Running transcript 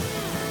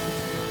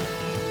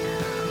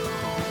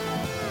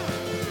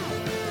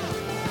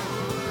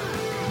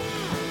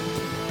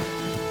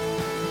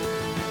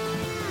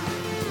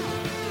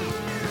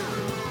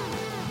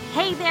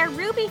Hey there,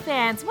 Ruby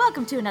fans!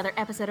 Welcome to another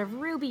episode of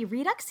Ruby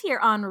Redux here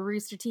on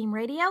Rooster Team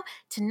Radio.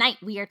 Tonight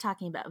we are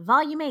talking about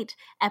Volume 8,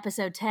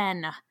 Episode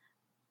 10,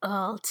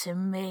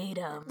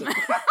 Ultimatum.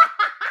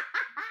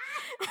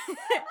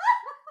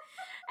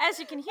 As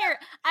you can hear,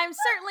 I'm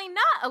certainly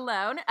not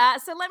alone,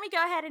 so let me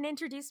go ahead and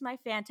introduce my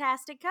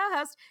fantastic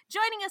co-host.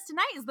 Joining us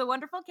tonight is the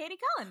wonderful Katie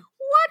Cullen.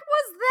 What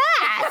was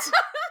that?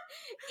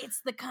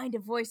 It's the kind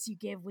of voice you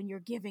give when you're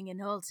giving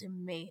an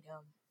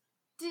ultimatum.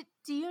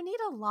 Do you need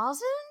a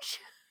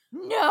lozenge?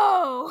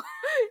 No!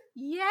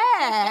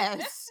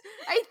 Yes,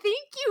 I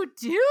think you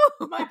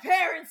do. My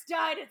parents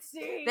died at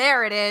sea.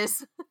 There it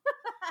is.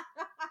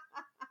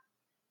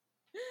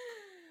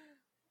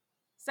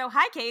 So,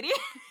 hi, Katie.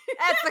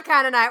 That's the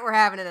kind of night we're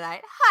having tonight.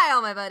 Hi,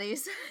 all my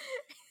buddies.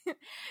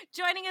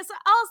 Joining us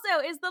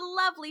also is the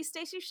lovely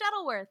Stacey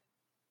Shuttleworth.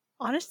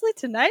 Honestly,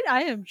 tonight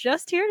I am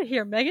just here to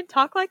hear Megan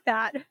talk like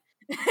that.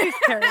 Please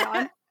carry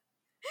on.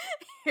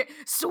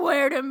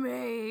 Swear to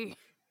me.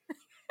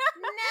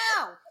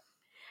 No.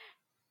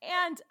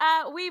 And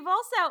we've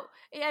also,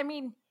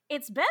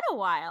 it's been a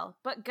while,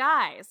 but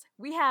guys,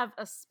 we have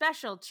a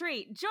special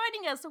treat.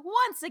 Joining us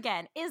once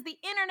again is the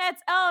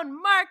internet's own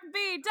Mark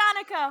B.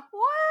 Donica.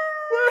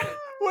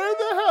 Where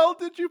the hell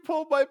did you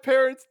pull my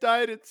parents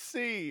died at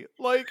sea?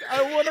 Like,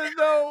 I want to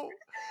know.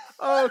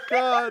 Oh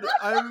God,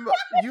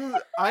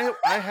 I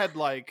had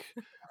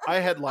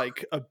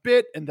like a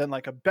bit and then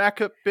like a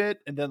backup bit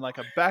and then like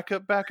a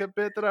backup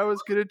bit that I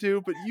was gonna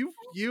do, but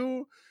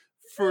you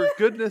for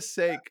goodness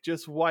sake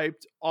just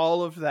wiped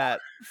all of that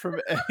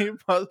from any.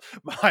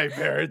 My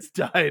parents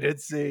died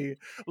at sea.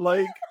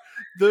 Like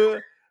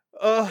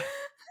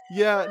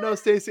yeah, no,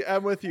 Stacey,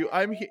 I'm with you.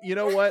 You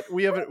know what?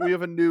 We have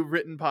a new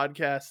written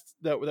podcast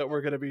that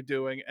we're going to be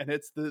doing, and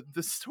it's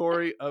the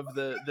story of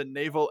the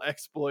naval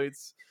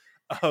exploits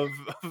of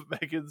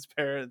Megan's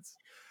parents.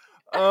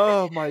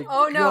 Oh my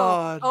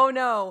God. Oh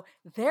no.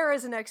 There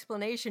is an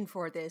explanation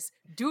for this.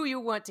 Do you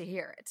want to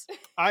hear it?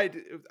 I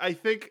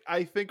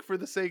think for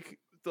the sake,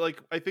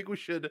 like, I think we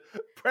should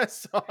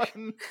press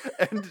on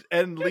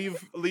and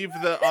leave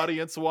the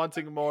audience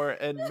wanting more,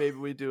 and maybe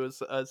we do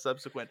a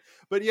subsequent.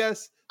 But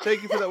yes,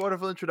 thank you for that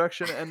wonderful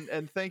introduction,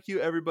 and thank you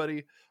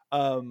everybody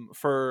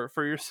for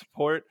your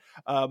support.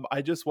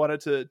 I just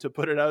wanted to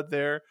put it out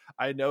there.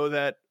 I know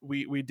that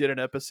we did an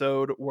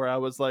episode where I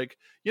was like,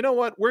 you know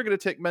what, we're gonna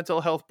take mental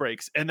health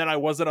breaks, and then I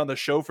wasn't on the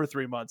show for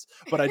 3 months.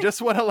 But I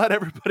just want to let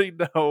everybody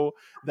know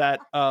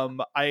that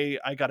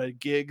I got a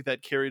gig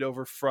that carried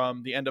over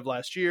from the end of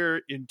last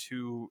year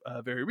into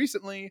very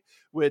recently,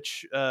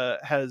 which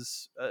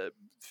has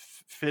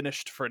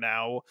finished for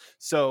now.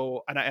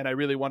 So and I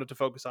really wanted to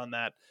focus on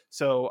that.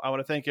 So I want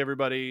to thank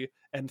everybody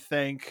and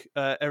thank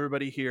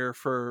everybody here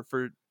for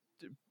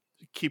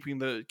keeping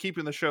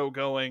the show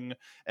going,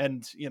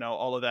 and you know,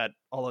 all of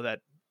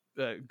that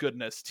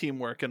goodness,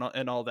 teamwork,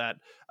 and all that.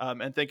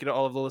 And thank you to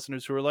all of the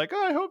listeners who were like,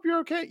 oh, I hope you're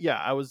okay. Yeah,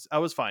 I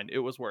was fine. It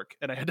was work,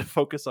 and I had to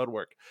focus on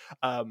work.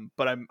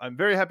 But I'm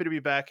very happy to be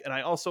back, and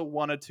I also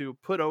wanted to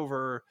put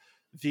over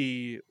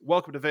the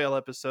Welcome to Vale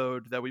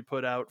episode that we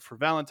put out for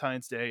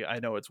Valentine's Day. I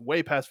know it's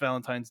way past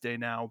Valentine's Day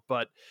now,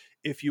 but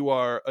if you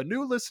are a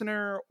new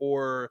listener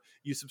or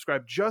you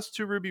subscribe just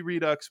to Ruby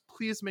Redux,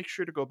 please make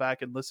sure to go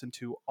back and listen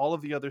to all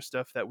of the other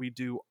stuff that we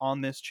do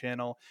on this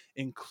channel,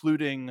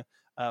 including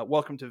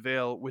Welcome to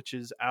Vale, which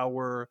is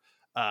our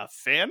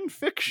fan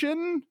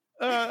fiction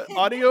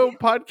audio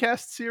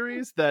podcast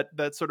series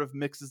that sort of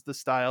mixes the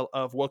style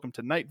of Welcome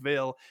to Night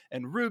Vale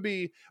and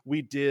Ruby.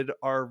 We did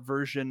our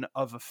version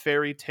of a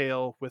fairy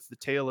tale with the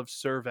tale of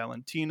Sir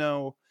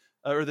Valentino,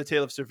 or the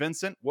tale of Sir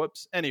Vincent.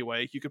 Whoops.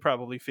 Anyway, you could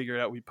probably figure it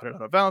out. We put it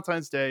out on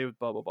Valentine's Day,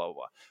 blah, blah, blah, blah,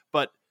 blah.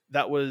 But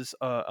that was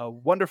a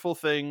wonderful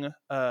thing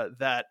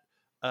that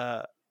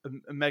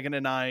Megan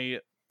and I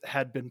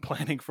had been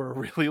planning for a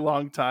really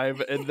long time.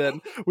 And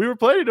then we were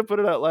planning to put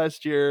it out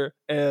last year,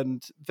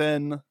 and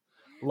then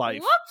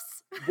life.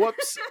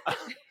 Whoops.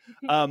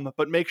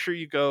 But make sure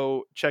you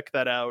go check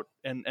that out,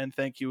 and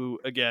thank you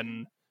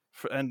again.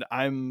 And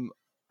I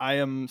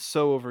am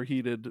so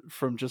overheated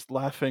from just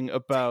laughing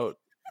about.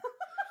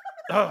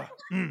 I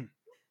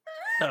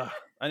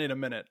need a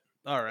minute.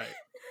 All right.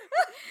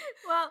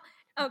 Well,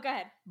 go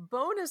ahead.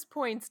 Bonus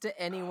points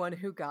to anyone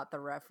who got the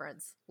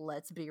reference.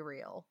 Let's be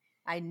real.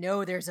 I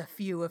know there's a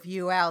few of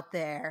you out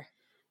there.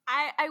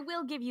 I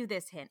will give you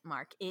this hint,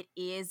 Mark. It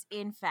is,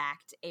 in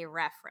fact, a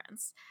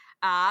reference.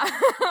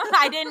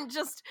 I didn't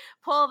just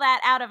pull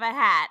that out of a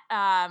hat.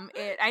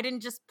 I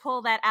didn't just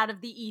pull that out of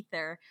the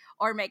ether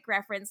or make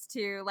reference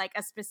to like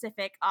a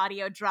specific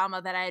audio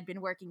drama that I had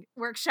been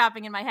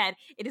workshopping in my head.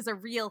 It is a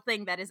real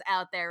thing that is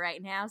out there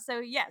right now. So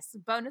yes,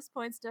 bonus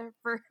points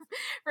for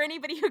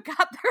anybody who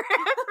got the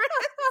reference.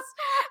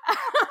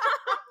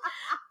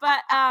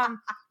 But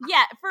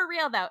yeah, for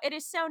real though, it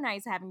is so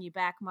nice having you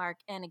back, Mark.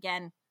 And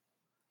again,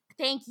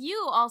 thank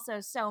you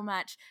also so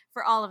much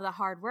for all of the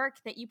hard work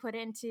that you put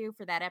into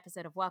for that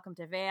episode of Welcome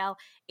to Vale.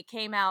 It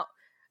came out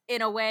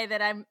in a way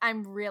that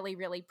I'm really,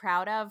 really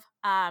proud of.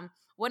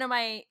 One of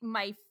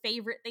my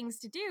favorite things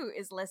to do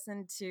is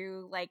listen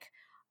to like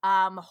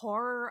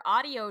horror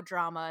audio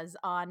dramas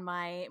on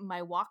my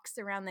walks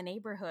around the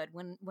neighborhood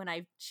when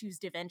I choose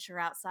to venture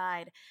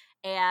outside.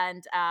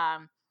 And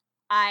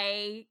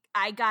I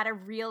got a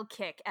real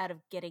kick out of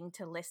getting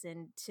to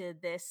listen to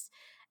this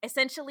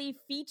essentially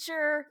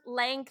feature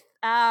length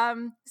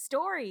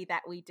story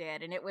that we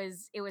did, and it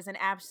was an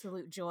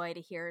absolute joy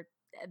to hear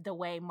the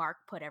way Mark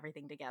put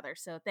everything together.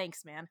 So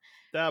thanks, man.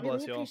 God Really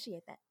bless y'all.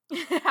 appreciate that.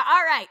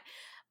 All right.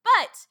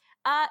 But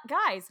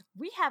guys,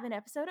 we have an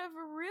episode of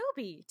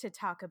Ruby to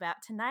talk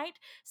about tonight.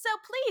 So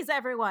please,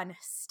 everyone,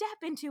 step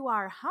into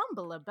our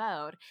humble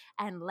abode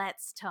and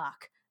let's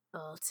talk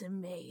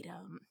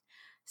Ultimatum.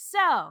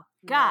 So,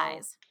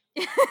 guys,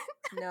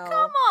 No.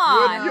 come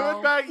on.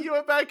 You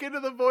went back into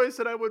the voice,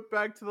 and I went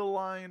back to the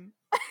line.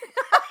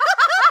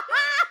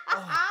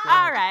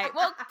 All right.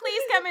 Well,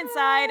 please come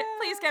inside.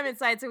 Please come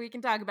inside so we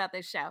can talk about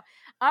this show.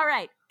 All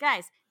right,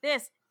 guys,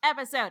 this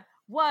episode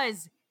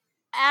was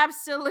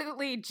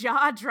absolutely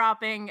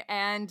jaw-dropping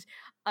and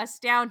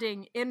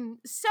astounding in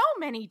so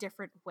many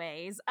different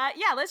ways.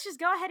 Yeah, let's just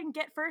go ahead and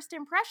get first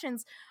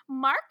impressions.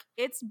 Mark,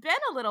 it's been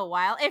a little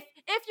while. If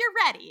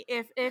you're ready,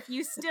 if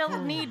you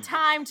still need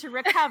time to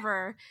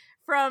recover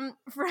from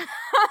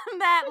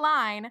that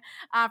line,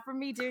 from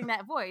me doing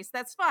that voice,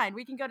 that's fine.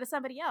 We can go to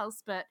somebody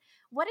else. But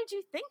what did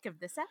you think of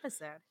this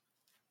episode?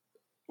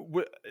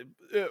 But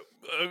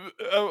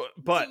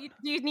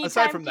do you need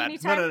aside time? from Do you that,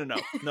 need time?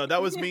 no,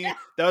 that was me.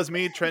 That was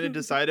me trying to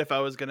decide if I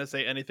was going to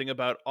say anything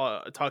about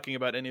talking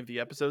about any of the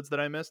episodes that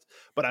I missed,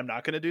 but I'm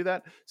not going to do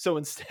that. So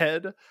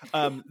instead,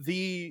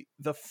 the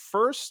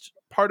first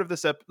part of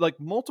this like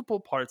multiple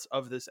parts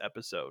of this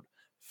episode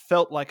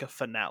felt like a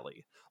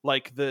finale.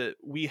 Like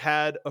we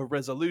had a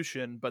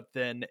resolution, but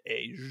then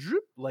a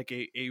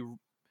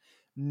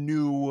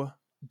new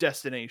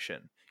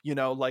destination. You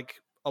know, like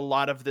a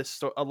lot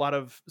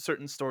of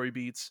certain story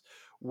beats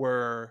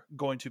were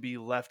going to be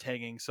left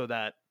hanging, so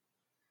that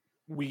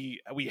we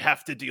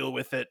have to deal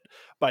with it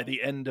by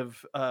the end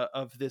of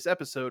this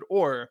episode,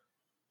 or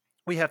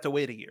we have to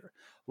wait a year.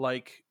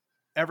 Like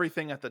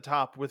everything at the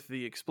top with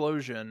the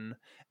explosion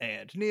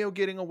and Neo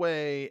getting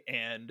away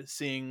and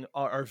seeing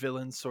our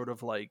villains sort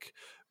of like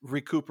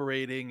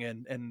recuperating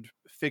and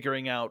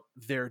figuring out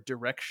their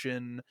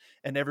direction,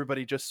 and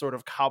everybody just sort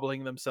of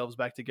cobbling themselves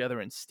back together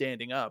and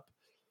standing up.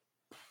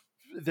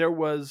 There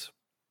was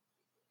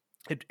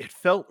it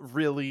felt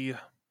really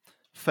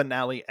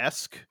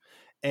finale-esque,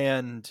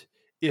 and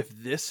if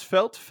this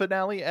felt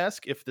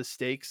finale-esque, if the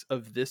stakes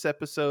of this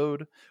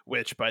episode,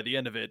 which by the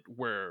end of it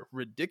were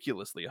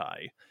ridiculously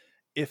high,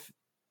 if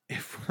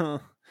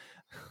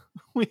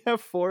we have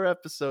 4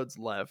 episodes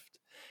left,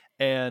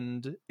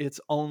 and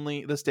it's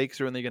only the stakes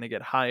are only going to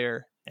get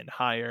higher and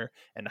higher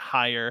and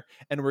higher,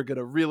 and we're going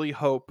to really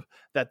hope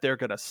that they're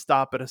going to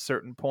stop at a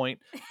certain point.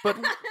 But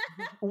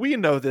we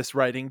know this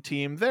writing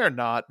team, they're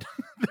not.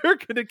 They're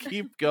going to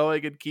keep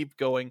going and keep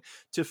going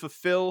to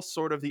fulfill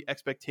sort of the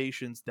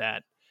expectations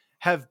that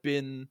have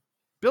been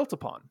built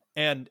upon.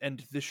 And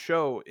this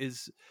show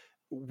is,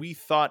 we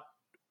thought,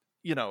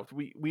 you know,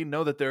 we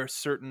know that there are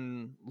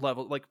certain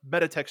level, like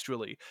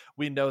metatextually,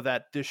 we know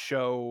that this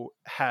show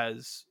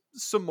has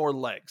some more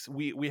legs.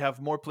 We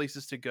have more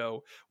places to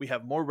go. We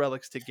have more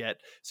relics to get.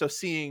 So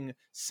seeing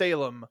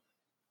Salem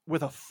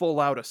with a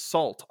full-out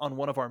assault on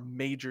one of our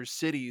major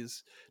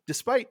cities,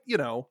 despite, you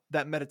know,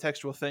 that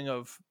metatextual thing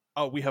of,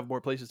 oh, we have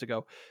more places to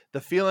go, the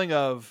feeling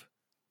of,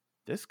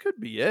 this could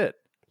be it.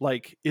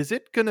 Like, is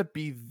it going to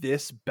be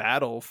this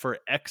battle for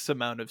X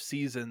amount of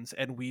seasons,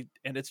 and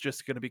it's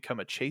just going to become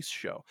a chase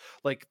show?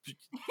 Like,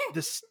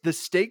 the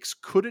stakes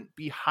couldn't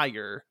be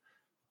higher,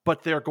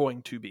 but they're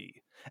going to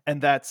be.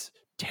 And that's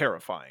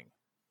terrifying.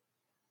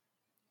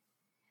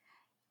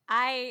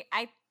 I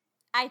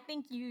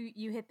think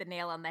you hit the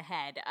nail on the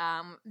head.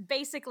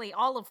 Basically,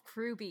 all of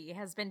Ruby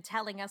has been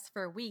telling us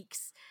for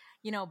weeks,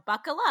 you know,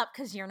 buckle up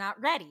because you're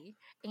not ready.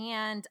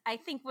 And I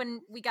think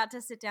when we got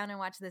to sit down and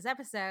watch this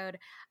episode,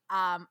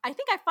 I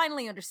think I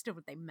finally understood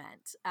what they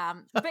meant.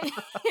 But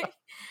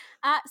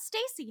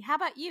Stacy, how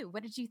about you?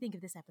 What did you think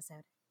of this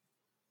episode?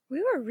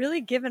 We were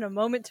really given a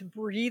moment to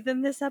breathe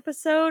in this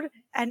episode,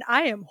 and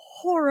I am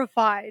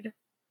horrified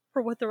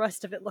for what the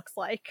rest of it looks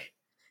like.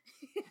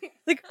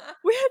 Like,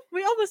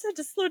 we almost had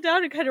to slow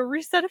down and kind of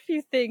reset a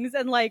few things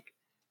and like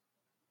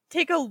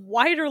take a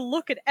wider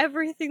look at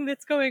everything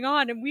that's going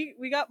on, and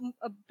we got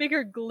a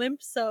bigger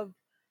glimpse of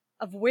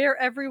where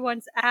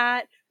everyone's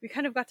at. We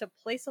kind of got to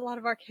place a lot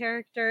of our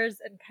characters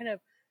and kind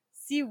of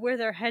see where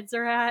their heads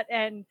are at,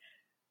 and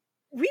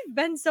we've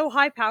been so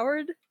high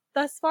powered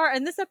thus far,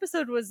 and this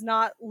episode was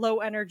not low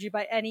energy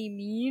by any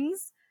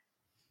means,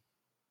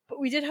 but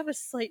we did have a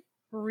slight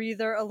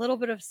breather, a little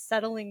bit of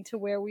settling to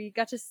where we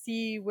got to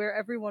see where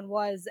everyone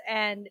was,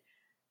 and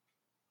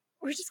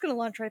we're just gonna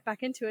launch right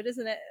back into it,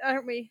 isn't it?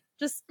 Aren't we?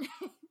 Just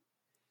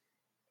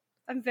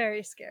I'm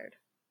very scared.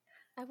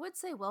 I would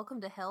say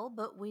welcome to hell,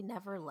 but we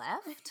never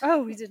left.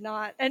 Oh, we did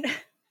not. And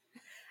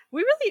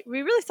we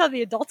really saw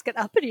the adults get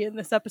uppity in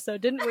this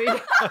episode, didn't we?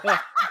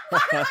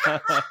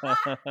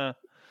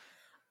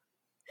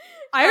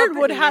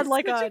 Ironwood had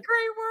like a great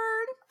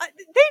word.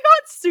 They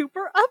got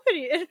super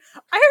uppity. And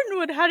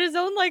Ironwood had his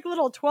own like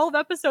little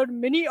 12-episode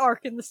mini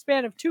arc in the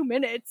span of 2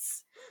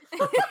 minutes.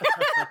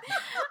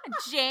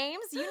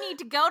 James, you need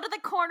to go to the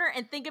corner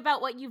and think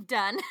about what you've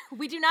done.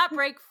 We do not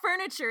break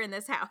furniture in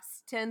this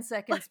house. 10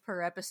 seconds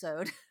per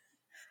episode.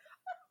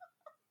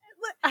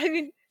 I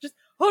mean, just,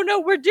 oh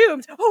no, we're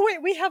doomed. Oh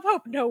wait, we have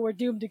hope. No, we're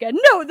doomed again.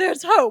 No,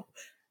 there's hope.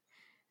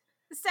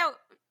 So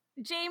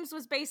James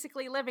was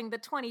basically living the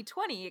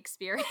 2020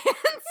 experience.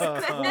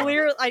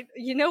 Clear,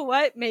 you know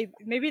what?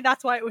 Maybe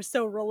that's why it was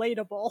so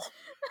relatable.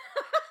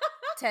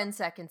 10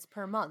 seconds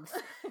per month.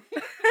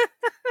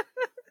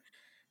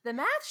 The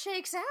math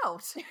shakes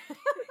out.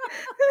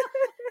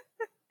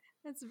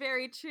 That's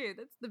very true.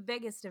 That's the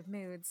biggest of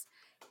moods.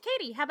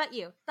 Katie, how about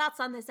you? Thoughts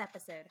on this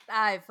episode?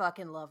 I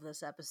fucking love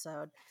this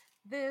episode.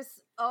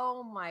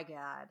 Oh my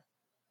god.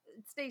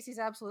 Stacy's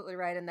absolutely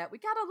right in that we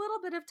got a little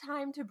bit of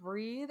time to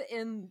breathe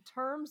in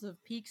terms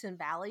of peaks and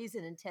valleys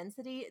and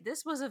intensity.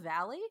 This was a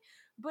valley,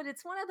 but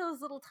it's one of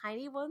those little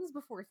tiny ones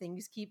before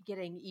things keep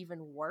getting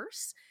even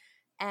worse.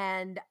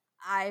 And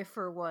I,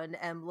 for one,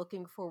 am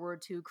looking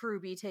forward to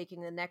Kruby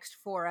taking the next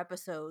 4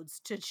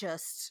 episodes to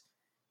just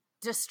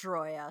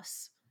destroy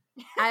us.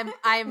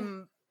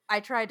 I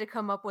tried to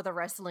come up with a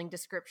wrestling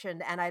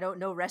description, and I don't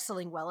know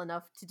wrestling well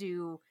enough to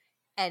do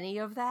any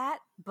of that,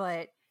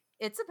 but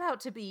it's about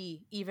to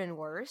be even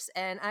worse.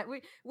 And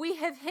we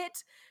have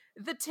hit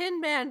the Tin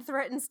Man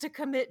threatens to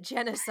commit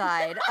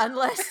genocide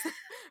unless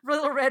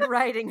Little Red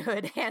Riding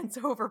Hood hands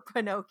over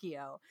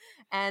Pinocchio.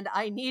 And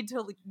I need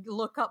to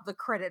look up the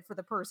credit for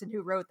the person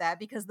who wrote that,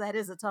 because that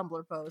is a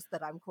Tumblr post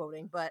that I'm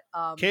quoting. But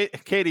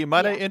Katie,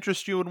 might I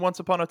interest you in Once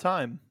Upon a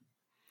Time?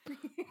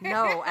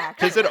 No,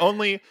 actually.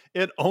 Because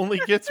it only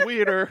gets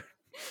weirder.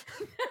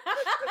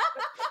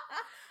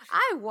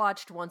 I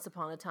watched Once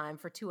Upon a Time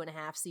for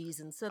 2.5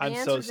 seasons, so the I'm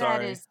answer so to that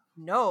sorry. is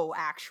no,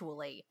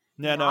 actually.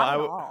 Yeah, no, Not at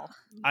all.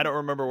 I don't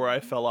remember where I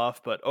fell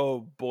off, but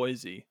oh,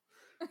 Boise.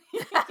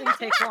 It didn't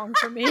take long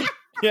for me.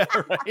 Yeah,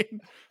 right.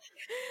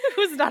 It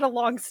was not a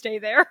long stay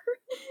there.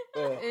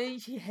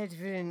 It had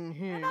been,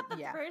 I thought the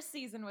yeah. first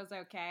season was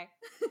okay.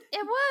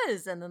 It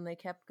was, and then they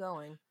kept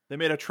going. They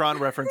made a Tron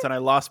reference, and I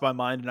lost my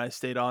mind, and I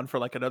stayed on for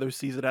like another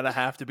season and a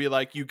half to be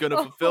like, "You gonna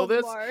fulfill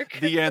this?" Mark.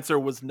 The answer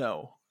was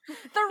no. The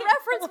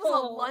reference was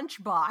a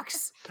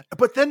lunchbox.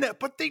 But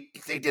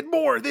they did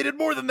more. They did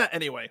more than that.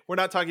 Anyway, we're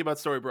not talking about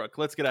Storybrooke.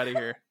 Let's get out of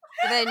here.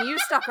 Then you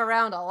stuck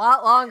around a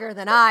lot longer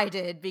than I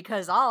did,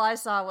 because all I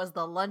saw was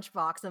the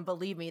lunchbox, and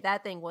believe me,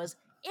 that thing was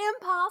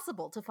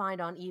impossible to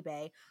find on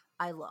eBay.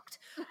 I looked.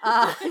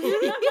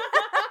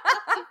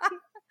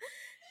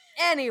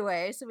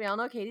 Anyway, so we all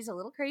know Katie's a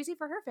little crazy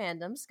for her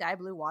fandom, Sky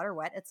Blue, Water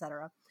Wet,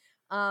 etc.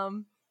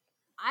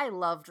 I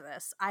loved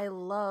this.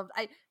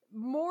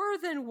 More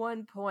than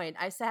one point,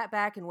 I sat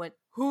back and went,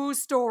 who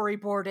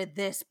storyboarded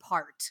this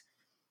part?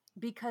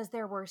 Because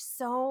there were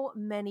so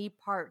many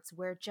parts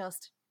where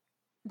just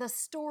the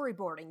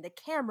storyboarding, the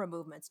camera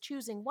movements,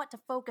 choosing what to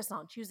focus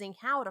on, choosing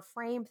how to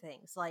frame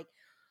things. Like,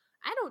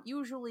 I don't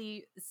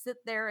usually sit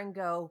there and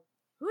go,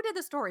 who did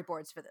the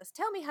storyboards for this?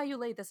 Tell me how you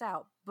laid this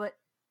out. But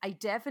I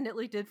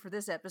definitely did for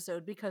this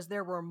episode, because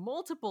there were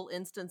multiple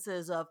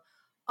instances of,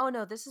 oh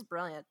no, this is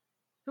brilliant.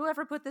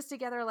 Whoever put this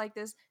together like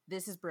this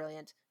is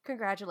brilliant.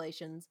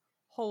 Congratulations.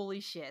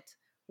 Holy shit.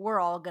 We're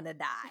all gonna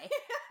die.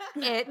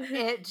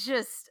 It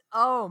just,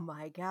 oh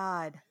my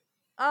god.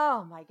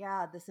 Oh my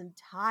god, this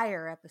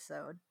entire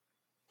episode.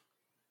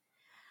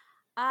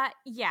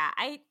 Yeah,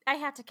 I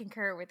have to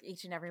concur with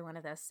each and every one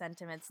of those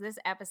sentiments. This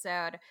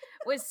episode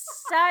was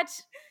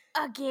such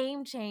a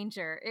game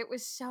changer. It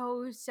was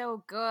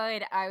so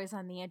good. I was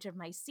on the edge of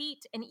my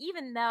seat, and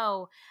even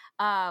though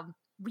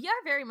we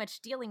are very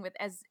much dealing with,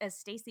 as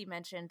Stacy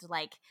mentioned,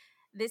 like,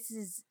 this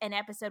is an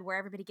episode where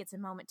everybody gets a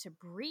moment to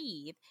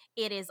breathe.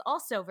 It is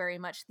also very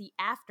much the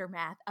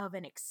aftermath of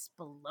an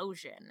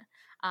explosion,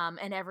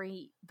 and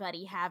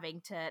everybody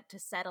having to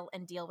settle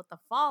and deal with the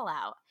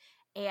fallout.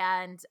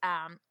 And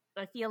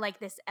I feel like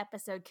this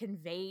episode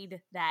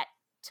conveyed that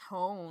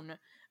tone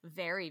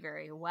very,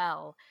 very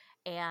well.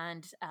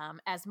 And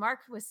as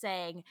Mark was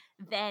saying,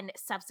 then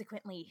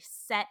subsequently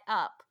set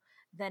up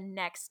the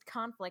next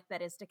conflict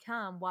that is to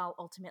come, while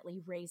ultimately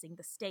raising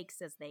the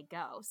stakes as they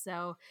go.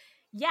 So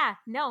yeah,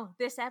 no,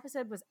 this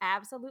episode was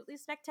absolutely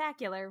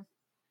spectacular.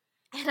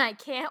 And I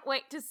can't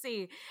wait to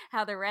see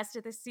how the rest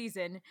of the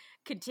season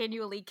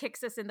continually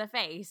kicks us in the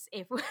face.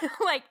 If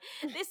like,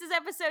 this is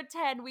episode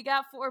 10, we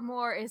got 4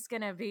 more. It's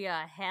gonna be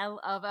a hell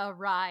of a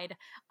ride.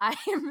 I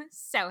am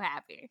so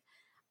happy.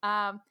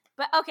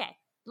 But okay,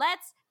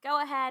 let's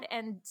go ahead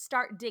and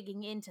start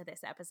digging into this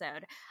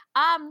episode.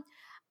 I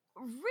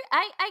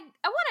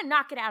want to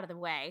knock it out of the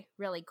way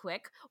really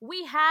quick.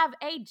 We have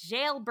a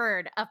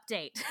Jailbird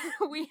update.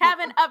 We have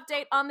an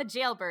update on the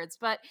Jailbirds,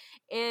 but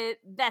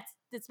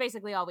that's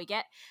basically all we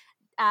get.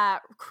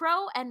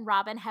 Crow and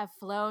Robin have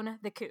flown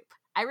the coop.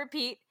 I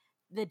repeat,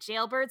 the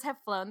Jailbirds have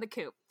flown the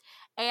coop.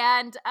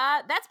 And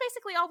that's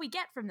basically all we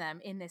get from them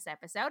in this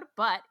episode,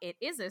 but it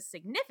is a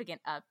significant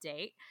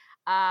update.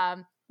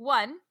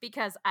 One,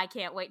 because I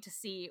can't wait to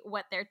see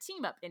what their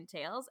team up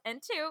entails,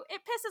 and two,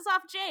 it pisses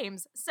off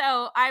James.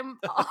 So I'm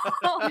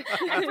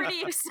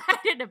pretty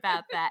excited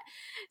about that.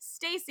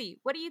 Stacy,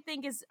 what do you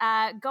think is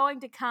going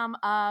to come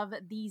of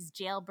these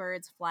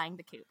jailbirds flying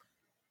the coop?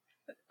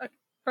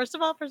 First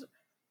of all,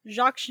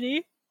 Jacques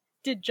Schnee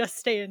did just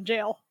stay in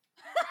jail.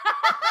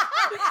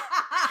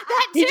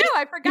 That too,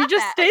 I forgot He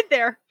just stayed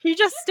there. He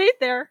just stayed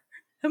there.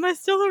 Am I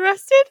still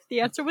arrested?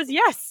 The answer was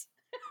yes.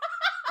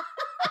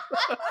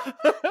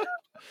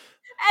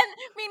 And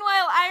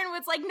meanwhile,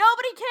 Ironwood's like,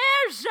 nobody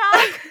cares,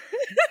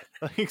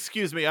 Jacques.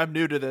 Excuse me, I'm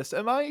new to this.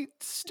 Am I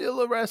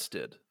still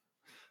arrested?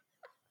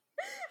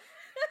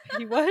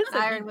 He was.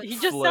 Ironwood He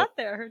just sat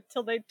there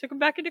until they took him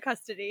back into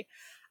custody.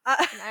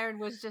 And Iron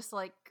was just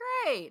like,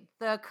 great,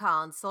 the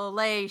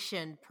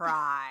consolation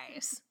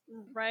prize.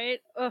 Right?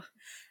 Ugh.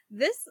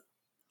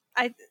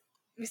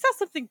 We saw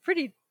something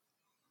pretty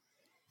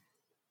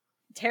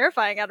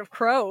terrifying out of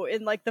Crow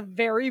in like the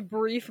very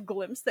brief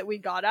glimpse that we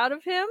got out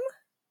of him.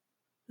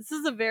 This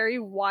is a very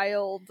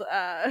wild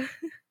A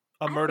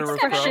murderer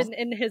expression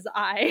in his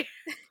eye.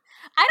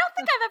 I don't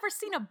think I've ever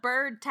seen a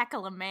bird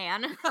tackle a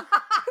man.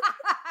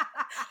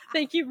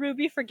 Thank you,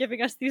 Ruby, for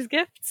giving us these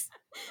gifts.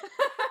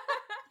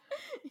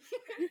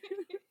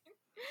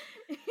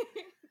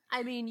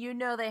 I mean, you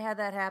know they had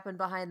that happen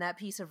behind that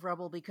piece of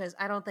rubble because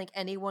I don't think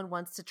anyone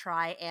wants to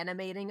try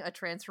animating a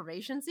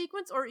transformation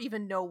sequence or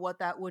even know what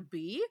that would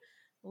be.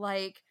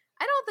 Like,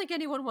 I don't think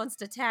anyone wants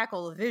to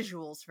tackle the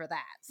visuals for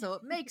that. So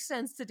it makes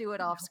sense to do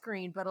it off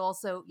screen, but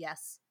also,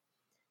 yes,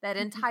 that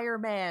entire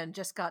man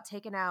just got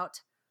taken out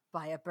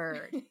by a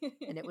bird.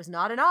 And it was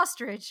not an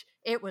ostrich,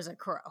 it was a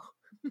crow.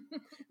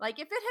 Like,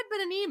 if it had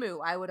been an emu,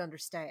 I would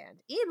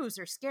understand. Emus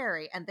are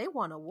scary and they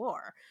want a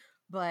war,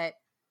 but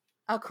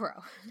a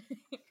crow.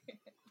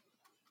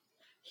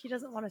 He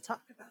doesn't want to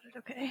talk about it,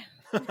 okay?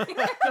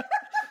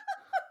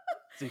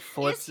 He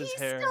flips Is his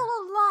he hair. still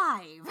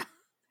alive?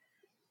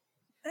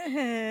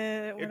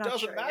 We're not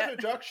sure yet.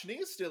 Jacques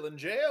Schnee's still in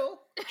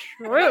jail.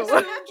 True.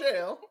 in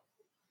jail.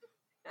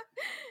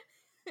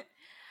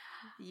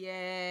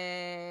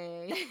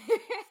 Yay.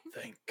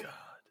 Thank God.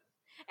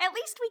 At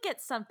least we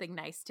get something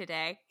nice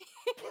today.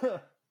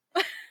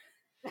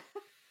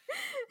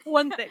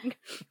 One thing.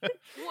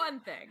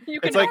 One thing. You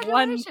It's can like- have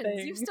one Congratulations,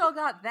 thing. You've still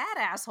got that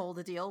asshole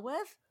to deal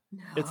with.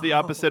 It's the No.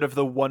 opposite of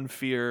the one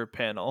fear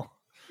panel.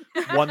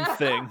 One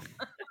thing.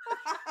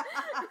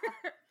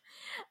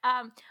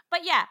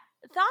 But yeah,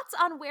 thoughts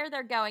on where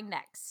they're going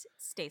next,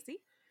 Stacy?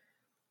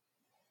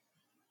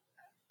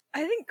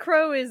 I think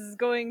Crow is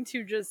going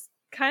to just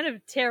kind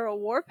of tear a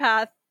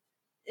warpath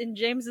in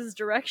James's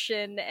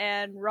direction,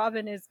 and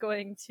Robin is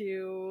going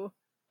to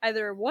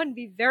either one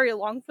be very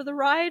along for the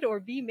ride, or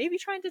B maybe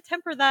trying to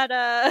temper that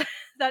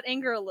that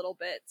anger a little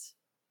bit.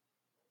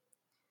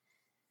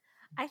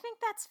 I think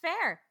that's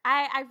fair.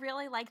 I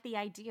really like the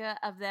idea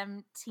of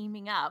them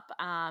teaming up.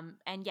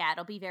 And yeah,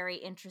 it'll be very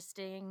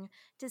interesting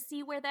to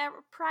see where their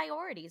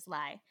priorities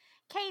lie.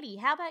 Katie,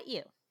 how about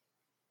you?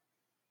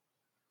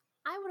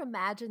 I would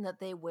imagine that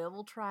they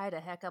will try to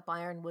heck up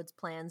Ironwood's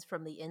plans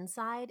from the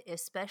inside,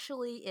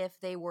 especially if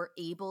they were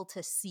able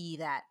to see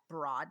that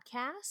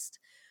broadcast,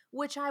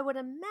 which I would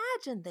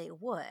imagine they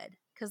would,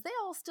 because they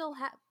all still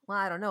have, well,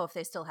 I don't know if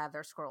they still have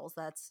their scrolls.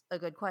 That's a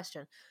good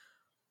question.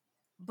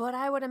 But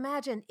I would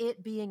imagine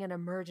it being an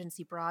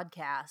emergency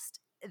broadcast,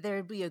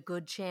 there'd be a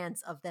good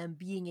chance of them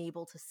being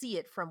able to see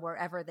it from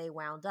wherever they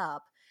wound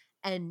up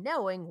and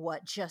knowing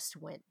what just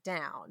went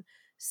down.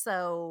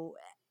 So,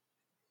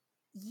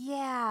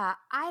 yeah,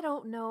 I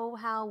don't know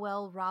how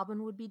well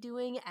Robin would be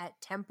doing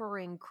at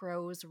tempering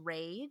Crow's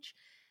rage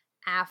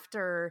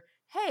after,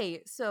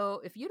 hey, so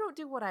if you don't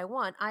do what I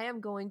want, I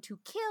am going to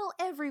kill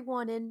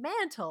everyone in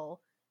Mantle,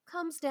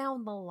 comes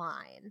down the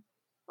line.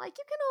 Like,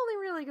 you can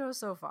only really go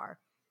so far.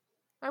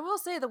 I will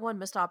say the one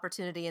missed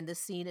opportunity in this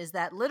scene is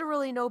that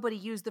literally nobody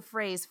used the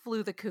phrase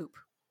 "flew the coop."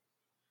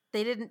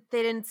 They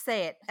didn't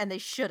say it, and they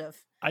should have.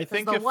 I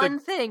think the if one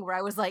thing where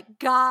I was like,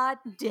 God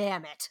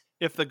damn it.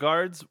 if the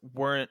guards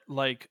weren't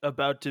like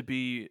about to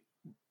be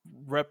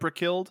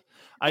reprimanded,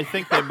 I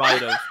think they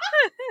might have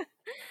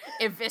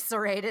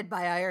Eviscerated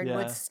by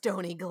Ironwood's Yeah.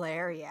 stony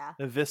glare, yeah.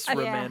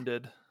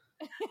 eviscerated.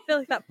 I feel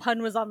like that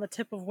pun was on the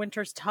tip of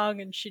Winter's tongue,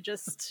 and she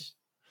just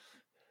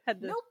had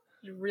to Nope.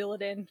 reel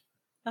it in.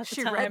 Not the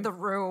She time. read the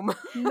room.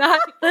 Not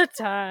the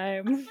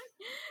time.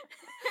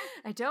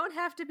 I don't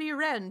have to be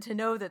Ren to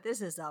know that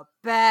this is a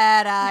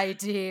bad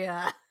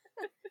idea.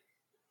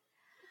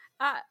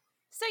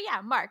 So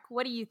yeah, Mark,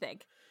 what do you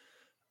think?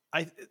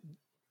 I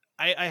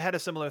had a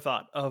similar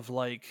thought of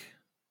like,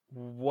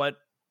 what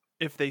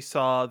if they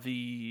saw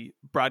the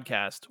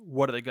broadcast?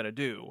 What are they going to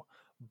do?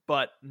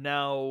 But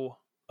now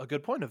a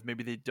good point of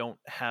maybe they don't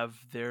have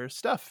their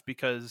stuff,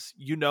 because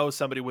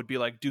somebody would be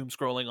like doom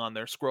scrolling on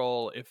their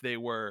scroll if they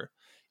were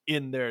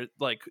in their,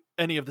 like,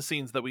 any of the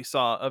scenes that we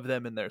saw of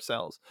them in their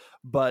cells.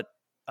 But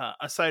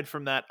aside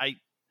from that,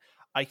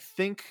 I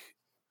think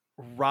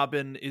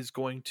Robin is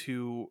going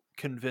to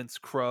convince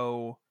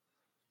Crow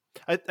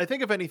I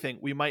think if anything,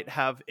 we might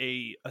have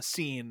a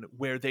scene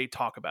where they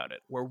talk about it,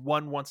 where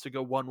one wants to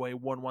go one way,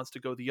 one wants to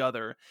go the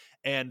other,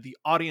 and the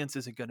audience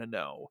isn't going to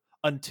know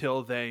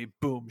until they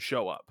boom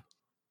show up.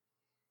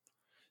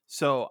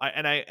 So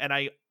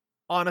I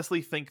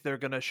honestly think they're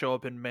going to show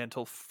up in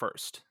Mantle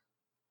first.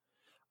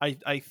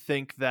 I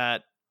think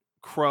that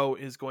Crow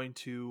is going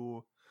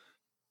to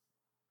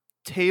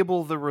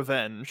table the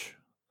revenge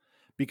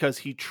because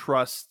he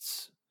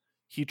trusts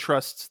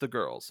the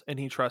girls and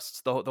he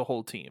trusts the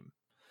whole team.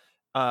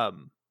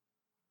 Because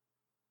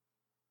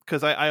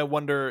I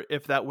wonder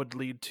if that would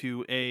lead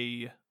to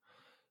a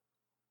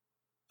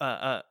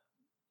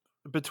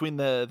between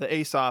the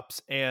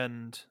Aesops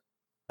and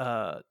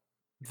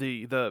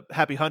the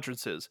Happy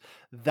Huntresses.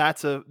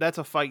 That's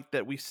a fight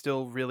that we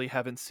still really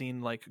haven't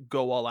seen like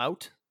go all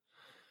out,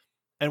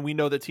 and we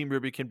know that Team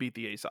Ruby can beat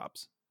the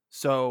Aesops.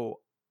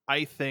 So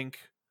I think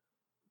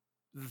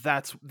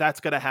that's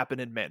going to happen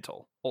in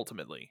Mantle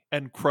ultimately,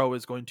 and Crow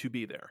is going to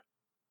be there.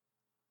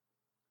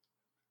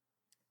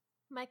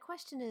 My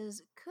question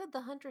is, could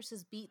the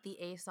Huntresses beat the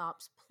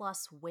Aesops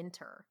plus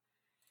Winter?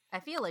 I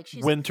feel like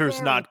she's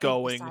Winter's a not big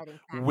going. deciding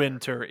factor.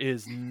 Winter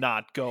is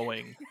not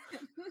going.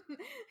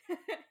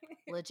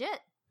 Legit.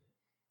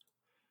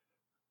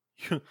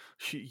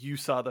 You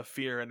saw the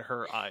fear in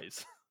her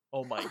eyes.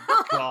 Oh my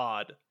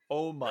god.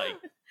 Oh my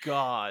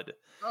god.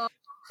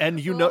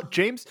 And you know,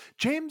 James,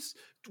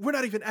 we're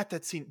not even at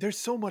that scene. There's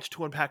so much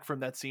to unpack from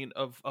that scene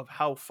of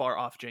how far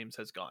off James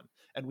has gone,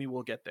 and we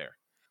will get there.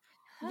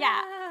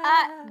 Yeah.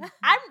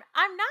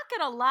 I'm not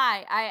gonna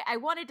lie. I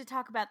wanted to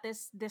talk about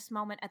this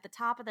moment at the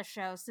top of the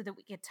show so that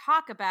we could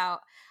talk about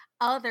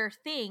other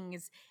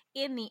things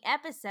in the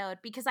episode,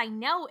 because I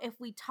know if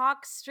we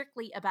talk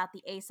strictly about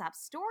the Aesop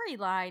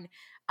storyline,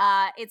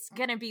 it's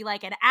gonna be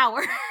like an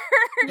hour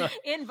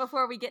in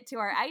before we get to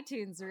our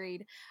iTunes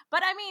read.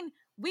 But I mean,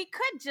 we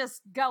could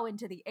just go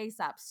into the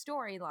Aesop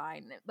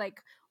storyline.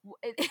 Like,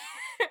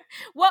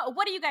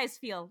 what do you guys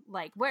feel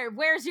like?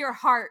 Where's your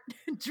heart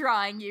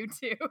drawing you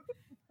to?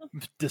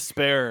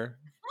 Despair.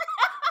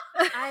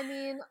 I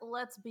mean,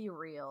 let's be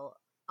real.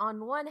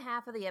 On one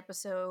half of the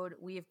episode,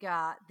 we've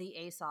got the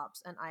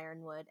Aesops and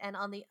Ironwood, and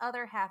on the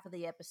other half of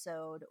the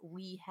episode,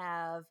 we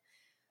have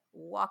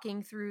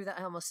walking through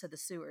I almost said the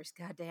sewers,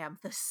 goddamn,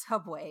 the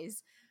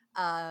subways,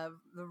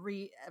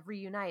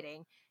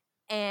 reuniting,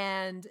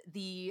 and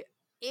the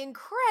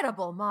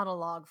incredible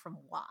monologue from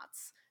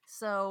Watts.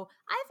 So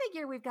I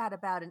figure we've got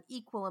about an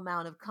equal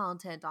amount of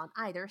content on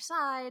either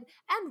side,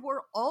 and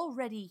we're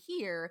already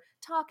here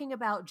talking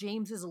about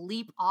James's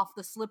leap off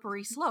the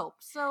slippery slope.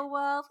 So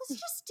let's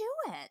just do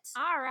it.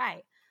 All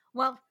right.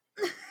 Well,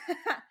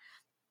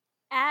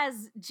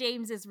 as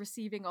James is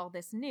receiving all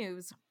this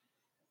news,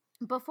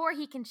 before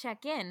he can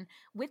check in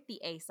with the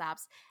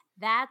Aesops,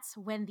 that's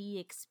when the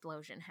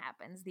explosion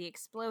happens. The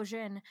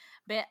explosion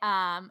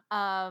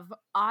of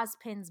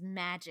Ozpin's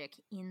magic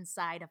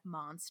inside of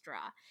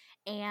Monstra.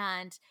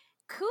 And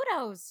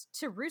kudos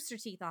to Rooster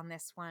Teeth on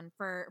this one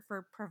for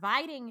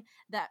providing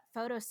that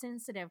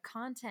photosensitive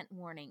content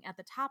warning at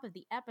the top of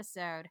the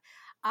episode.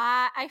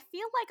 I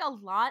feel like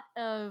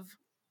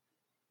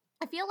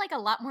a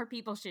lot more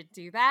people should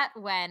do that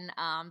when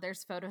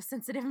there's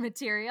photosensitive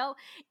material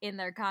in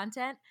their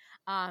content.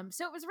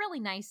 So it was really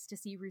nice to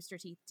see Rooster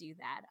Teeth do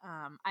that.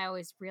 I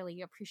always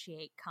really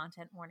appreciate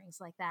content warnings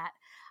like that.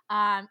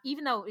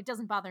 Even though it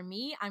doesn't bother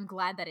me, I'm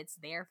glad that it's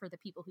there for the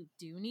people who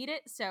do need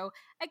it. So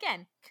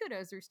again,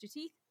 kudos, Rooster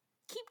Teeth.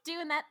 Keep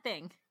doing that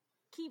thing.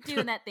 Keep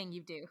doing that thing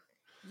you do.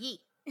 Yee.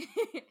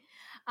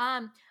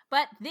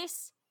 But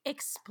this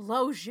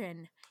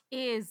explosion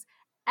is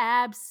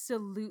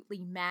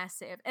absolutely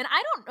massive, and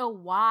I don't know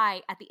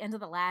why at the end of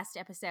the last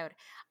episode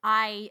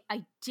I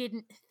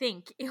didn't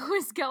think it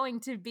was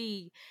going to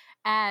be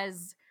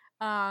as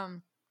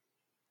impactful,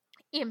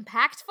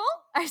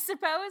 I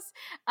suppose,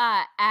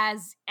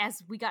 as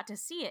we got to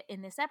see it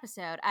in this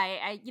episode.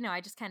 I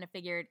just kind of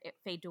figured it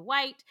fade to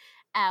white.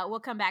 We'll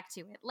come back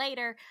to it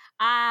later.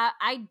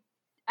 I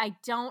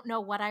don't know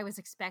what I was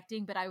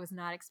expecting, but I was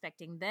not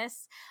expecting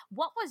this.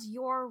 What was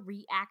your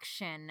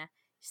reaction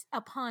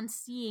upon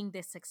seeing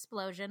this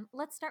explosion?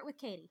 Let's start with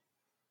Katie.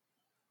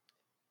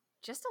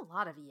 Just a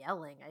lot of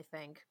yelling, I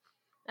think.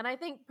 And I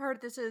think part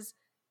of this is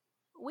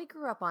we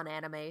grew up on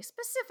anime.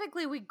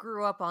 Specifically, we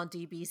grew up on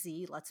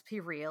DBZ. Let's be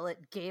real.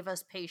 It gave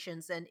us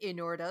patience and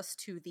inured us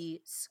to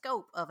the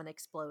scope of an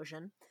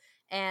explosion.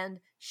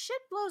 And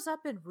shit blows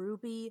up in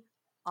RWBY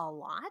a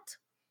lot.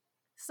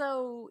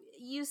 So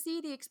you see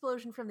the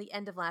explosion from the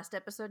end of last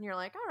episode and you're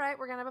like, all right,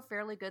 we're going to have a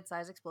fairly good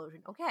size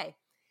explosion. Okay.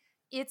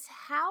 It's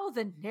how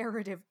the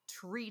narrative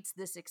treats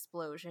this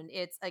explosion.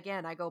 It's,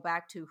 again, I go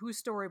back to who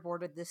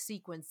storyboarded this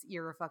sequence,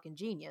 you're a fucking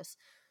genius.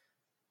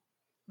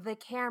 The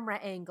camera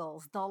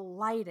angles, the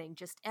lighting,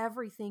 just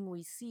everything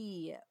we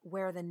see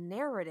where the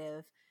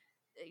narrative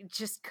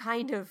just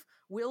kind of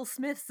Will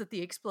Smiths at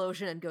the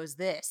explosion and goes,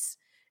 this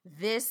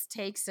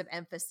takes some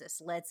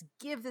emphasis. Let's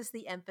give this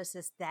the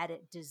emphasis that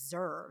it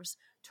deserves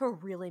to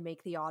really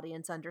make the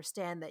audience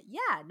understand that,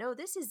 yeah, no,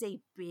 this is a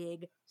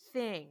big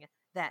thing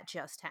that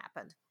just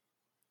happened.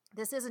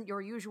 This isn't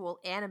your usual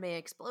anime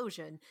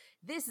explosion.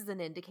 This is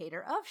an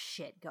indicator of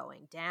shit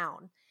going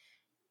down.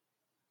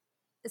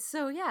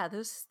 So yeah,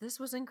 this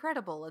was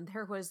incredible, and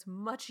there was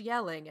much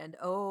yelling and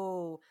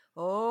ho,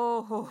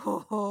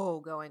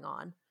 ho going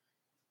on.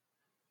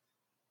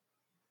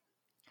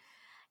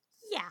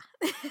 Yeah.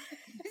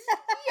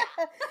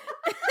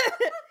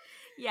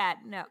 Yeah,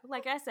 no.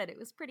 Like I said, it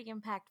was pretty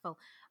impactful.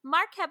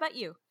 Mark, how about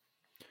you?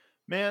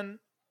 Man,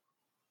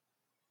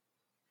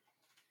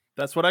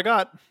 that's what I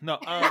got. No,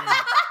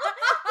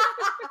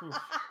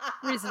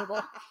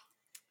 Reasonable.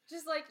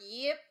 Just like,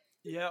 yep.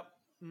 Yep.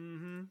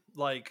 Mm-hmm.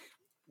 Like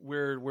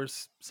we're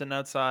sitting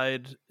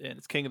outside and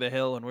it's King of the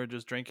Hill and we're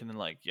just drinking and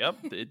like, yep,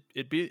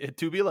 it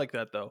be like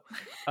that though.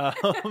 I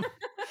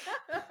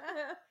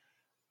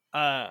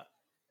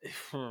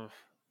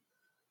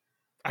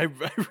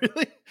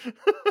really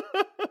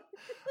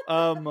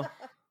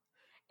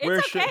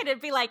It's okay to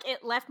be like,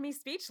 it left me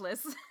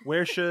speechless.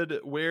 where to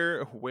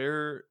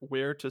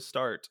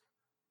start?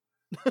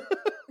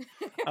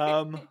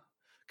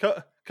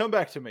 Come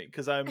back to me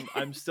because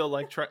I'm still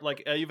like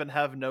like I even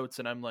have notes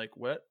and I'm like,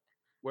 what?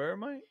 Where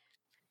am I?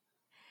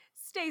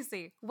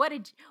 Stacy, what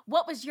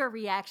was your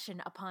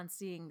reaction upon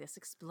seeing this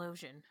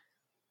explosion?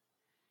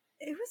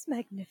 It was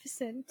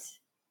magnificent.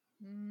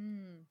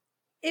 Mm.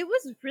 It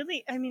was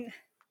really, I mean,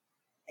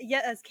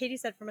 yeah, as Katie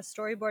said, from a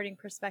storyboarding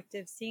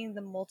perspective, seeing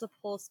the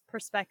multiple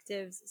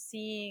perspectives,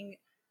 seeing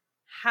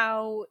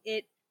how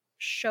it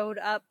showed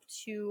up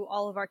to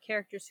all of our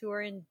characters who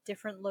are in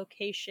different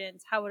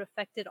locations, how it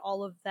affected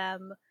all of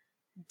them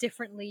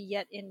differently,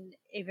 yet in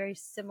a very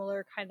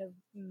similar kind of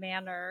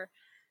manner.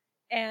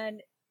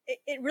 And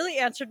it really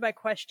answered my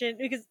question,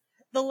 because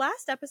the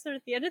last episode,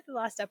 at the end of the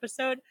last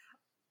episode,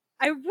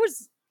 I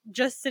was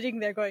just sitting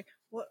there going,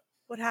 what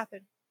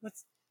happened?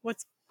 What's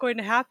going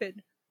to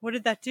happen? What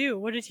did that do?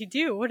 What did he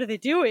do? What are they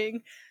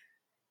doing?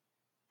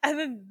 And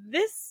then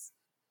this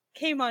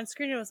came on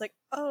screen and I was like,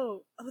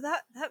 oh,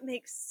 that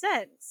makes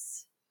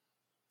sense.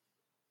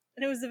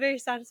 And it was a very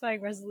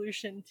satisfying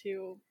resolution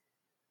to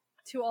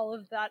all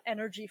of that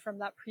energy from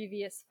that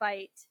previous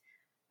fight.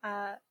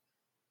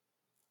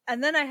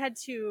 And then I had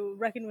to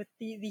reckon with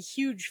the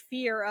huge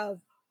fear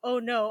of, oh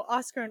no,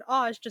 Oscar and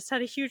Oz just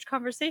had a huge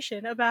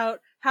conversation about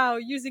how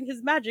using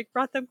his magic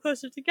brought them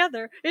closer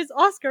together. Is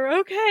Oscar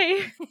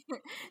okay?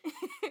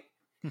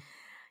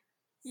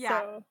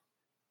 Yeah. So,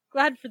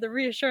 glad for the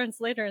reassurance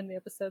later in the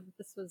episode that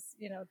this was,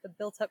 the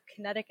built-up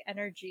kinetic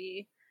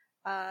energy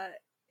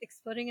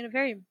exploding in a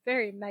very,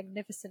 very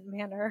magnificent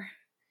manner.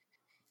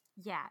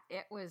 Yeah,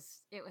 it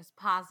was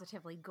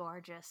positively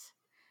gorgeous.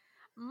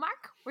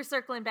 Mark, we're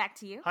circling back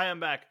to you. Hi,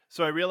 I'm back.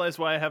 So I realized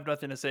why I have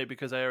nothing to say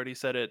because I already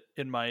said it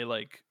in my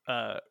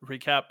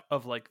recap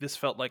of this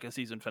felt like a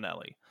season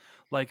finale.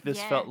 Like this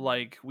felt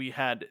like we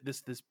had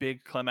this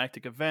big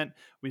climactic event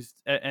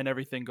and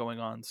everything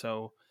going on.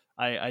 So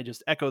I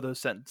just echo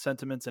those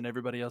sentiments and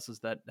everybody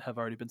else's that have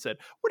already been said.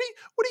 What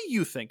do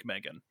you think,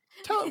 Megan?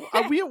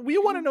 We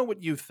want to know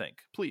what you think,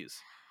 please.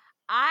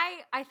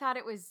 I thought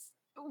it was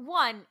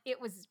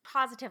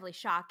positively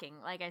shocking.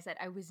 Like I said,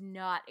 I was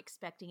not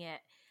expecting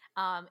it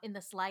in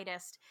the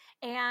slightest.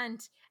 And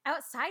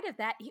outside of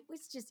that, it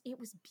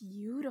was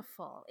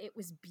beautiful. It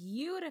was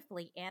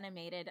beautifully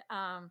animated.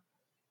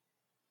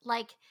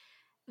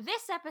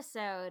 This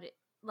episode,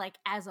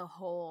 as a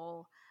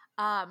whole,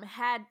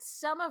 had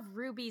some of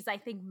RWBY's, I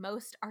think,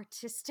 most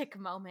artistic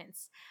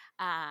moments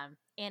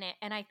in it.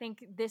 And I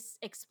think this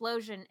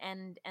explosion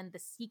and the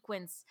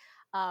sequence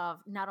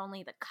of not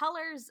only the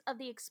colors of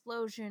the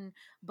explosion,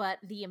 but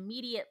the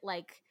immediate,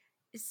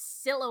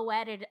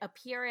 silhouetted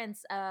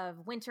appearance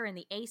of Winter and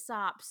the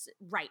Aesops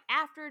right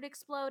after it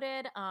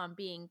exploded,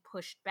 being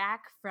pushed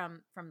back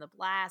from the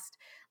blast,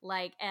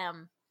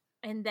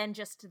 and then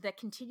just the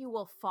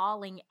continual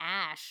falling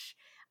ash,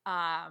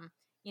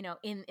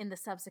 in the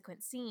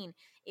subsequent scene.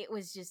 It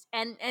was just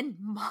and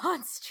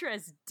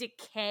monstrous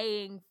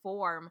decaying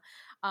form.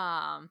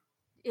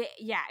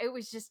 It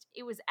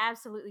was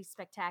absolutely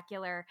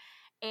spectacular.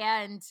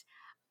 And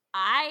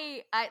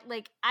I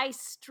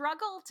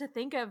struggle to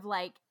think of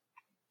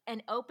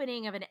an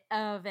opening of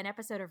an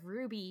episode of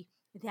RWBY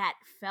that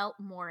felt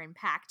more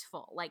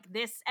impactful.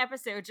 This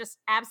episode just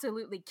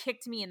absolutely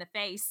kicked me in the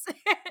face.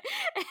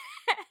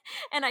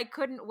 And I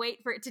couldn't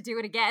wait for it to do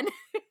it again.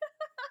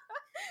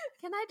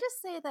 Can I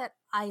just say that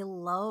I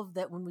love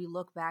that when we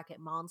look back at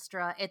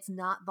Monstra, it's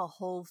not the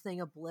whole thing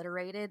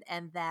obliterated,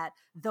 and that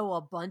though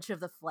a bunch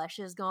of the flesh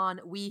is gone,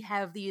 we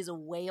have these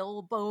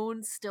whale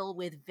bones still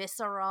with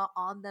viscera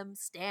on them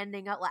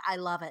standing up. I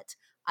love it.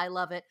 I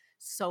love it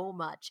so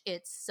much.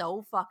 It's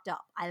so fucked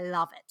up. I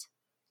love it.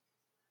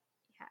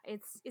 Yeah,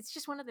 it's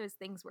just one of those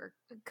things where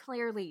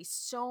clearly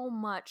so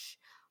much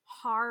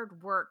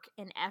hard work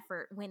and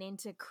effort went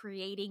into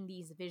creating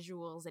these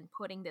visuals and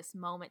putting this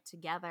moment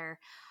together.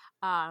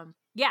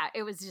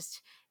 It was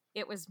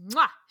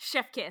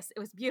chef kiss. It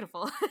was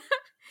beautiful.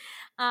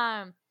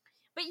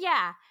 But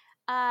yeah,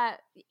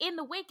 in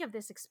the wake of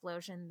this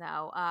explosion,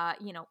 though,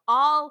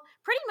 all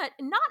pretty much,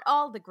 not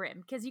all the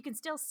Grimm, because you can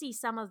still see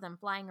some of them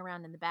flying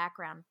around in the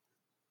background,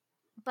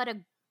 but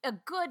a a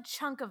good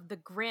chunk of the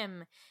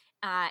Grimm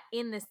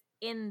in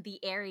the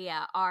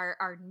area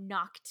are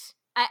knocked.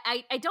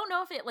 I don't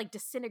know if it like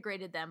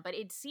disintegrated them, but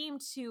it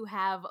seemed to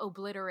have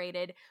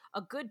obliterated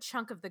a good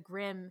chunk of the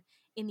Grimm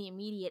in the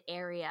immediate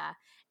area,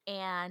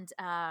 and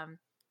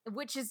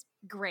which is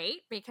great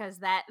because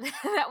that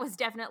that was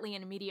definitely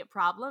an immediate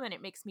problem, and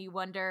it makes me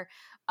wonder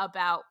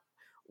about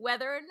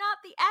whether or not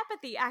the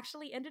apathy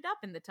actually ended up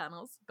in the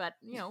tunnels. But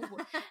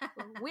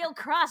we'll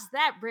cross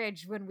that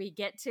bridge when we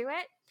get to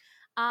it.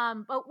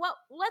 But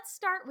let's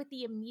start with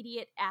the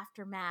immediate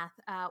aftermath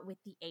with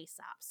the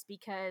Aesops,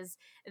 because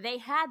they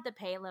had the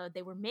payload,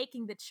 they were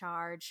making the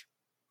charge,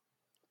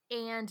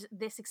 and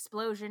this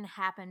explosion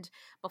happened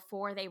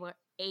before they were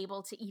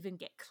able to even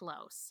get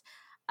close.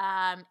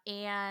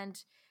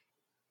 And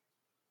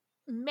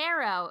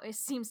Marrow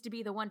seems to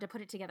be the one to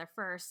put it together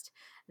first.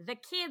 The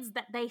kids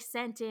that they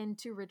sent in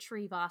to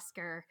retrieve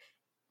Oscar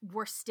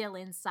were still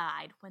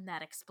inside when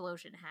that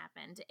explosion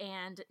happened,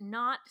 and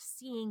not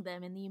seeing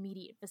them in the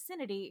immediate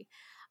vicinity,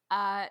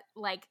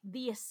 like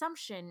the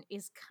assumption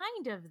is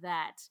kind of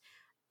that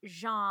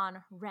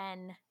Jean,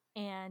 Ren,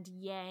 and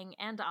Yang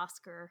and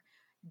Oscar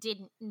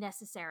didn't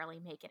necessarily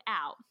make it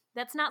out.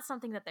 That's not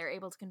something that they're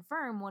able to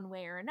confirm one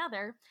way or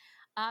another,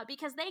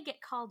 because they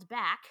get called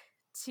back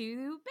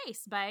to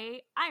base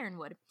by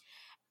Ironwood.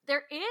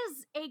 There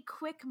is a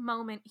quick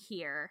moment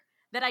here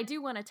that I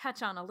do want to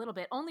touch on a little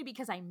bit, only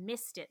because I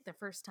missed it the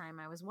first time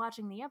I was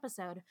watching the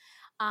episode.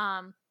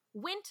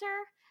 Winter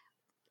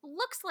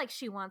looks like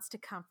she wants to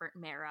comfort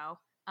Marrow,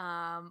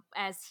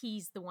 as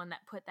he's the one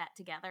that put that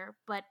together,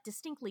 but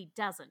distinctly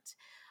doesn't.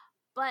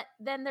 But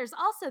then there's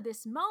also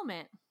this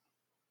moment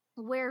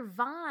where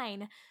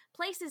Vine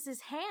places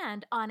his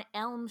hand on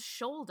Elm's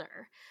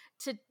shoulder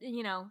to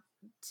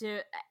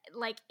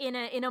like in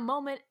a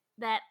moment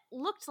that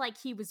looked like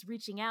he was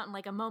reaching out in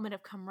like a moment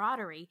of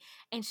camaraderie,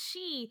 and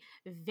she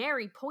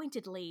very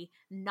pointedly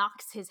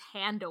knocks his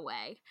hand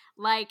away.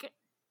 Like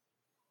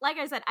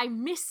I said, I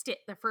missed it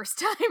the first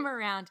time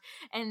around,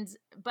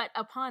 but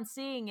upon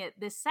seeing it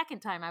this second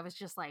time, I was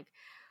just like,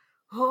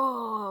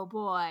 oh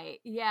boy,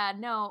 yeah,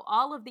 no,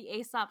 all of the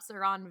Aesops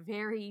are on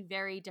very,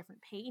 very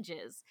different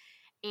pages,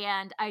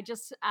 and I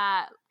just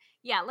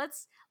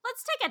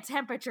let's take a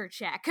temperature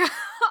check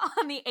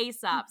on the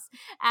Aesops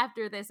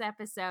after this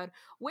episode.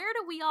 Where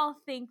do we all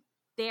think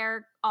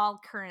they're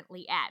all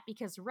currently at?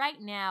 Because right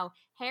now,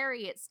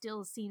 Harriet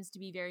still seems to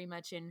be very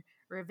much in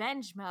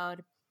revenge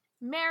mode.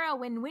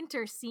 Marrow and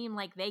Winter seem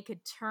like they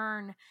could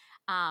turn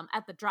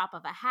at the drop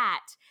of a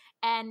hat.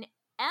 And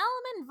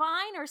Elm and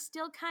Vine are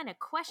still kind of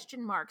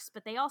question marks,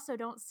 but they also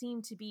don't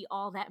seem to be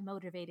all that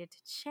motivated to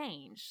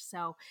change.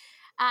 So,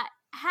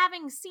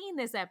 having seen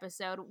this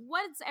episode,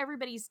 what's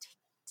everybody's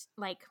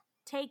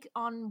take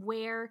on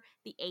where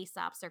the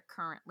Aesops are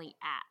currently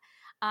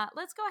at?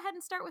 Let's go ahead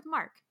and start with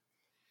Mark.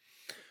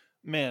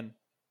 Man,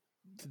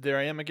 there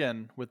I am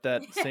again with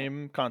that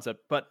same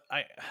concept, but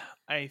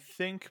I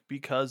think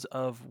because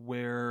of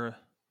where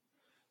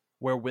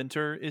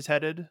Winter is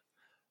headed,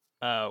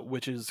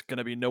 which is going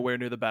to be nowhere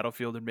near the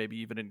battlefield and maybe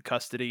even in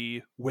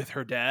custody with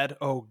her dad.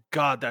 Oh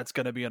God, that's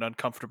going to be an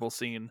uncomfortable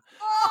scene.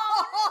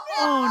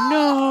 Oh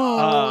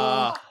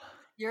no!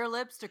 Your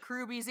lips to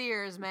Kruby's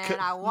ears, man.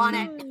 I want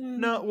it.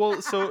 No,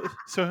 well, so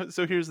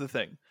here's the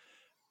thing.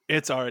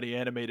 It's already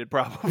animated,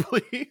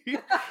 probably.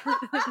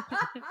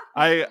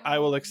 I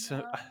will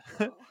accept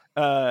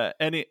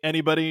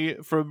anybody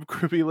from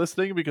Kruby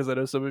listening, because I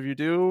know some of you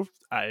do.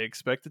 I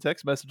expect a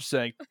text message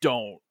saying,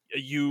 "Don't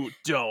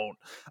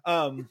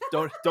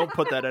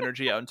put that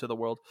energy out into the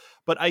world."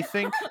 But I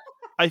think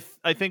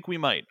we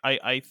might.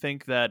 I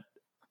think that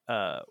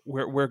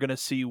we're going to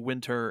see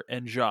Winter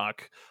and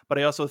Jacques, but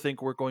I also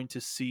think we're going to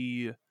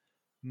see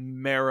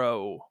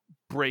Marrow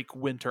break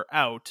Winter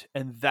out,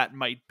 and that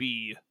might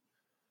be,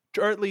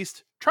 or at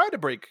least try to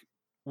break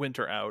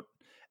Winter out,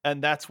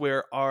 and that's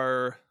where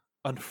our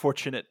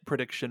unfortunate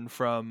prediction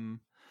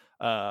from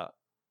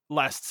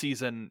last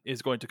season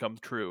is going to come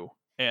true,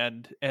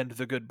 and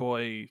the good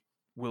boy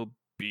will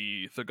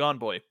be the gone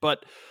boy.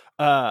 But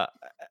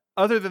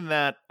other than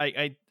that,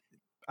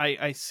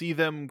 I see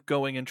them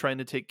going and trying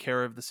to take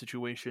care of the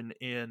situation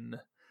in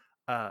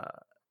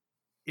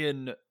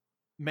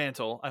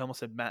Mantle. I almost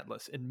said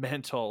Matless. In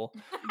Mantle,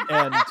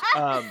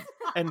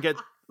 and get,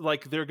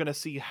 like, they're gonna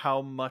see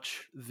how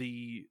much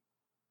the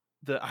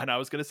and I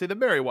was gonna say the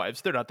Merry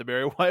Wives. They're not the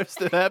Merry Wives.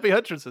 They're the Happy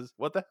Huntresses.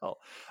 What the hell?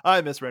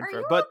 I miss Renfrew.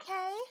 Are you but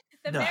okay?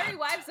 The Merry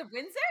Wives of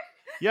Windsor?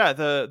 Yeah,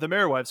 the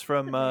Merry Wives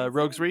from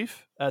Rogues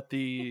Reef at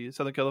the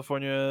Southern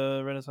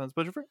California Renaissance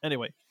Butcher Fair.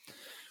 Anyway,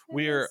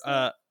 we're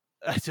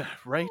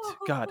right?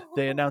 God,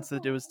 they announced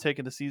that it was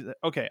taken to season.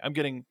 Okay, I'm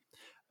getting,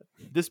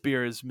 this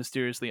beer is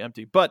mysteriously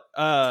empty, but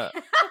are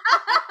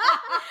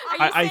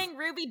you saying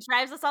Ruby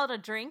drives us all to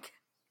drink?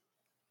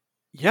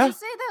 Yeah, you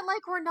say that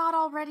like we're not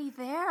already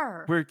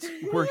there. We're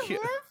live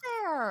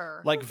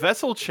there. Like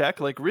vessel check,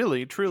 like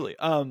really, truly.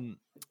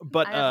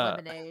 But I have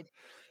lemonade.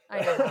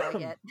 I don't know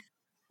yet.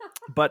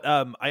 But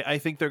I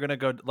think they're gonna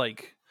go,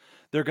 like,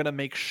 they're gonna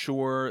make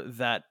sure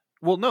that,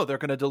 well, no, they're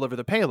gonna deliver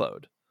the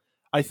payload.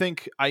 I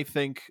think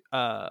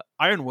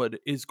Ironwood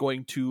is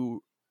going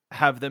to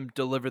have them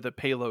deliver the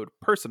payload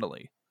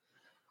personally.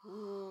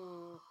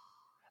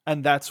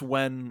 And that's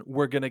when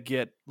we're going to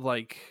get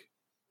like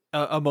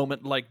a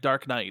moment like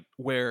Dark Knight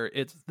where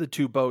it's the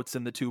 2 boats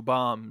and the 2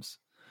 bombs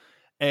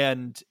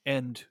and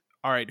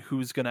all right,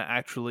 who's going to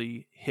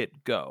actually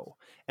hit go?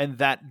 And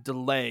that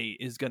delay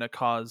is going to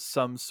cause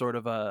some sort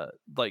of a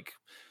like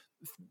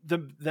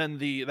then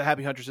the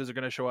Happy Huntresses are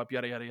going to show up,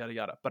 yada yada yada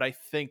yada. But I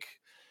think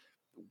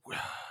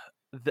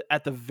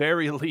at the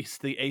very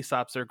least, the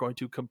Aesops are going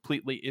to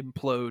completely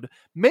implode,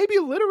 maybe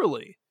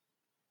literally.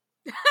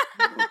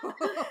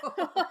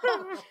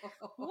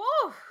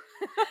 Whoa!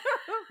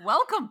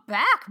 Welcome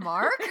back,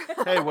 Mark.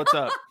 Hey, what's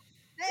up?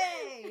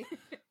 Hey,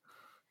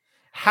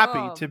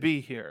 Happy to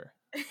be here.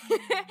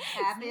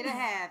 happy to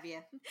have you.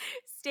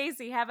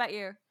 Stacy, how about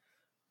you?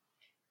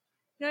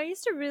 You know, I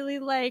used to really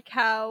like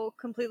how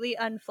completely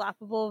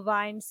unflappable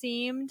Vine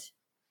seemed,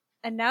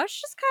 and now it's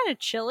just kind of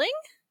chilling.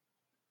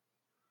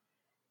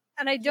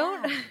 And I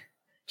don't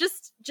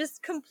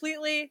just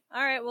completely,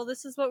 all right, well,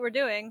 this is what we're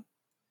doing.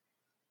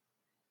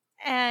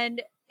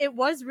 And it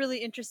was really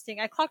interesting.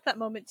 I clocked that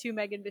moment too,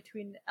 Megan,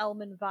 between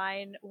Elm and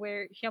Vine,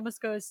 where he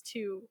almost goes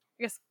to,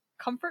 I guess,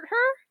 comfort her.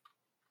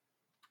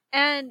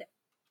 And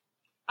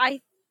I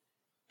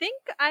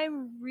think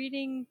I'm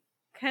reading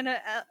kind of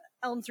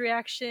Elm's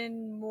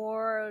reaction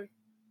more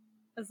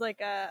as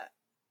like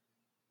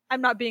I'm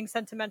not being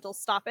sentimental,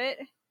 stop it.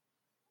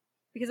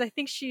 Because I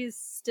think she's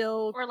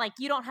still... Or like,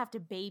 you don't have to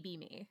baby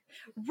me.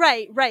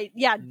 Right.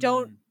 Yeah,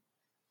 don't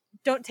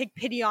take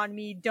pity on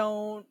me.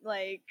 Don't,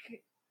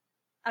 like...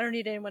 I don't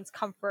need anyone's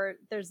comfort.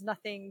 There's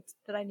nothing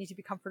that I need to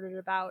be comforted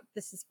about.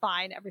 This is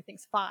fine.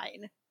 Everything's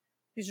fine.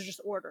 These are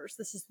just orders.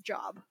 This is the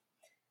job.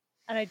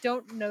 And I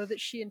don't know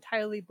that she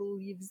entirely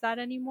believes that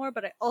anymore,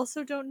 but I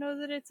also don't know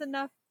that it's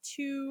enough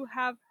to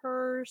have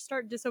her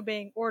start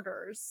disobeying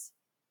orders.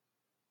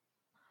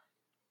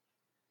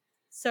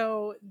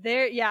 So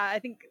there, yeah, I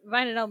think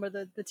Vine and Elm are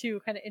the 2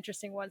 kind of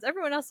interesting ones.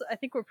 Everyone else, I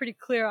think we're pretty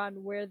clear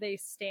on where they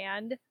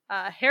stand.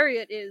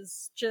 Harriet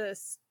is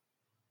just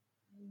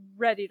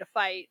ready to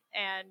fight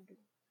and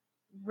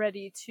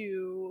ready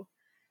to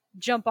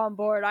jump on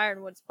board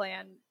Ironwood's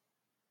plan,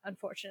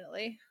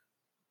 unfortunately.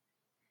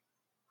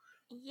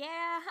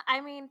 Yeah,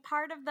 I mean,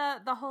 part of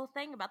the whole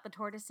thing about the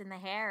tortoise and the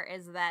hare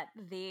is that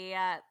the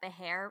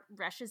hare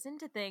rushes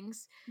into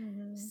things.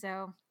 Mm-hmm.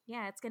 So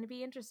yeah, it's going to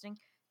be interesting.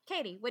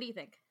 Katie, what do you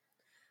think?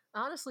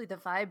 Honestly, the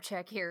vibe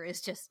check here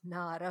is just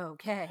not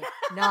okay.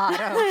 Not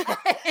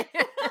okay.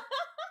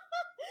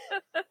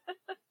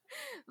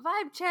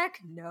 Vibe check?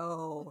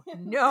 No.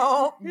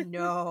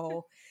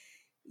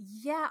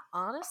 Yeah,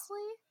 honestly,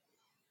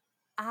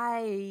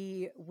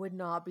 I would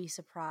not be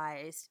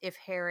surprised if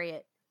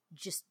Harriet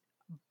just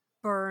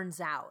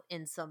burns out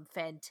in some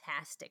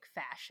fantastic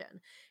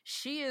fashion.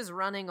 She is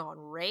running on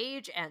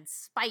rage and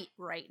spite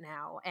right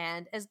now,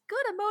 and as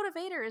good a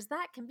motivator as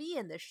that can be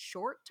in the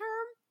short term,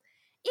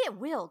 it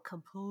will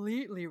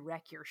completely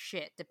wreck your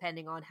shit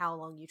depending on how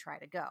long you try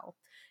to go.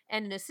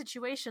 And in a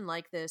situation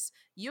like this,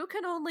 you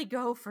can only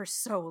go for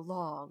so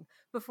long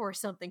before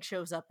something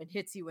shows up and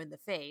hits you in the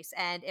face.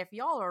 And if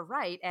y'all are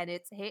right and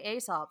it's, hey,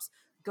 Aesops,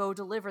 go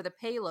deliver the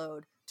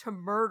payload to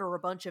murder a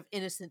bunch of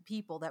innocent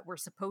people that we're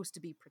supposed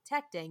to be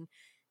protecting,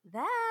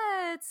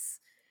 that's...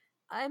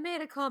 I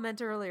made a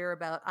comment earlier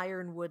about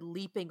Ironwood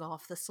leaping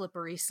off the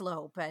slippery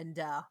slope, and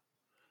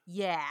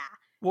yeah.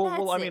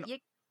 Well, I mean...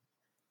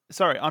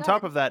 Sorry, on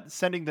top of that,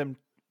 sending them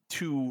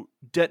to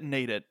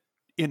detonate it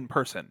in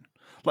person.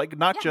 Like,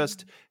 not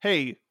just,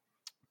 hey,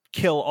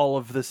 kill all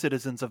of the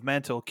citizens of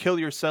Mantle, kill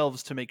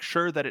yourselves to make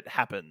sure that it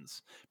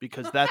happens,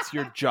 because that's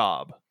your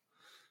job.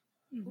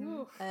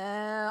 Mm-hmm.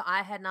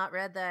 I had not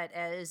read that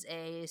as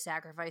a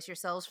sacrifice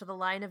yourselves for the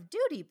line of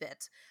duty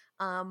bit.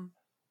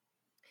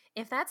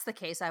 If that's the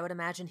case, I would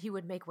imagine he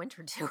would make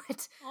Winter do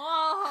it.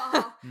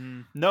 Oh.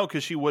 No,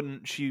 because she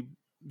wouldn't.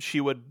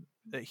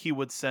 He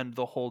would send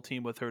the whole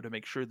team with her to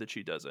make sure that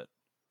she does it.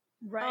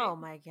 Right. Oh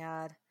my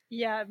god.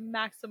 Yeah,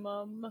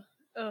 maximum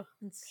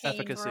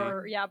efficacy.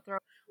 Throw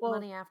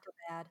money after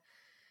bad.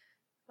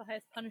 The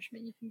highest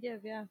punishment you can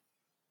give, yeah.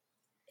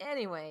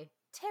 Anyway,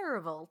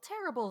 terrible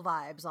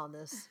vibes on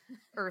this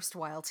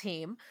erstwhile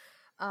team.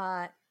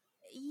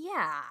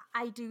 Yeah,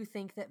 I do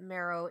think that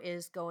Marrow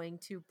is going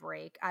to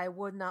break. I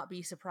would not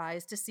be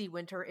surprised to see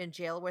Winter in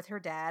jail with her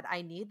dad.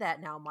 I need that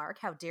now, Mark.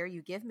 How dare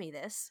you give me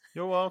this?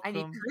 You're welcome. I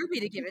need Ruby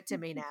to give it to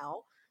me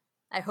now.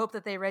 I hope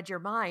that they read your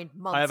mind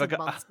months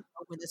ago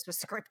when this was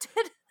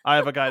scripted. I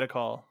have a guy to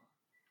call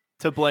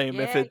to blame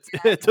if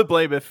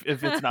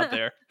it's not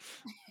there.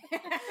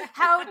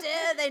 How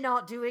dare they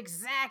not do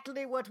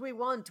exactly what we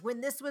want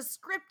when this was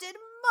scripted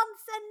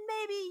months and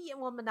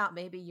not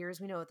maybe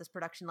years. We know what this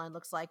production line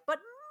looks like, but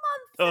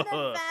months in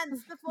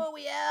advance before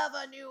we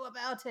ever knew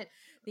about it.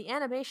 The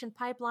animation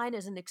pipeline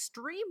is an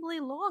extremely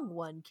long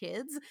one,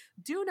 kids.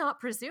 Do not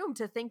presume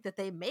to think that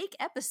they make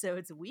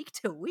episodes week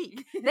to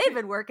week. They've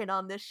been working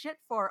on this shit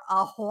for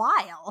a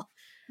while.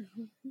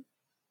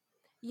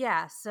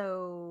 Yeah,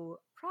 so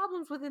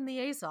problems within the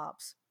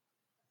Aesops.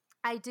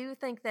 I do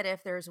think that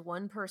if there's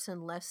one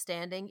person left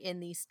standing in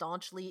the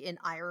staunchly in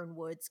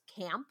Ironwood's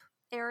camp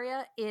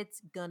area,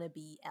 it's gonna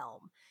be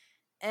Elm.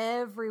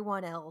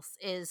 Everyone else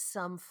is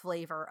some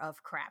flavor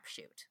of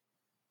crapshoot.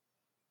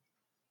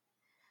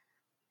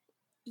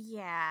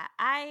 Yeah,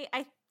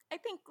 I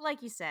think,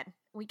 like you said,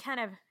 we kind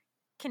of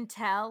can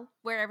tell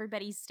where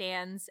everybody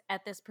stands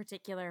at this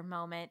particular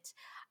moment.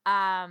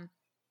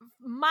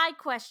 My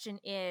question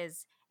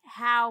is,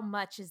 how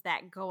much is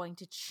that going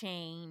to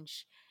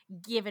change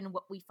given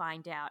what we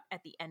find out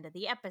at the end of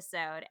the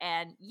episode?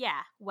 And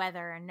yeah,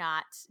 whether or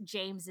not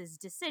James's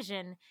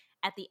decision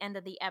at the end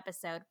of the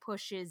episode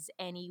pushes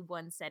any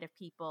one set of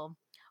people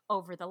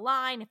over the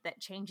line, if that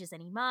changes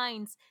any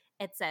minds,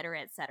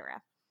 etc.,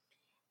 etc.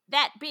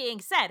 That being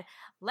said,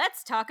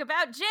 let's talk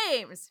about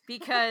James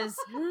because,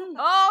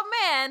 oh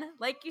man,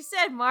 like you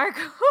said, Mark,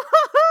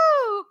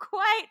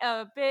 quite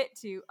a bit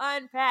to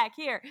unpack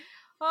here.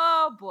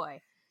 Oh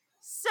boy.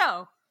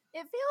 So,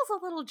 It feels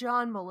a little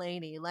John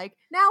Mulaney. Like,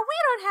 now we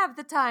don't have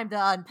the time to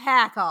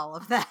unpack all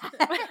of that.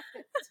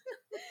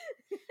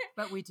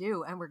 But we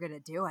do, and we're going to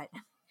do it.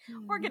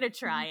 we're going to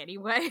try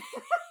anyway.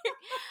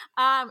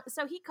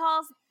 So he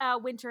calls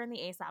Winter and the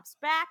Aesops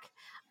back,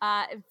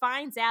 and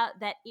finds out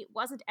that it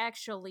wasn't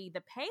actually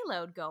the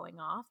payload going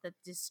off that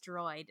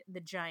destroyed the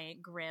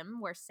giant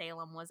Grim where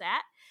Salem was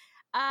at.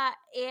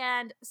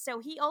 And so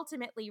he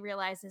ultimately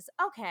realizes,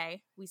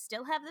 okay, we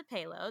still have the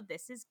payload.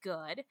 This is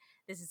good.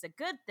 This is a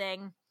good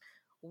thing.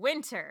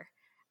 Winter,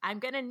 I'm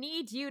going to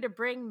need you to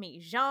bring me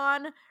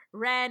Jean,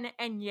 Ren,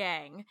 and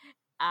Yang.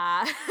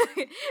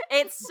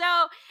 It's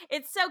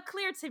so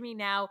clear to me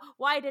now.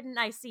 Why didn't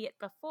I see it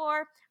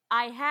before?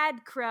 I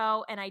had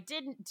Crow and I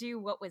didn't do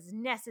what was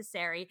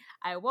necessary.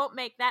 I won't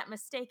make that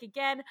mistake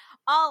again.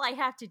 All I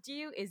have to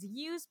do is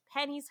use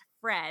Penny's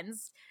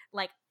friends,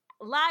 like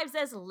lives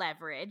as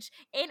leverage,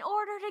 in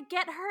order to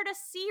get her to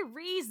see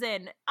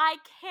reason. I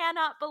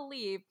cannot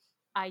believe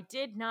I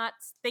did not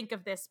think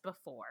of this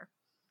before.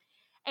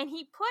 And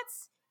he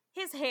puts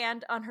his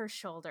hand on her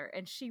shoulder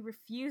and she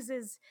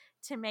refuses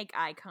to make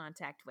eye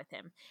contact with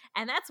him.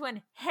 And that's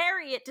when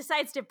Harriet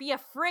decides to be a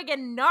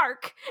friggin'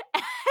 narc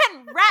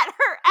and rat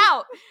her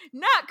out.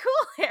 Not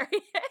cool,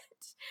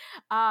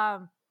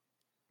 Harriet.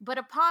 But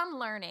upon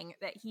learning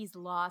that he's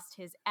lost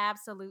his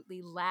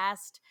absolutely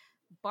last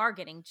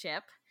bargaining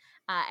chip,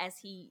 as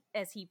he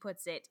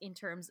puts it, in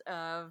terms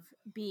of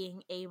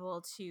being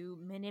able to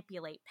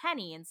manipulate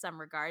Penny in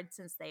some regard,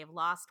 since they've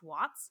lost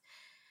Watts,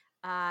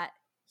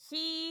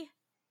 he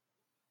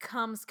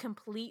comes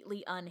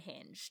completely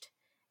unhinged.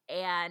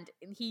 And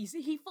he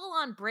full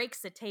on breaks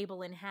the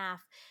table in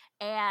half,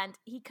 and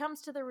he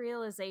comes to the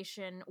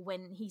realization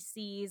when he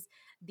sees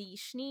the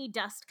Schnee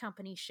Dust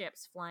Company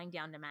ships flying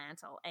down to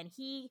Mantle, and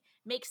he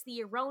makes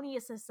the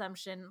erroneous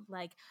assumption,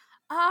 like,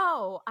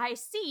 oh, I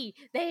see,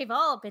 they've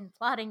all been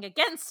plotting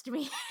against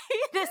me.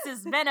 This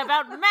has been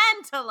about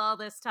Mantle all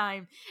this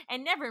time,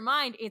 and never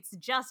mind, it's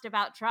just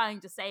about trying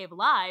to save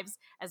lives,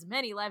 as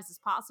many lives as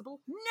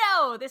possible.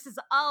 No, this is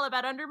all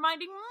about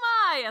undermining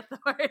my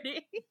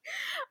authority.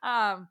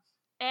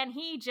 And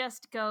he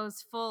just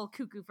goes full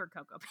cuckoo for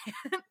Cocoa Pan.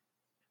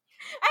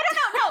 I don't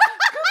know, no,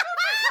 cuckoo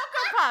for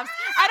Cocoa Puffs.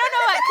 I don't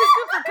know what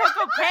cuckoo for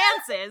Cocoa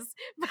Pants is.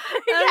 But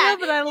yeah, I don't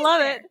know, but I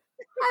love it.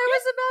 I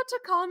was about to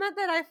comment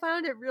that I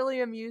found it really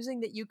amusing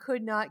that you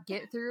could not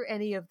get through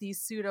any of these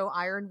pseudo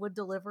Ironwood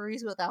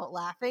deliveries without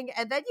laughing,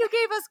 and then you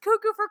gave us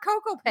Cuckoo for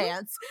Cocoa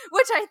Pants,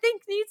 which I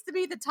think needs to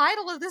be the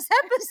title of this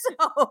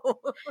episode.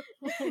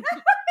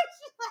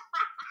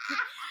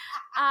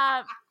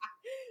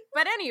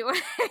 But anyway,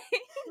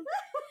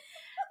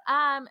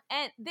 and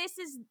this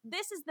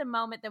is the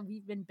moment that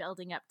we've been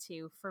building up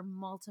to for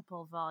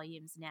multiple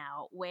volumes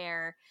now,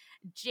 where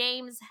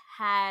James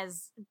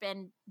has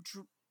been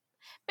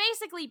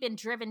basically been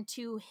driven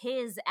to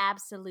his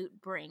absolute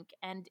brink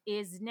and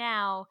is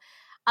now,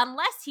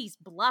 unless he's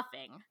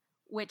bluffing,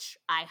 which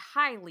I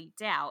highly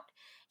doubt,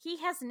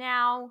 he has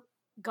now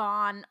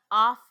gone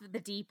off the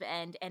deep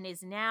end and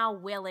is now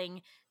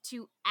willing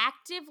to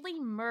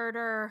actively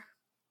murder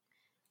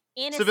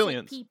innocent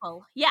Civilians.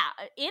 people. Yeah,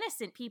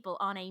 innocent people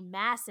on a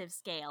massive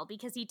scale,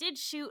 because he did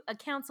shoot a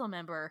council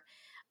member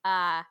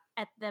at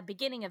the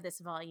beginning of this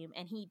volume,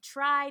 and he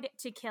tried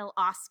to kill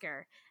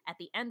Oscar at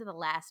the end of the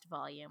last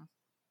volume.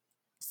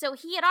 So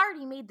he had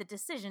already made the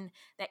decision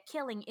that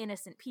killing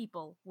innocent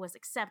people was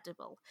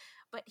acceptable.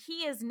 But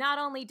he has not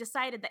only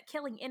decided that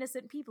killing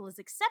innocent people is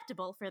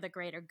acceptable for the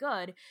greater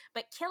good,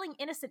 but killing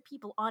innocent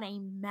people on a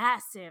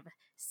massive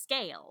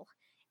scale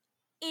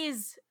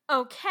is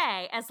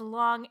okay as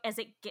long as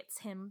it gets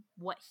him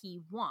what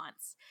he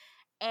wants.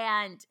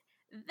 And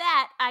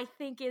that, I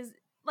think, is,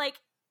 like,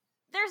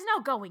 there's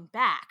no going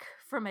back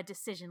from a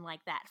decision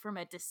like that, from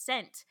a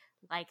dissent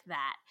like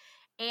that.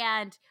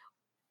 And,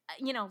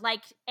 you know,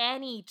 like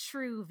any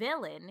true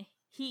villain,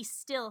 he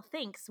still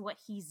thinks what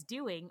he's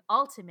doing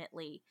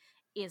ultimately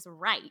is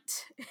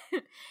right.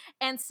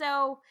 And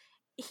so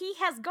he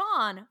has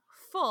gone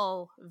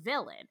full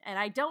villain, and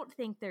I don't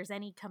think there's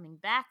any coming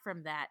back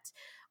from that.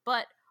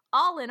 But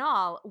all in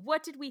all,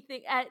 what did we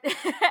think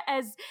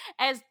as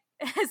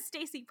as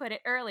Stacy put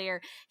it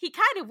earlier, he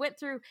kind of went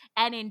through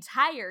an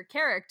entire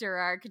character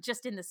arc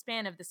just in the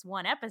span of this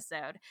one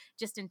episode,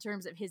 just in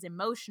terms of his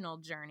emotional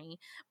journey.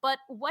 But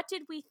what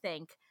did we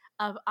think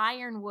of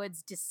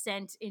Ironwood's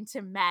descent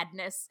into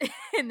madness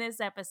in this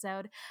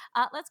episode?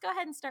 Let's go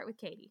ahead and start with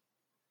Katie.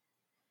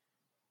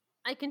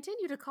 I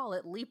continue to call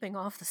it leaping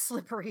off the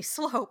slippery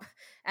slope,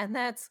 and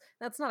that's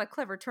not a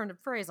clever turn of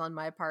phrase on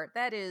my part.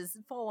 That is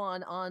full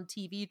on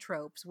TV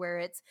tropes where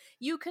it's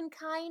you can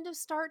kind of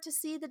start to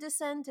see the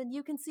descent and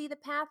you can see the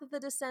path of the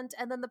descent,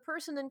 and then the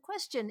person in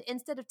question,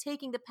 instead of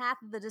taking the path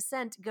of the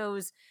descent,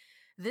 goes,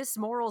 "This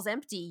moral's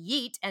empty,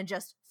 yeet," and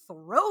just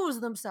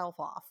throws themselves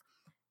off.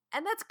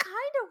 And that's kind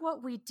of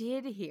what we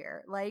did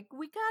here. Like,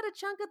 we got a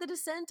chunk of the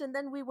descent and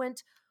then we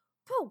went,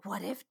 but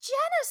what if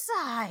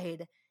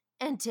genocide?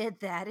 And did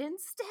that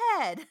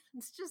instead.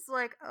 It's just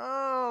like,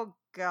 oh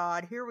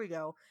God, here we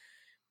go.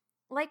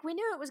 Like, we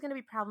knew it was going to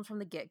be problems from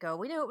the get-go.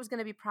 We knew it was going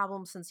to be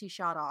problems since he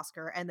shot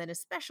Oscar, and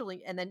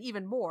then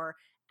even more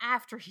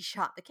after he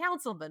shot the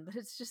councilman. But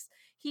it's just,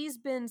 he's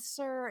been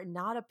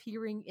not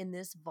appearing in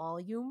this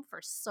volume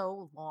for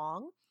so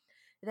long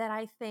that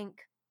I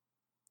think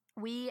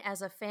we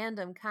as a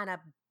fandom kind of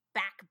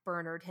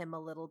backburnered him a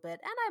little bit.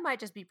 And I might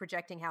just be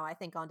projecting how I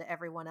think onto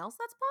everyone else.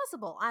 That's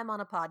possible. I'm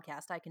on a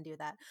podcast. I can do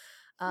that.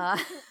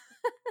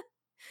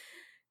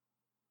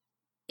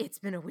 It's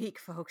been a week,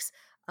 folks.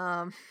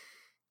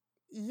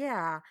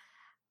 Yeah,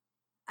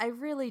 I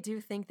really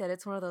do think that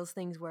it's one of those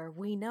things where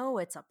we know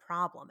it's a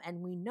problem and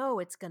we know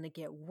it's going to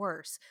get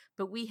worse,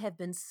 but we have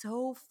been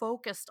so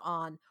focused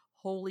on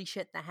holy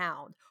shit, the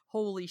Hound.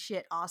 Holy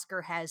shit,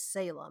 Oscar has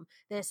Salem.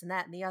 This and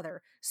that and the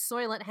other.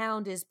 Soylent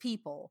Hound is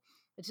people.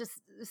 It's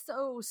just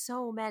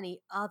so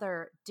many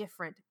other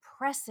different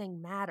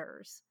pressing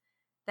matters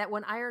that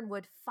when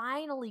Ironwood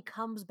finally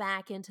comes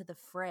back into the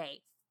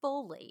fray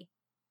fully,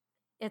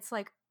 it's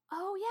like,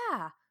 oh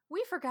yeah,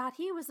 we forgot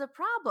he was a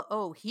problem.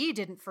 Oh, he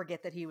didn't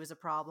forget that he was a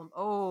problem.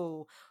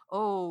 Oh,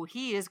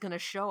 he is going to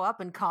show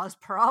up and cause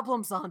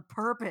problems on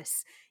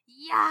purpose.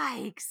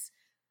 Yikes.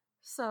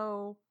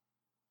 So,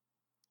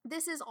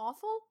 this is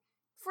awful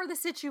for the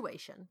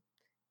situation.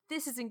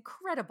 This is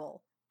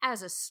incredible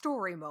as a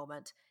story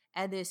moment.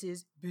 And this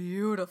is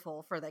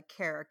beautiful for the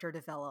character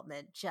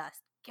development.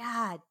 Just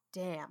god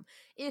damn.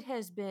 It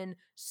has been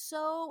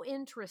so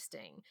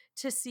interesting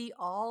to see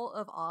all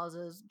of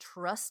Oz's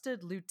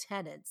trusted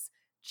lieutenants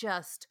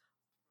just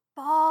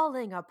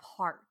falling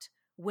apart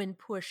when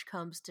push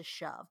comes to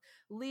shove.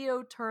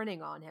 Leo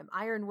turning on him,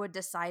 Ironwood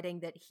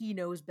deciding that he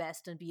knows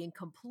best and being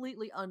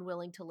completely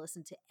unwilling to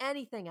listen to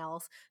anything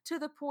else, to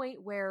the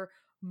point where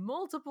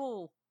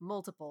multiple,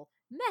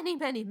 many,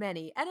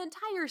 an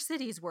entire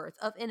city's worth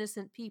of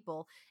innocent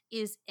people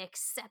is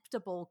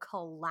acceptable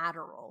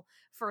collateral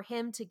for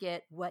him to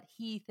get what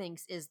he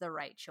thinks is the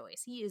right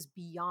choice. He is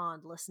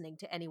beyond listening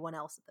to anyone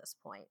else at this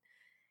point.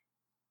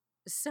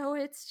 So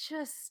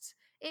it's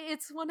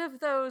one of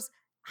those,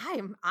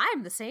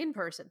 I'm the sane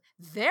person.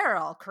 They're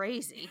all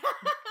crazy.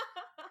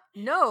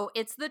 No,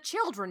 it's the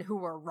children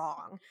who are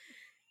wrong.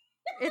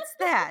 It's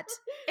that.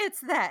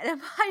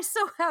 Am I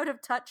so out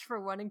of touch for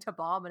wanting to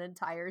bomb an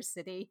entire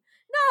city?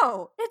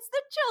 No, it's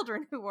the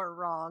children who are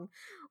wrong.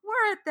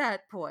 We're at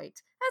that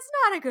point. That's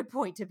not a good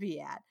point to be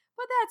at,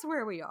 but that's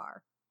where we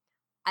are.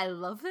 I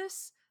love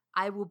this.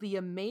 I will be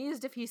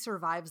amazed if he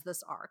survives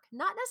this arc.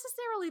 Not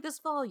necessarily this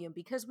volume,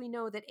 because we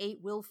know that 8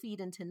 will feed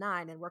into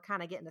 9, and we're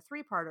kind of getting a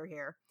 3-parter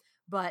here.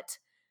 But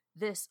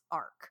this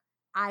arc,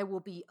 I will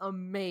be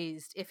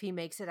amazed if he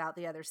makes it out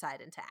the other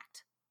side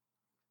intact.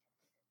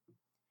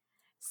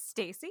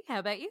 Stacy, how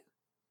about you?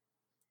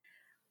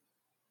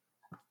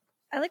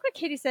 I like what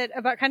Katie said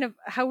about kind of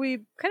how we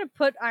kind of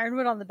put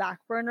Ironwood on the back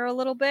burner a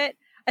little bit.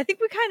 I think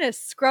we kind of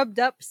scrubbed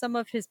up some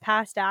of his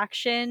past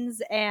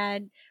actions,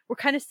 and we're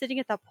kind of sitting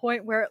at that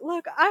point where,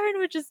 look,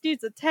 Ironwood just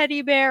needs a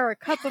teddy bear, a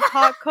cup of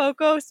hot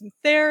cocoa, some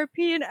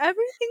therapy, and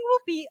everything will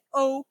be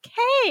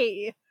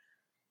okay.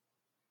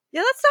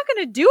 Yeah, that's not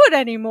going to do it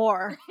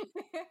anymore.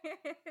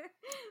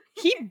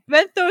 He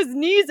bent those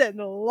knees and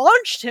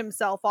launched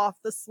himself off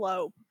the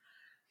slope.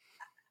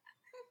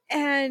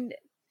 And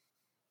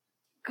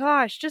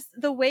gosh, just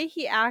the way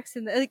he acts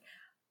and like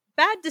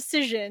bad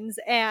decisions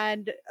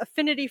and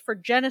affinity for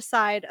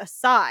genocide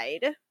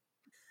aside,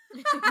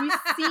 we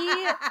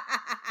see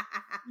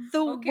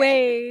the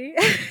way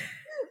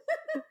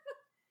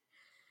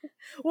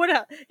what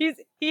else?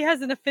 He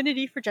has an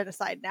affinity for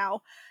genocide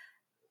now.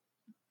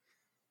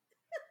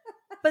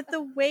 But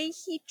the way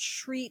he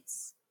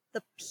treats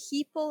the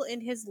people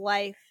in his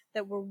life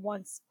that were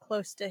once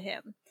close to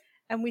him.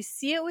 And we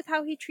see it with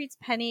how he treats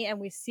Penny, and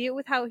we see it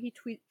with how he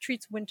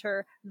treats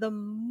Winter. The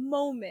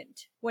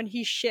moment when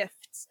he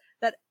shifts,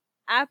 that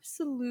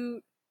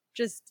absolute,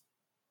 just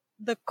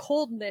the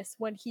coldness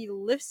when he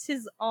lifts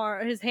his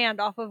hand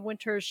off of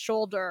Winter's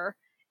shoulder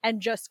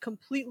and just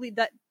completely,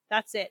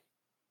 that's it.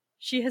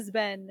 She has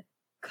been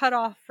cut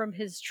off from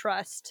his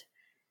trust.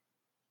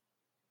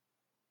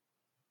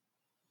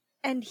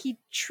 And he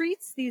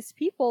treats these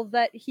people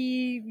that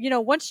he,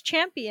 once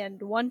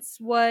championed, once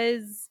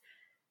was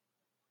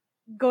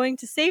going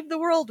to save the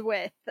world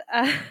with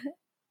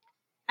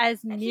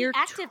as And mere he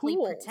actively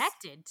tools.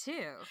 protected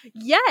too.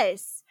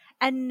 Yes,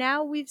 and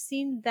now we've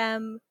seen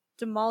them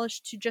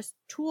demolished to just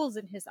tools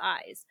in his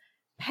eyes.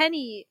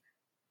 Penny,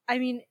 I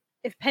mean,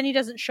 if Penny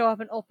doesn't show up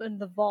and open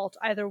the vault,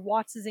 either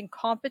Watts is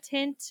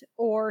incompetent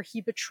or he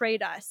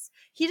betrayed us.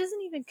 He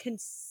doesn't even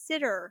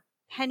consider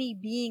Penny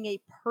being a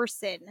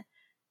person.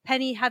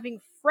 Penny having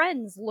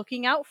friends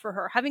looking out for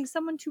her, having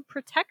someone to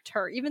protect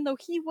her, even though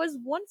he was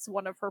once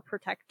one of her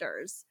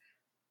protectors.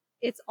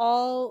 It's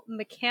all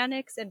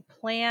mechanics and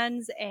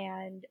plans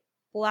and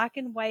black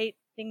and white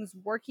things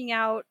working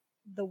out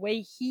the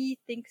way he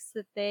thinks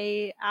that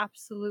they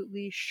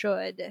absolutely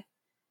should.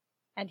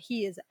 And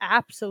he is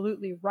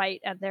absolutely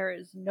right, and there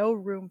is no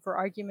room for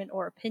argument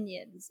or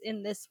opinions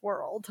in this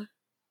world.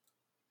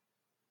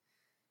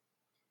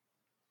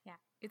 Yeah,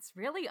 it's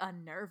really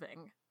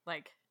unnerving.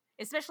 Like,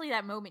 especially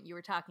that moment you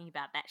were talking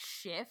about, that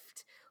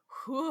shift.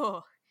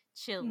 Whew,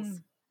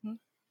 chills. Mm-hmm.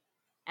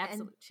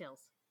 Absolute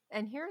chills.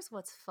 And here's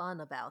what's fun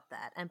about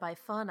that. And by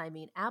fun, I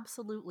mean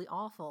absolutely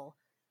awful.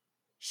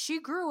 She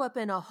grew up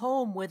in a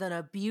home with an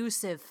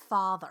abusive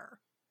father,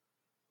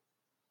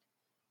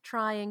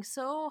 trying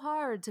so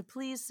hard to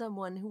please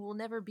someone who will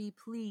never be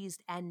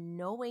pleased, and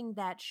knowing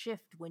that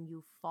shift when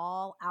you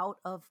fall out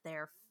of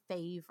their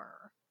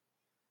favor.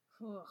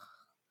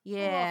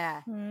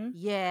 Yeah. Mm-hmm.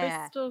 Yeah.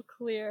 Crystal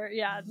clear.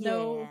 Yeah,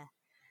 no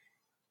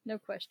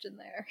question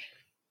there.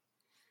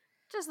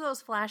 Just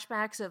those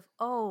flashbacks of,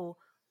 oh,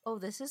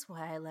 this is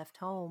why I left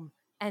home,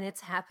 and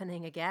it's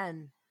happening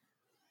again.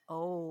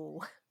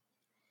 Oh.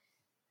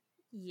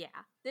 Yeah,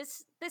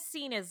 this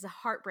scene is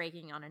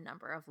heartbreaking on a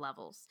number of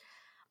levels.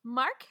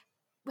 Mark,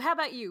 how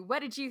about you? What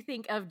did you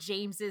think of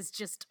James's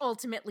just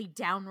ultimately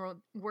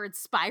downward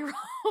spiral?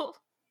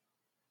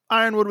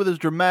 Ironwood with his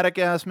dramatic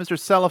ass, Mr.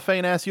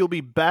 Cellophane ass, you'll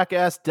be back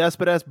ass,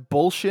 despot ass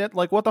bullshit.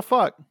 Like, what the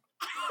fuck?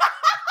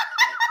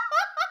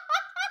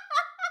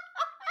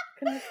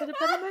 Couldn't have said it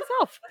better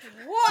myself.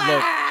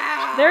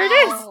 Wow! There it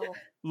is.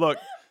 Look,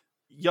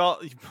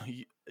 y'all,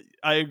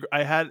 I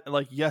had,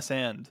 like, yes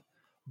and,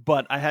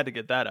 but I had to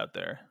get that out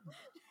there.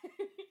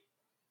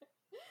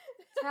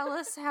 Tell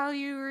us how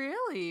you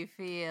really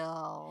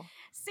feel.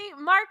 See,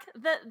 Mark,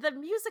 the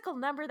musical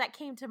number that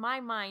came to my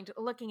mind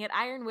looking at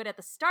Ironwood at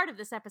the start of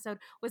this episode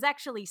was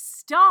actually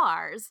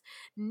Stars,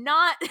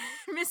 not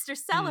Mr.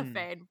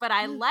 Cellophane, but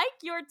I like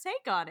your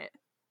take on it.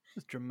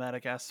 This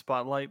dramatic ass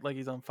spotlight like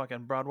he's on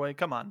fucking Broadway.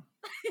 Come on.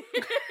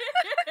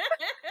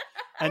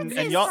 And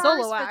y'all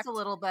solo fits a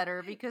little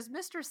better because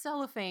Mr.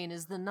 Cellophane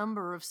is the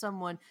number of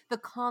someone, the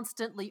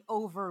constantly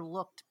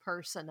overlooked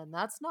person, and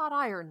that's not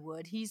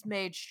Ironwood. He's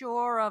made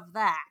sure of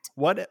that.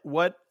 What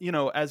you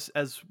know, as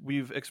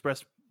we've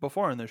expressed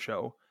before in the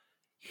show,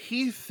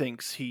 he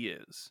thinks he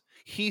is.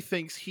 He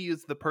thinks he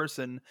is the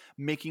person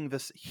making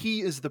this. He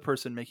is the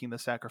person making the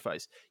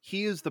sacrifice.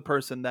 He is the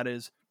person that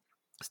is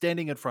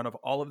standing in front of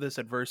all of this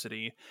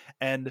adversity,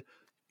 and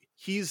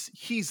he's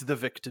the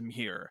victim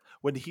here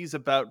when he's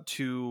about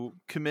to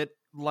commit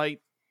light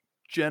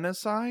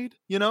genocide,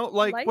 you know,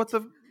 like Light? what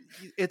the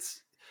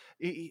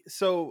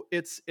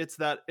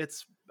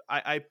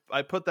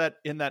I put that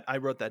in that. I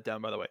wrote that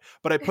down, by the way,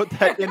 but I put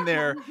that in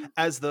there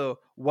as the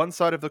one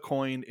side of the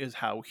coin is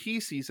how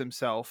he sees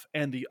himself,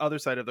 and the other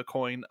side of the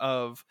coin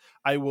of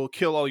I will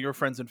kill all your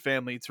friends and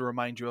family to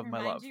remind you of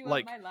my love.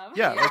 Like,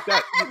 yeah, like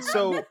that.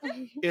 So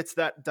it's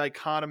that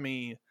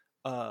dichotomy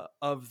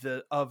of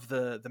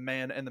the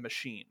man and the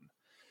machine.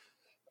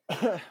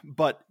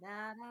 But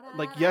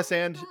like yes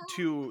and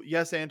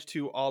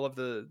to all of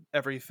the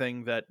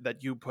everything that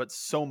you put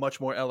so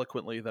much more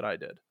eloquently than I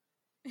did.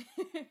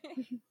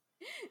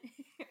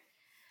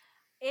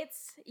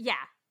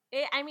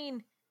 I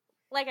mean,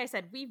 like I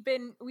said, we've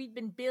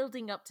been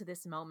building up to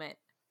this moment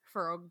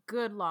for a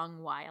good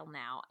long while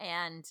now,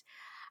 and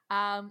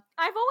I've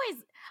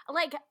always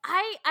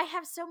I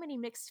have so many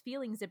mixed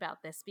feelings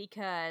about this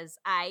because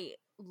I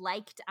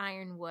liked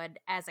Ironwood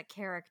as a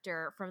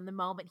character from the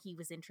moment he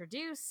was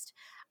introduced,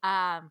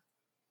 and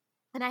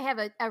I have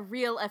a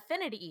real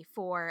affinity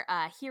for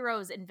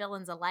heroes and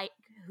villains alike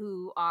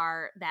who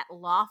are that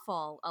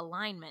lawful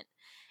alignment.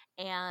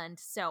 And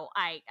so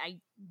I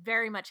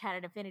very much had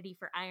an affinity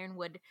for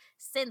Ironwood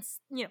since,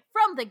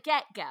 from the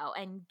get-go,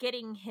 and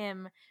getting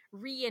him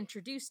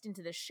reintroduced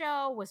into the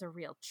show was a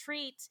real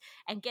treat,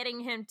 and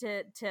getting him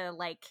to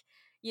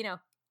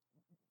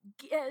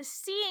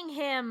seeing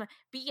him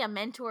be a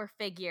mentor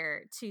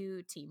figure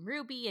to Team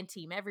Ruby and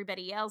Team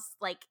everybody else,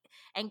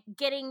 and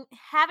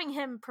having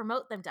him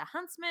promote them to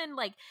Huntsman,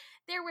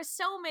 there were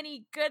so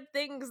many good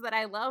things that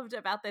I loved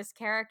about this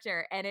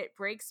character, and it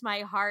breaks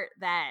my heart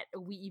that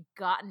we've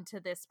gotten to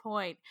this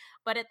point.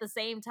 But at the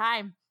same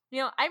time,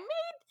 I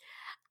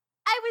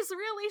was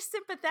really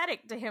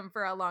sympathetic to him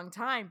for a long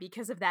time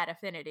because of that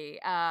affinity.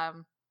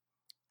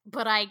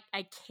 But I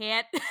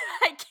can't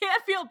I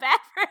can't feel bad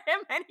for him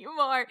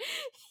anymore.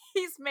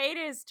 He's made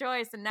his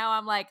choice, and now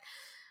I'm like,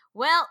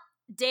 well,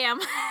 damn.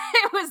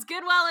 It was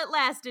good while it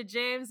lasted,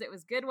 James. It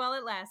was good while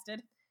it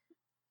lasted.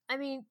 I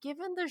mean,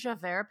 given the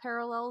Javert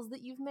parallels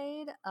that you've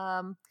made,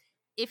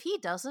 if he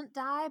doesn't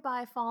die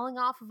by falling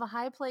off of a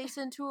high place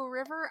into a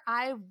river,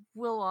 I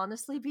will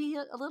honestly be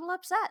a little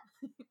upset.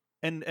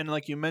 And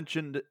like you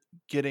mentioned,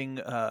 getting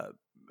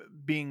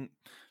being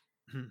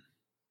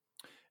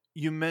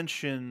you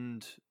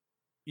mentioned,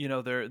 you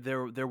know,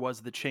 there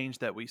was the change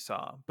that we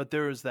saw, but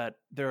there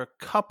are a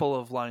couple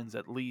of lines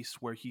at least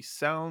where he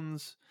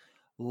sounds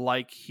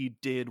like he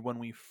did when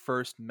we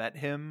first met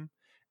him,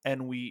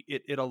 and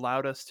it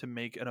allowed us to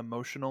make an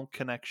emotional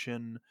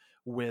connection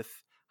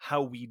with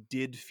how we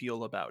did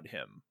feel about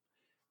him,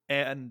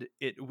 and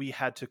we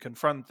had to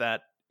confront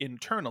that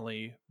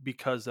internally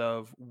because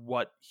of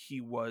what he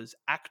was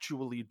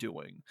actually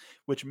doing,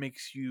 which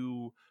makes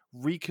you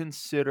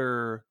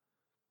reconsider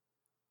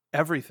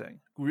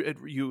everything.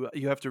 You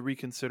have to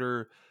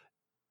reconsider,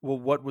 well,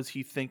 what was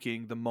he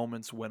thinking the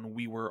moments when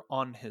we were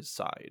on his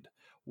side?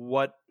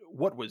 What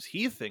was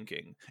he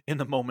thinking in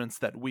the moments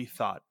that we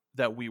thought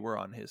that we were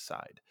on his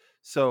side?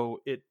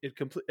 So it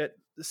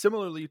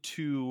similarly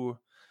to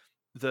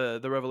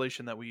the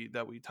revelation that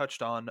we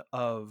touched on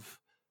of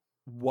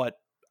what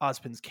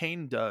Ozpin's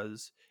Cane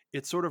does,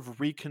 it sort of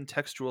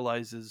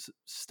recontextualizes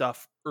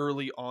stuff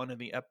early on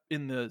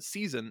in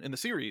the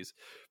series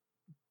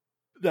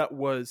that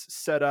was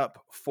set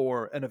up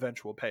for an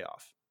eventual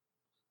payoff.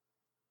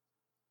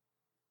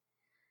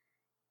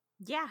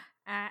 Yeah,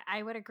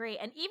 I would agree.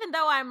 And even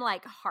though I'm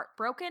like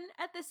heartbroken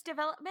at this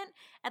development,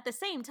 at the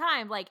same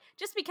time, like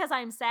just because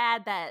I'm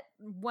sad that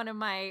one of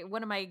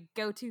my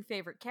go-to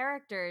favorite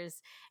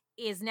characters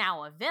is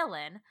now a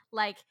villain,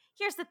 like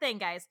here's the thing,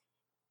 guys.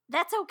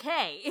 That's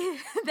okay.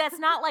 That's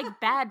not like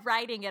bad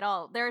writing at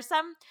all. There are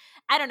some,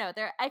 I don't know,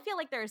 I feel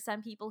like there are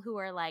some people who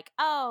are like,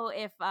 "Oh,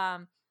 if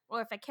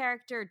a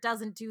character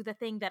doesn't do the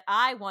thing that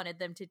I wanted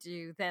them to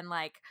do, then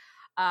like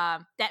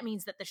that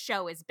means that the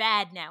show is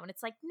bad now." And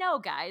it's like, no,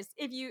 guys,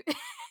 if you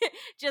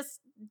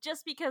just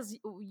because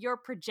you're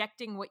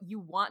projecting what you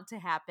want to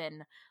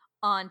happen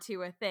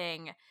onto a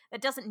thing,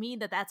 that doesn't mean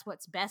that that's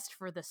what's best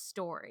for the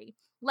story.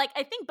 Like,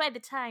 I think by the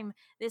time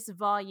this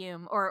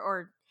volume,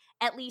 or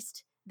at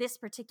least this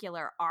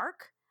particular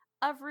arc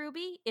of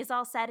RWBY is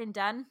all said and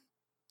done,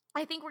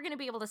 I think we're going to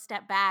be able to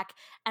step back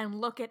and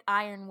look at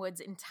Ironwood's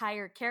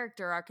entire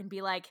character arc and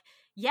be like,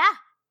 yeah,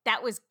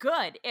 that was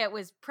good.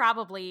 It's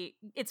probably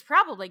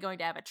going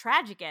to have a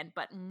tragic end,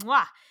 but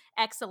mwah,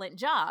 excellent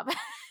job.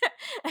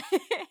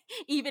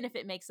 Even if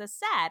it makes us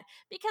sad,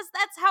 because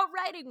that's how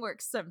writing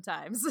works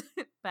sometimes.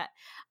 But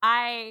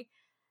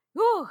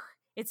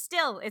it's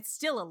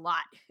still a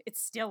lot.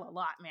 It's still a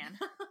lot, man.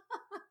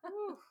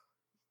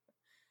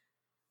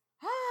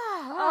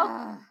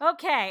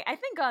 Okay, I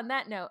think on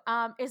that note,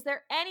 is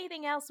there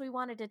anything else we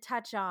wanted to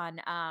touch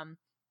on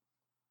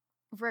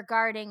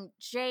regarding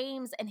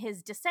James and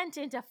his descent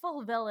into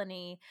full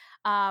villainy,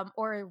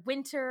 or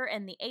Winter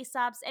and the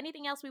Aesops?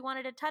 Anything else we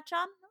wanted to touch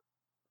on?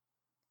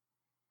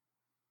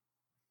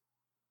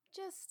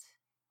 I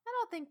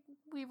don't think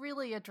we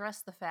really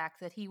addressed the fact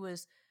that he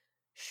was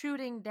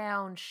shooting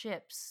down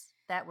ships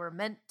that were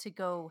meant to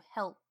go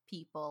help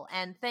people,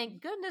 and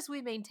thank goodness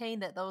we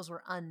maintained that those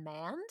were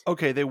unmanned.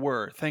 Okay, they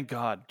were. Thank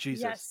God.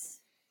 Jesus. Yes.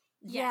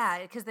 Yeah,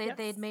 because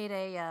they'd made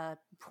a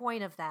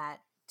point of that.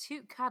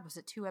 Was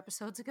it 2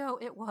 episodes ago?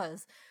 It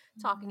was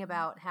talking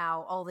about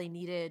how all they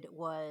needed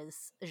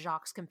was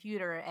Jacques'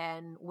 computer,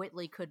 and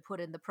Whitley could put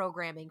in the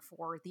programming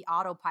for the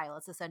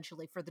autopilots,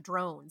 essentially for the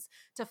drones,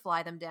 to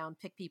fly them down,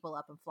 pick people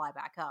up, and fly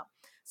back up.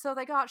 So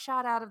they got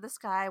shot out of the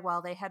sky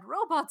while they had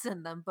robots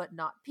in them, but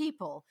not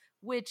people,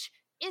 which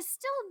is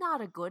still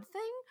not a good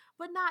thing,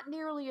 but not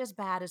nearly as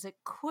bad as it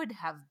could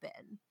have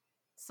been.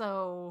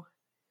 So,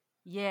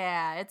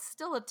 yeah, it's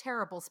still a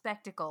terrible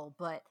spectacle,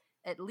 but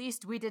at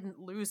least we didn't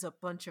lose a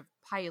bunch of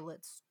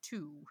pilots,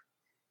 too.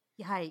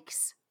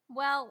 Yikes.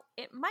 Well,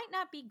 it might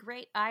not be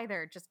great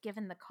either, just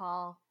given the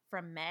call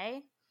from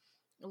May.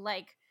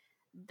 Like,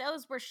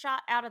 those were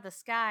shot out of the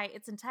sky.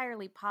 It's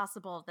entirely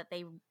possible that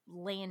they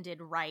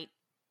landed right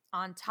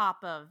on top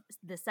of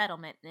the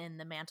settlement in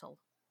the Mantle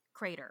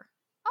crater.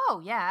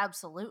 Oh, yeah,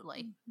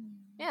 absolutely.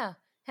 Yeah,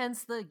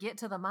 hence the get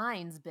to the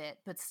mines bit,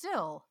 but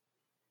still.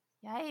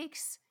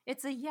 Yikes.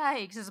 It's a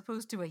yikes as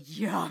opposed to a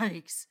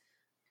yikes.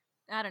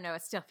 I don't know,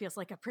 it still feels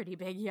like a pretty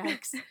big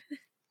yikes.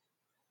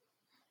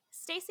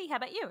 Stacy, how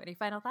about you? Any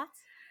final thoughts?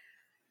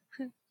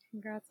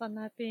 Congrats on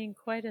not being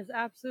quite as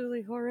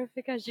absolutely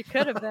horrific as you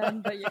could have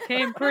been, but you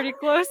came pretty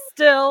close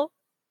still.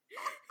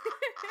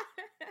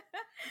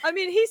 I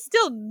mean, he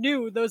still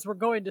knew those were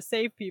going to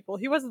save people.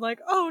 He wasn't like,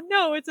 oh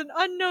no, it's an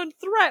unknown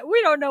threat.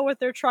 We don't know what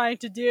they're trying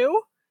to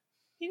do.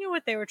 He knew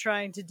what they were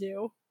trying to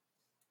do.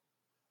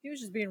 He was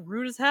just being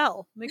rude as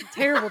hell, making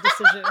terrible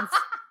decisions.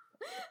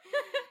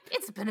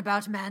 It's been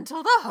about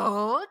Mantle the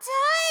whole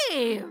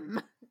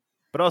time.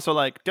 But also,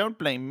 like, don't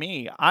blame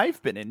me.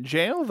 I've been in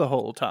jail the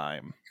whole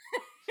time.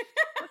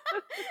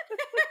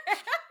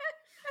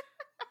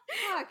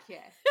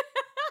 Okay.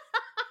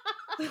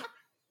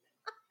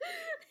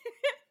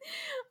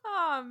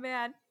 Oh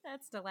man,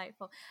 that's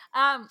delightful.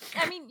 I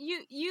mean,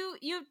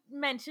 you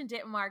mentioned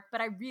it, Mark,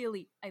 but I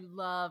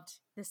loved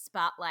the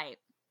spotlight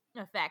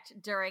effect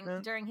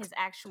during his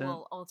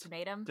actual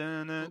ultimatum.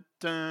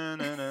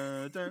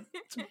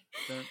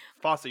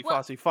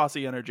 Fosse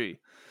energy.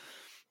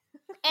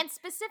 And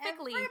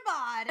specifically,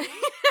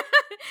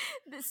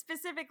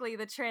 specifically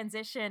the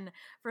transition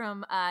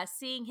from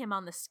seeing him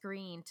on the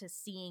screen to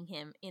seeing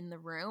him in the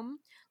room,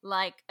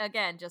 like,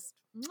 again, just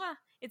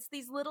it's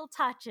these little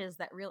touches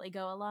that really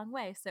go a long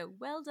way. So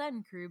well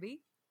done, Kruby.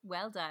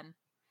 Well done.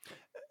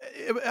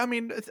 I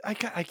mean, I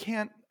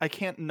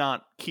can't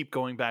not keep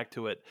going back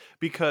to it,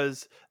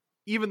 because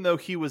even though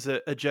he was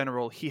a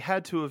general, he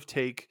had to have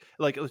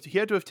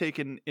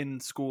taken in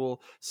school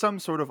some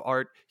sort of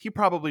art. He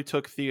probably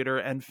took theater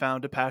and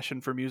found a passion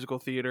for musical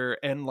theater,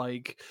 and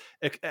like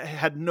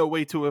had no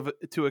way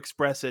to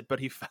express it, but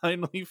he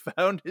finally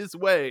found his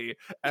way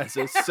as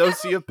a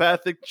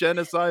sociopathic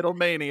genocidal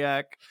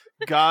maniac,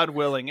 God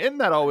willing. Isn't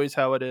that always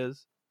how it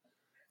is?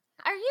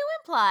 Are you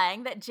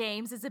implying that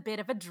James is a bit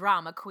of a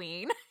drama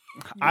queen?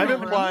 I'm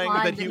implying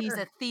that he's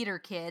a theater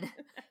kid.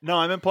 No,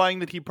 I'm implying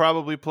that he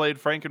probably played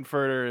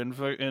Frankenfurter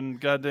in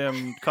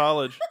goddamn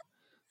college.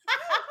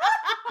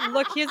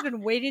 Look, he has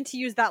been waiting to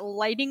use that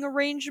lighting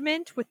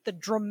arrangement with the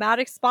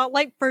dramatic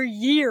spotlight for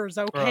years,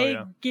 okay? Oh,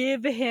 yeah.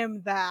 Give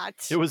him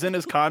that. It was in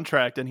his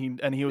contract, and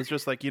he was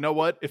just like, you know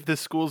what? If this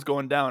school's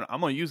going down,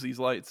 I'm going to use these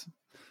lights.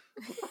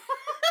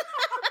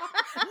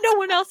 No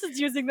one else is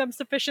using them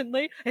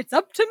sufficiently. It's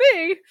up to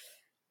me.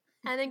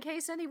 And in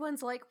case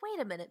anyone's like,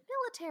 wait a minute,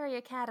 military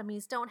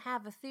academies don't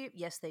have a theater.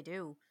 Yes, they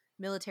do.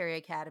 Military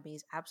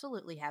academies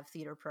absolutely have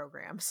theater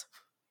programs.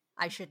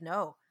 I should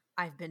know.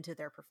 I've been to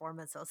their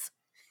performances.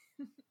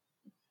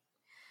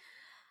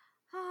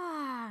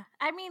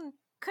 I mean,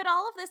 could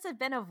all of this have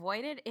been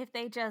avoided if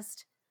they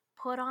just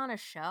put on a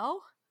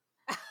show?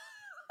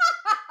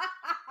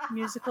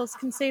 Musicals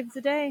can save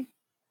the day.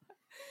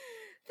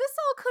 This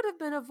all could have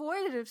been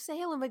avoided if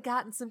Salem had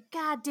gotten some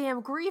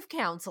goddamn grief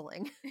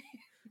counseling.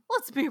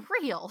 Let's be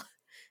real.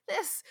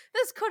 This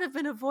could have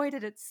been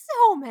avoided at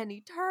so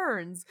many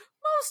turns.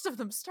 Most of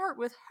them start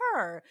with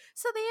her.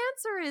 So the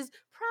answer is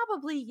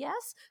probably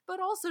yes, but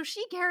also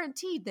she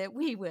guaranteed that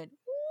we went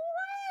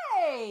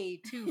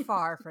way too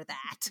far for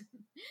that.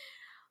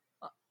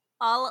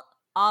 All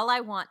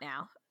I want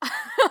now,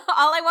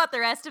 all I want the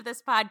rest of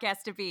this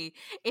podcast to be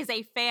is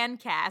a fan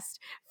cast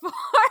for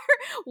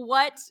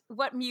what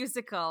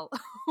musical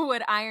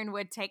would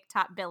Ironwood take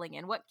top billing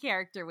in? What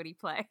character would he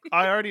play?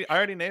 I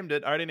already named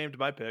it. I already named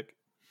my pick.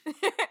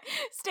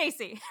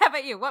 Stacy, how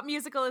about you? What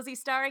musical is he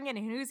starring in,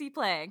 and who's he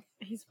playing?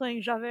 He's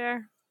playing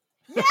Javert.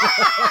 Yes!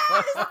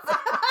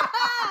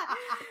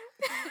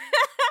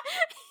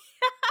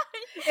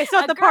 It's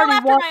not a the girl part he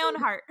after wanted, my own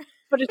heart.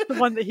 but it's the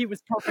one that he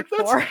was perfect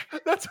for.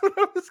 That's what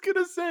I was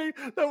gonna say.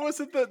 That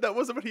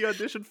wasn't what he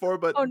auditioned for.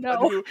 But Oh,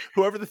 no.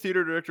 Whoever the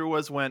theater director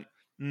was went.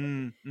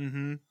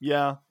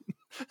 Yeah.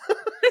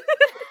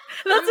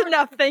 That's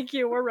enough. Thank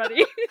you. We're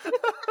ready.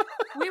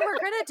 We were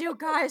gonna do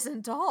Guys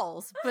and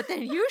Dolls, but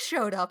then you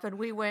showed up and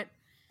we went,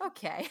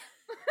 okay.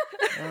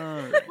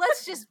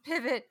 Let's just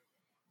pivot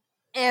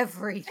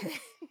everything.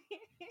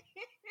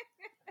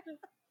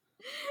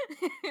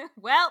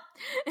 Well,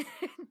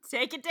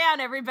 take it down,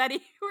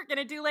 everybody. We're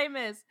gonna do Les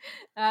Mis.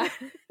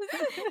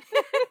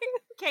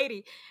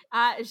 Katie,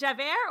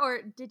 Javert,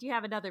 or did you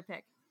have another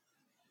pick?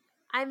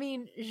 I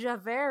mean,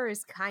 Javert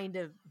is kind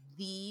of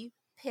the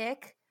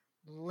pick.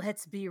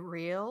 Let's be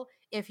real.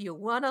 If you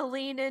want to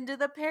lean into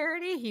the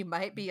parody, he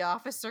might be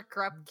Officer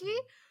Krupke.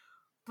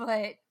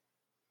 But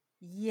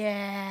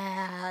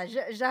yeah,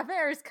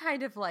 Javert is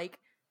kind of like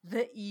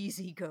the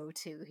easy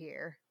go-to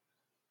here.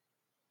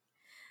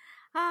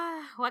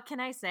 What can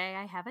I say?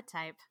 I have a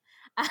type.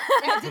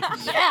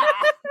 Yeah.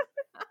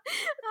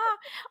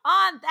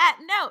 On that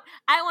note,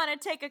 I want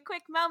to take a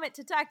quick moment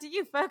to talk to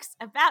you folks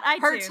about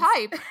iTunes. Her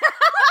type.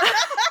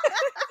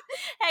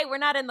 Hey, we're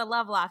not in the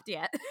love loft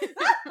yet.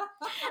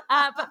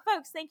 But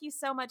folks, thank you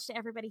so much to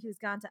everybody who's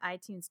gone to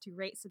iTunes to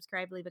rate,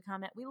 subscribe, leave a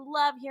comment. We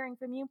love hearing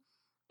from you.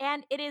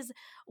 And it is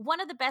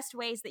one of the best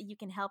ways that you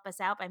can help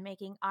us out by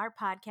making our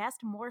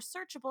podcast more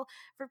searchable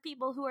for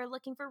people who are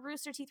looking for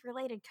Rooster Teeth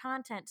related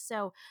content.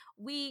 So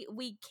we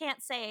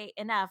can't say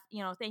enough,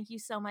 thank you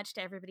so much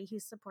to everybody who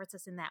supports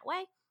us in that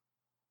way.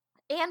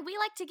 And we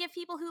like to give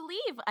people who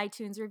leave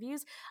iTunes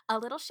reviews a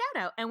little shout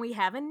out. And we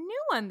have a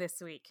new one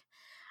this week.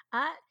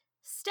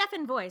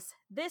 Stefan Voice,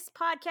 this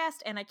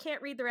podcast, and I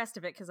can't read the rest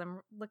of it because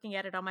I'm looking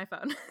at it on my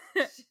phone.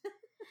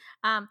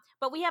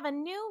 But we have a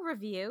new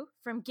review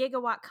from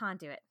Gigawatt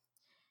Conduit.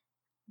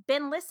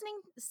 Been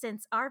listening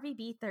since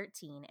RVB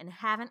 13 and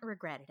haven't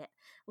regretted it.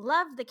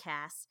 Love the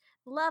cast.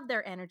 Love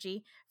their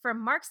energy. From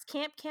Mark's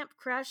Camp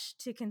Crush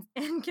to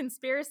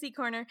Conspiracy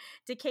Corner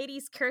to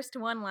Katie's cursed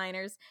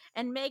one-liners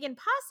and Megan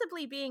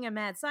possibly being a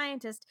mad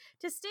scientist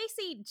to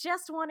Stacy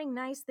just wanting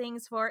nice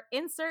things for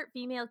insert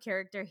female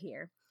character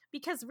here.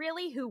 Because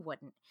really, who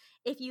wouldn't?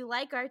 If you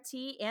like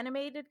RT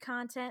animated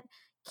content,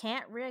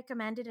 can't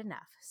recommend it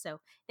enough. So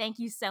thank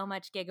you so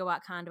much,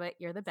 Gigawatt Conduit.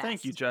 You're the best.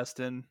 Thank you,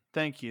 Justin.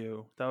 Thank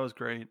you. That was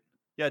great.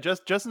 Yeah,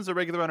 Justin's a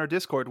regular on our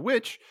Discord,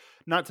 which,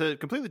 not to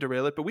completely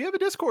derail it, but we have a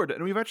Discord,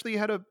 and we've actually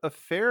had a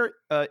fair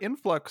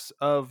influx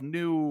of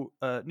new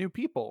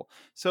people.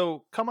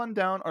 So come on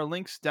down. Our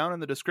link's down in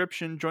the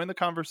description. Join the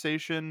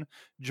conversation.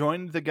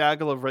 Join the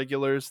gaggle of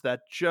regulars that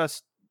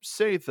just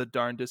say the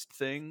darndest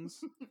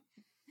things.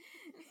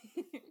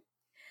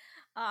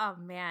 Oh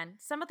man,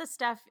 some of the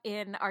stuff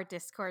in our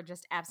Discord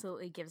just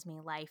absolutely gives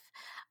me life.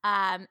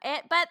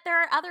 But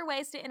there are other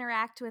ways to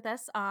interact with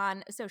us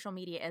on social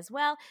media as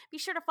well. Be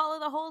sure to follow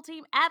the whole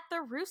team at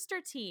the Rooster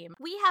Team.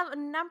 We have a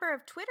number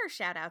of Twitter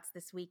shout-outs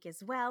this week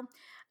as well.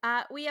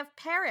 We have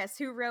Paris,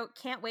 who wrote,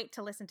 "Can't wait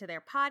to listen to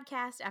their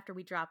podcast after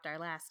we dropped our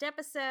last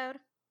episode."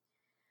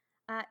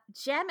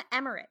 Jem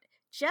Emmerich,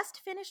 "Just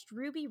finished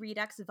Ruby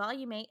Redux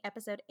Volume 8,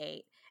 Episode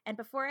 8, and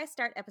before I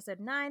start Episode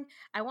 9,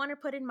 I want to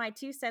put in my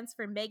 2 cents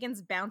for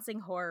Megan's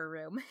bouncing horror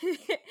room.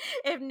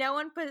 If no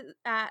one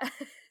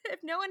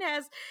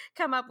has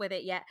come up with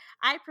it yet,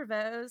 I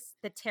propose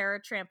the Terror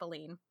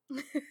Trampoline."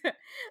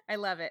 I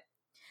love it.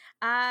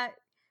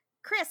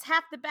 Chris,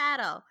 Half the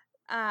Battle,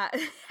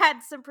 had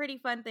some pretty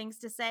fun things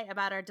to say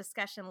about our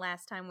discussion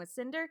last time with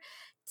Cinder.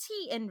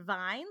 Tea and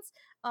Vines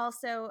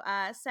also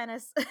sent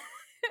us...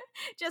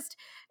 just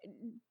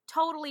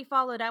totally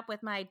followed up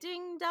with my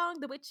 "Ding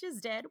dong, the witch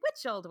is dead,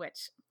 witch old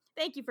witch."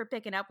 Thank you for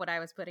picking up what I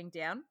was putting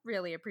down.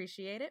 Really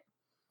appreciate it.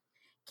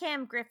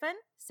 Cam Griffin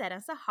sent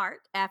us a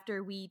heart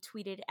after we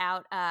tweeted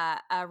out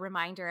a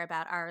reminder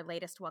about our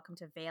latest Welcome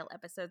to Vale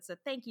episode. So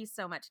thank you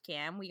so much,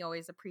 Cam. We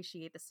always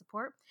appreciate the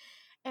support.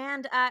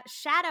 And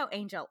Shadow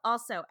Angel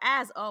also,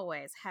 as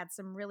always, had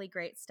some really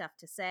great stuff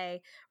to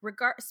say,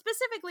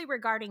 specifically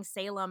regarding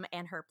Salem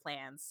and her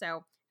plans.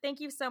 So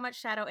thank you so much,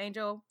 Shadow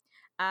Angel.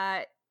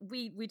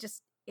 We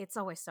just, it's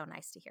always so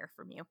nice to hear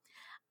from you.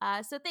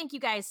 So thank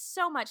you guys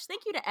so much.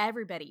 Thank you to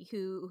everybody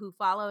who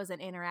follows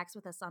and interacts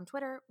with us on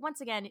Twitter.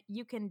 Once again,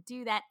 you can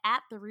do that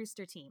at the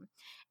Rooster Team.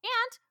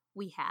 And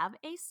we have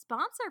a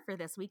sponsor for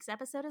this week's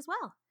episode as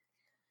well.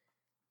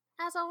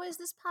 As always,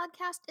 this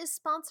podcast is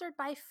sponsored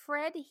by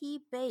Fred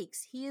He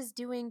Bakes. He is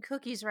doing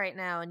cookies right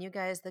now, and you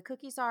guys, the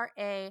cookies are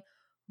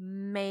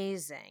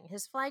amazing.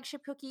 His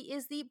flagship cookie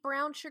is the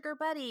Brown Sugar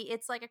Buddy.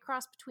 It's like a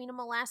cross between a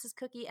molasses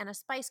cookie and a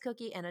spice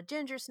cookie and a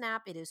ginger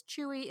snap. It is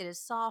chewy, it is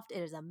soft, it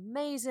is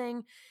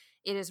amazing.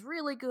 It is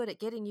really good at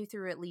getting you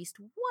through at least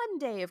one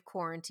day of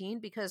quarantine,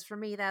 because for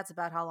me, that's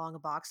about how long a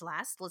box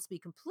lasts. Let's be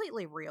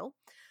completely real.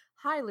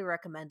 Highly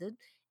recommended.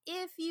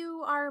 If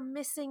you are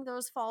missing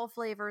those fall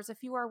flavors,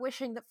 if you are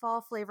wishing that fall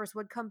flavors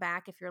would come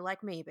back, if you're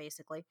like me,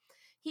 basically,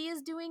 he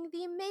is doing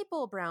the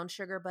Maple Brown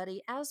Sugar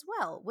Buddy as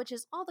well, which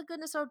is all the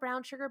goodness of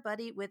Brown Sugar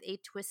Buddy with a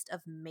twist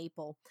of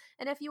maple.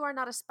 And if you are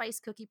not a spice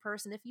cookie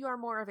person, if you are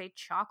more of a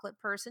chocolate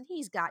person,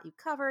 he's got you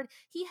covered.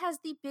 He has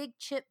the Big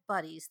Chip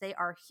Buddies. They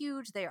are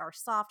huge, they are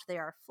soft, they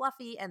are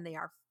fluffy, and they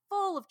are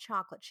full of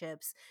chocolate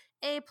chips.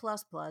 A++.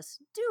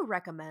 Do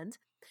recommend.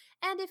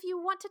 And if you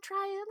want to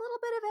try a little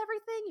bit of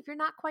everything, if you're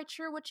not quite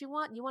sure what you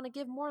want to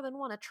give more than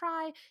one a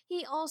try,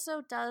 he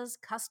also does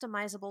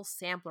customizable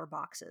sampler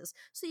boxes.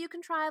 So you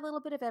can try a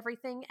little bit of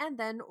everything and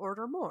then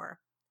order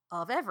more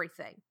of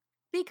everything,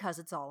 because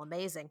it's all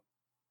amazing.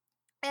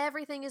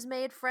 Everything is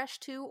made fresh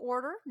to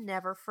order,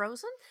 never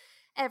frozen.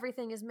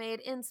 Everything is made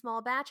in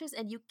small batches,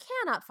 and you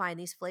cannot find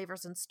these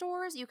flavors in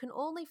stores. You can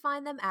only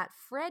find them at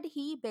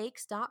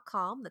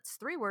fredhebakes.com. That's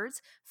 3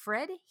 words,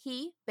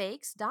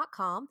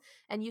 fredhebakes.com,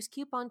 and use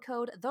coupon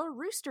code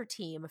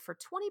TheRoosterTeam for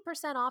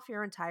 20% off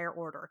your entire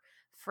order.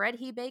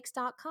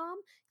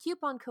 fredhebakes.com,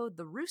 coupon code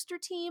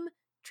TheRoosterTeam.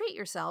 Treat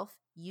yourself.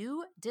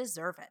 You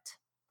deserve it.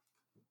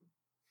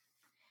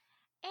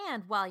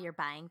 And while you're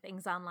buying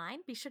things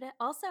online, be sure to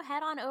also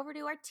head on over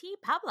to our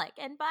TeePublic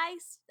and buy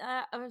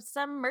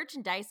some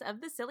merchandise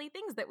of the silly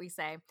things that we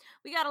say.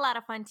 We got a lot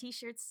of fun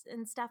t-shirts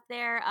and stuff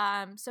there.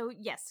 So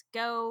yes,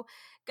 go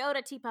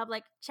to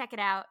TeePublic, check it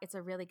out. It's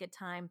a really good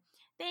time.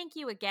 Thank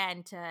you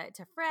again to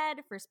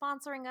Fred for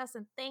sponsoring us,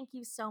 and thank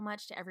you so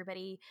much to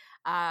everybody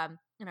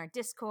in our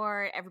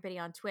Discord, everybody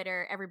on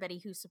Twitter, everybody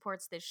who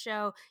supports this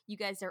show. You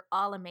guys are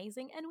all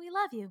amazing, and we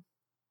love you.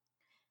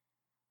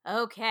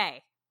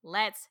 Okay.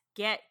 Let's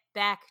get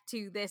back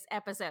to this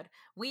episode.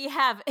 We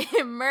have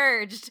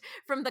emerged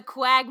from the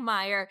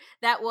quagmire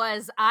that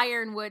was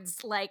Ironwood's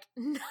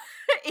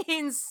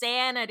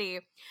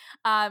insanity.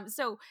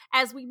 So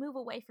as we move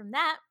away from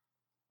that,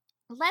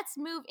 let's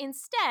move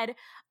instead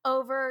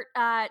over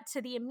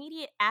to the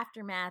immediate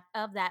aftermath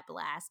of that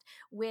blast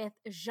with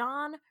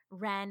Jean,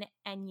 Ren,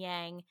 and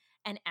Yang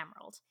and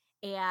Emerald.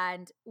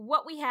 And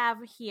what we have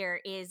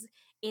here is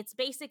it's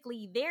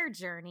basically their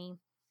journey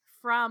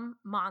from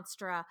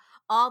Monstra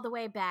all the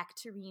way back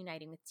to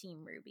reuniting with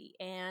Team Ruby,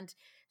 and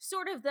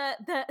sort of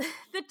the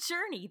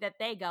journey that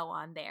they go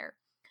on there,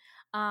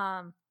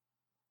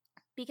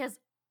 because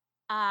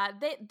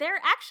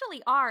there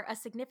actually are a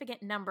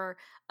significant number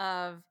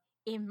of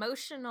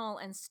emotional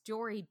and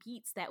story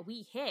beats that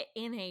we hit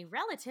in a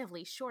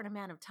relatively short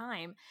amount of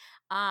time,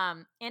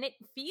 and it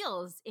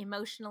feels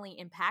emotionally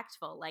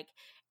impactful. Like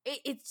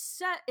it's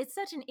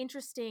such an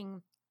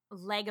interesting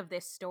leg of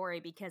this story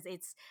because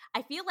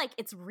I feel like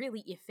it's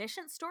really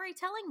efficient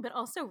storytelling, but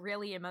also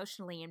really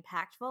emotionally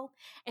impactful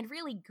and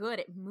really good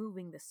at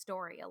moving the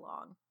story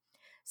along.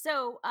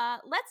 So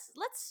let's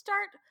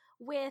start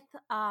with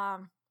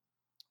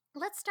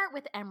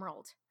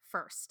Emerald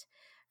first.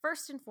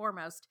 First and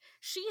foremost,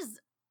 she's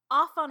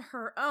off on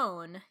her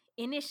own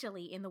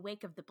initially in the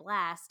wake of the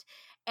blast,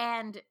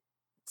 and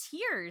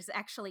tears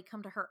actually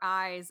come to her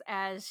eyes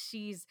as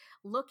she's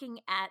looking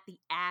at the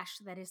ash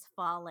that is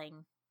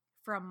falling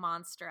from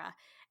Monstra.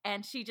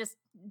 And she just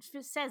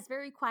says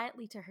very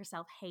quietly to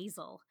herself,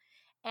 Hazel.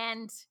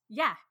 And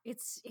yeah,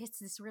 it's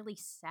this really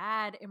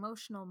sad,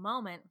 emotional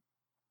moment.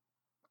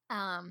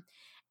 And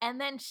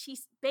then she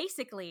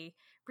basically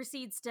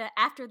proceeds to,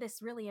 after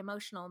this really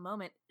emotional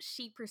moment,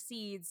 she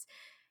proceeds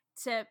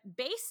to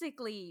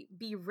basically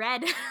be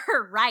read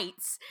her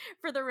rights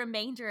for the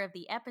remainder of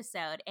the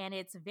episode. And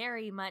it's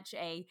very much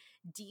a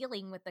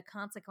dealing with the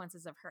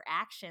consequences of her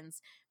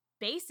actions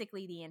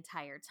basically the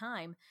entire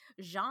time.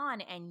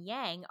 Jean and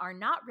Yang are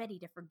not ready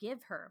to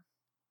forgive her.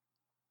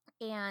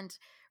 And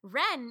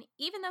Ren,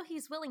 even though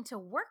he's willing to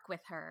work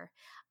with her,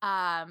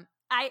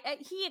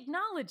 he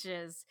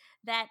acknowledges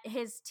that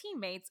his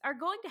teammates are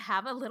going to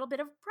have a little bit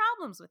of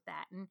problems with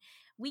that. And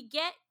we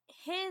get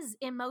his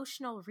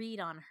emotional read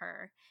on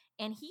her,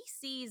 and he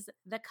sees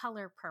the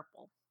color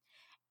purple.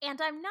 And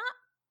I'm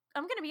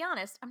going to be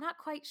honest, I'm not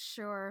quite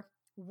sure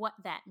what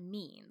that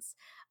means.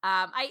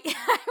 I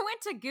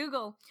went to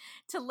Google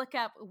to look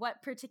up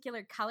what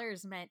particular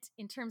colors meant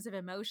in terms of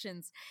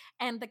emotions,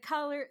 and the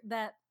color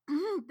that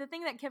the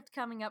thing that kept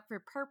coming up for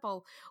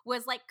purple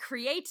was like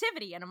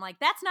creativity, and I'm like,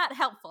 that's not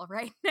helpful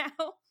right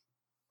now.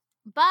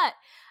 But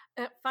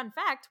fun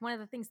fact, one of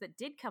the things that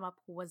did come up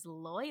was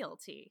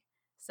loyalty.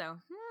 So,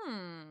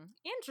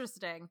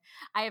 interesting.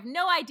 I have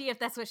no idea if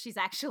that's what she's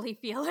actually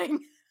feeling.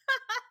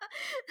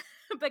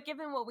 But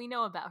given what we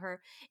know about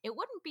her, it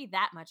wouldn't be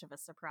that much of a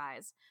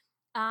surprise.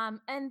 And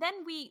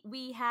then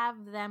we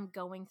have them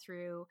going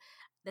through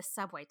the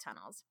subway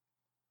tunnels.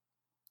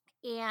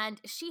 And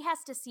she has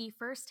to see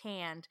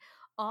firsthand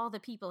all the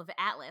people of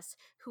Atlas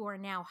who are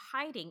now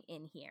hiding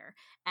in here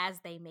as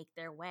they make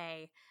their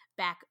way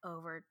back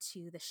over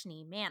to the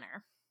Schnee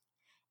Manor.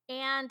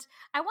 And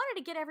I wanted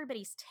to get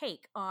everybody's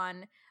take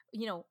on,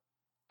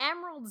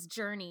 Emerald's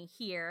journey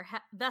here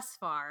thus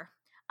far,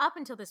 up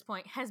until this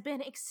point, has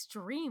been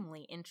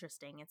extremely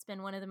interesting. It's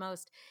been one of the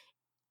most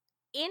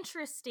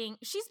interesting,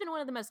 she's been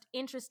one of the most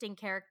interesting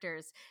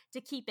characters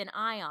to keep an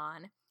eye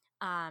on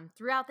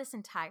throughout this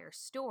entire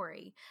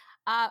story.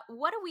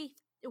 What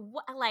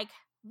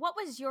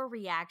was your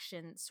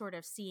reaction sort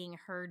of seeing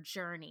her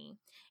journey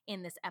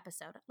in this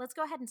episode? Let's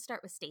go ahead and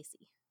start with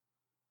Stacy.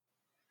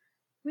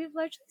 We've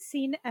largely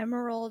seen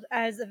Emerald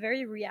as a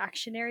very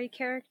reactionary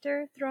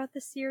character throughout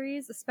the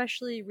series,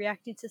 especially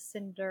reacting to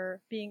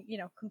Cinder, being,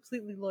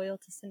 completely loyal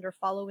to Cinder,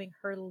 following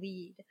her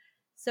lead.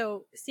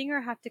 So seeing her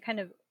have to kind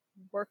of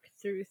work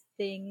through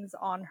things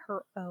on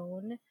her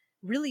own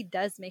really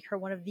does make her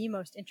one of the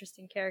most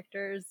interesting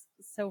characters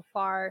so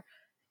far.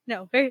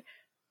 Very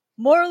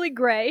morally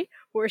gray.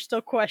 We're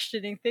still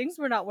questioning things.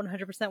 We're not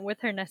 100%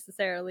 with her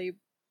necessarily,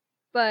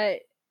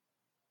 but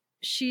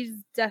she's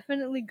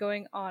definitely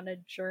going on a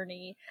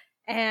journey.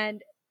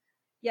 And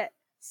yet,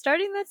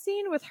 starting that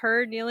scene with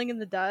her kneeling in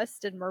the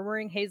dust and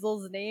murmuring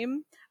Hazel's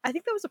name, I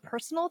think that was a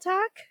personal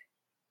attack.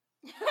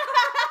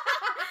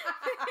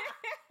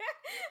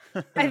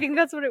 I think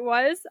that's what it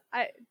was.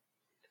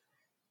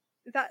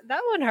 That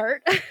one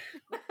hurt. It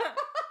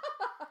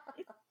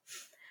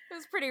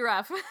was pretty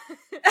rough.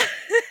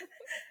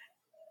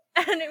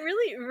 And it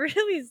really,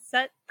 really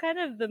set kind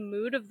of the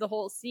mood of the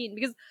whole scene,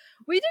 because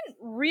we didn't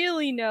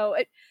really know.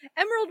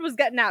 Emerald was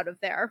getting out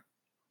of there,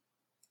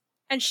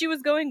 and she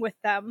was going with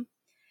them.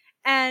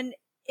 And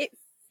it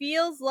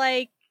feels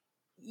like,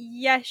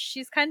 yes,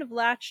 she's kind of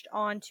latched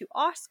on to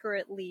Oscar,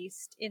 at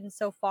least,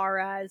 insofar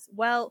as,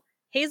 well,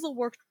 Hazel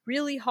worked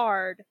really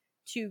hard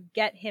to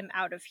get him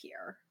out of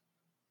here.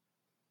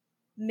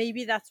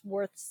 Maybe that's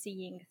worth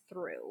seeing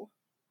through.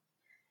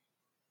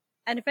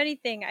 And if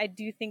anything, I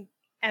do think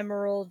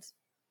Emerald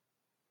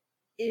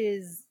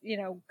is,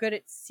 good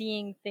at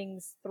seeing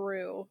things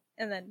through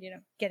and then,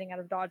 getting out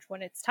of Dodge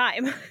when it's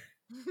time.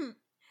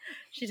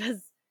 She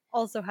does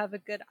also have a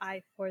good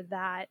eye for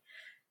that.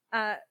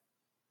 And,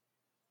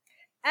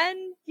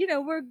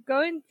 we're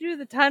going through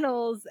the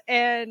tunnels,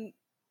 and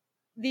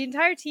the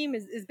entire team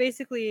is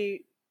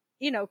basically,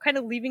 kind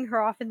of leaving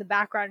her off in the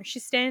background.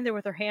 She's standing there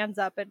with her hands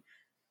up, and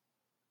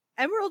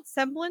Emerald's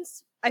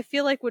semblance, I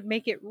feel like, would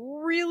make it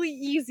really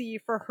easy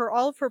for her,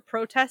 all of her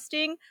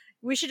protesting.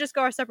 We should just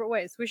go our separate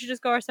ways. We should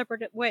just go our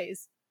separate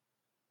ways.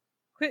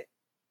 Quit.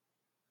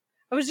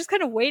 I was just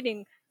kind of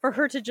waiting for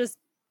her to just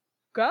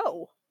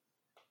go.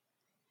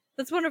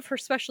 That's one of her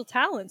special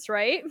talents,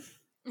 right?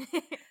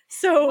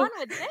 So one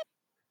would think.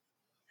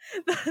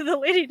 The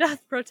lady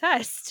doth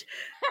protest.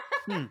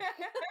 And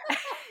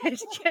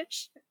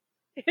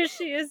here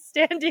she is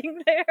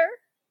standing there.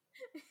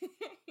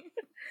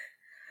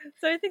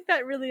 So I think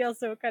that really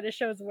also kind of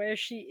shows where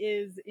she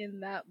is in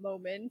that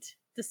moment,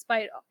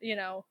 despite,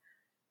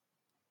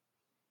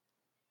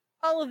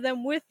 all of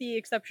them, with the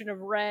exception of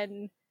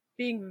Ren,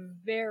 being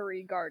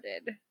very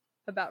guarded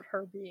about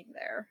her being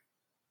there.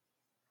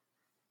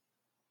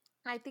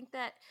 I think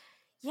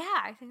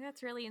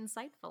that's really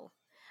insightful.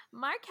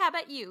 Mark, how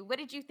about you? What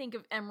did you think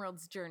of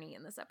Emerald's journey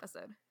in this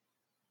episode?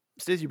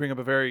 Stacey, you bring up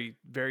a very,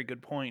 very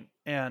good point.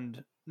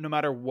 And no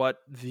matter what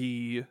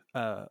the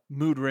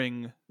mood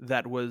ring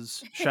that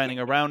was shining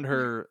around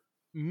her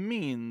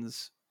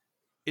means,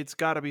 it's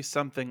got to be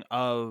something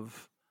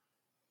of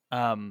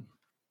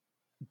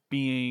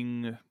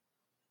being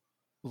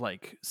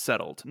like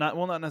settled. Not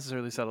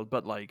necessarily settled,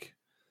 but like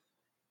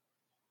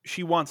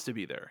she wants to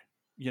be there,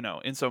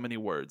 in so many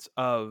words,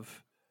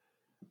 of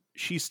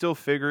she's still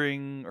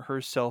figuring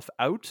herself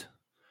out,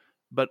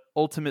 but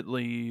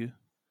ultimately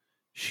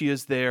she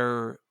is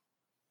there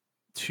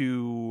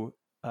to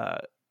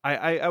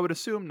I would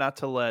assume not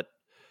to let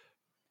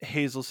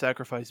Hazel's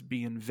sacrifice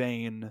be in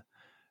vain,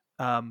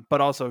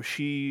 but also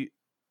she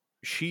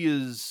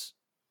is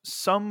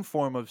some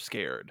form of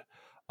scared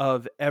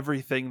of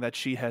everything that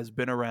she has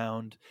been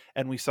around,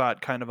 and we saw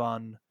it kind of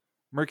on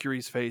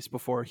Mercury's face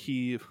before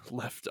he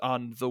left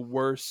on the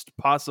worst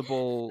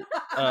possible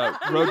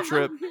road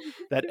trip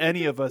that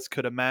any of us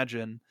could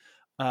imagine.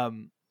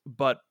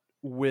 But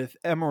with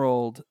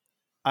Emerald,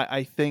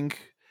 I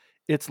think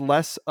it's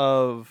less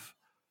of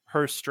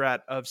her strat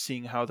of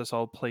seeing how this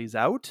all plays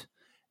out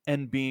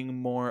and being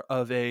more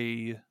of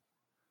a,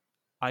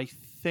 I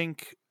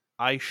think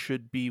I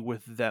should be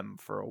with them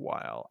for a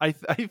while. I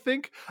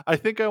think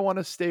I want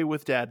to stay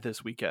with Dad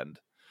this weekend.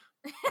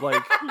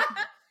 Like,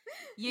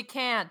 you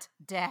can't.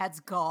 Dad's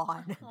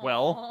gone.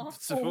 Well,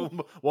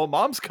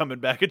 Mom's coming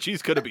back and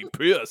she's gonna be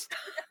pissed.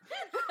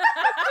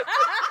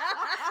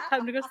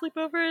 Time to go sleep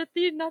over at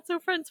the not so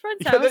friend's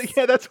house.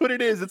 Yeah, that's what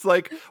it is. It's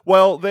like,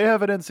 well, they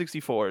have an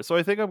N64, so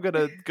I think I'm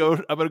gonna go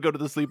to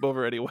the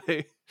sleepover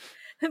anyway.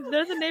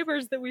 They're the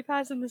neighbors that we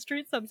pass in the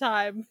street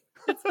sometime.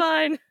 It's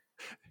fine.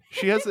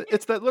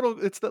 It's that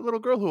little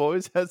girl who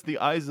always has the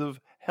eyes of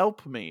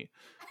 "help me."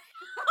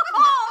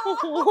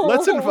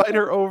 Let's invite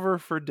her over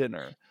for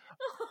dinner.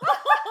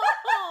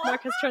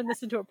 Mark has turned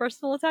this into a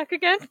personal attack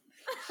again.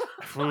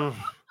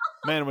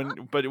 Man,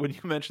 when you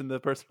mentioned the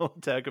personal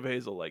attack of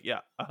Hazel, like,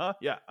 yeah.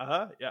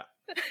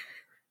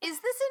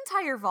 Is this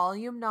entire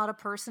volume not a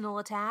personal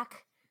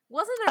attack?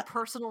 Wasn't it a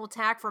personal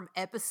attack from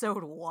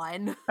episode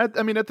 1? At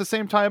the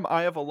same time,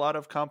 I have a lot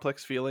of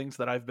complex feelings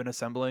that I've been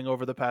assembling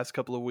over the past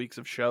couple of weeks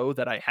of show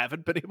that I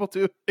haven't been able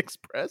to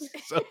express.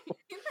 So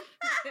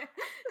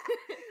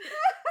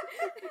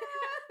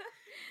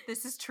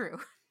this is true.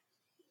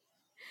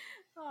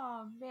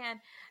 Oh man.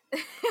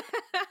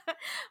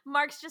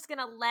 Mark's just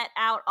gonna let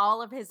out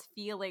all of his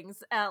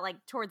feelings like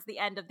towards the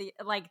end of the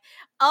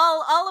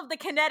all of the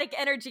kinetic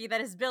energy that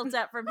is built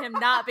up from him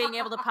not being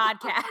able to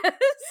podcast.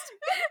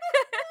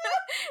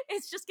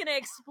 It's just gonna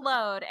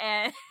explode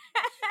and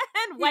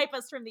wipe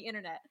us from the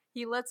internet.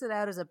 He lets it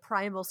out as a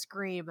primal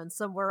scream, and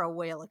somewhere a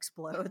whale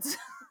explodes.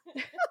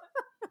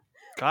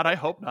 God, I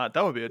hope not.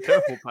 That would be a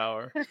terrible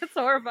power. It's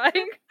horrifying.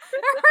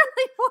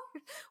 Really,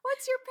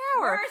 what's your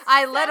power? Worst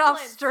I let off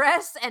semblance.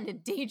 stress, and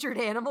endangered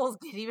animals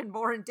get even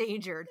more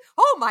endangered.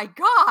 Oh my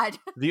god!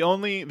 The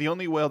only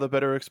whale that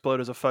better explode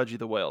is a Fudgy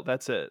the whale.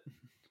 That's it.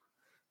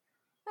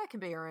 That can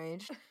be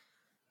arranged.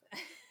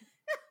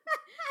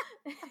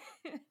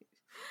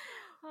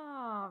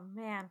 Oh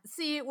man.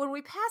 See, when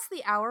we pass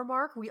the hour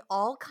mark, we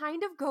all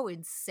kind of go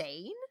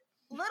insane.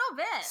 Little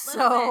bit.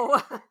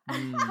 So,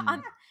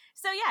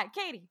 So yeah,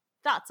 Katie,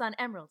 thoughts on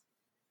Emerald?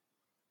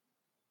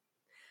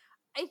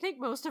 I think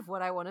most of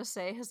what I want to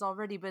say has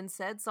already been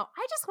said, so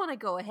I just want to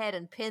go ahead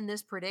and pin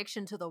this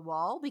prediction to the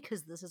wall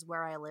because this is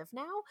where I live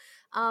now.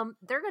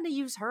 They're going to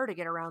use her to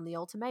get around the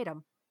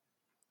ultimatum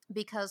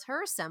because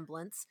her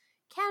semblance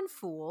can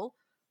fool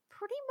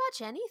pretty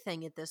much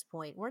anything at this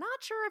point. We're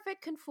not sure if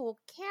it can fool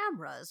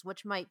cameras,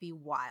 which might be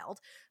wild,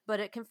 but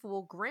it can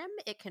fool Grimm,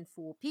 it can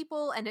fool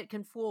people, and it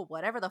can fool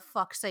whatever the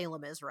fuck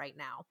Salem is right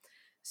now.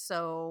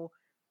 So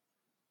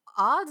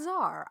odds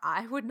are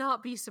I would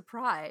not be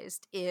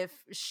surprised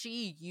if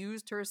she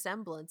used her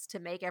semblance to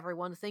make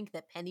everyone think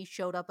that Penny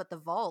showed up at the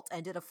vault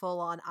and did a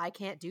full-on "I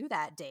can't do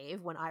that,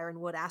 Dave" when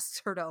Ironwood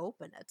asks her to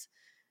open it.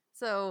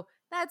 So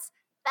that's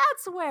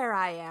where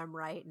I am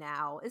right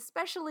now,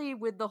 especially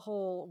with the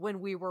whole when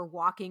we were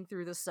walking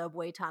through the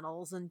subway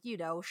tunnels and,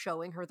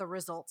 showing her the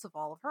results of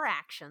all of her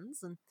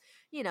actions and,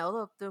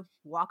 the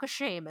walk of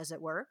shame, as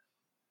it were,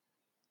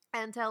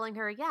 and telling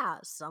her, yeah,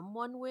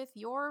 someone with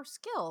your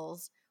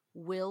skills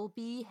will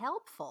be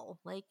helpful.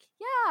 Like,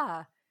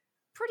 yeah,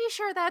 pretty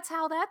sure that's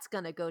how that's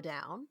gonna go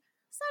down.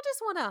 So I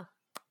just want to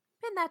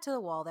pin that to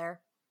the wall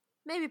there.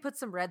 Maybe put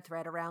some red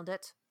thread around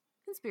it.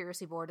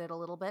 Conspiracy board it a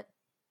little bit.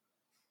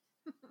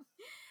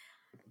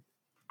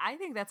 I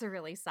think that's a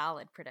really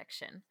solid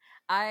prediction.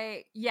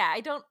 I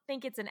don't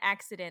think it's an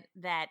accident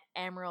that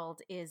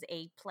Emerald is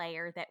a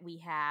player that we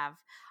have.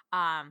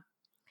 I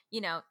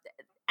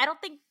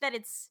don't think that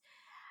it's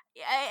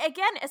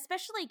again,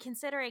 especially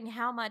considering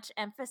how much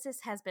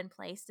emphasis has been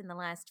placed in the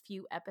last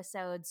few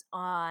episodes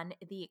on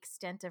the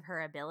extent of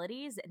her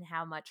abilities and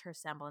how much her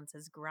semblance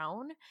has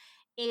grown,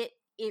 it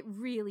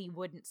really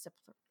wouldn't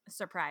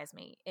surprise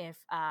me if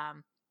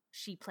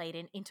she played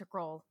an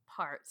integral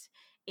part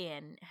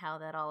in how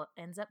that all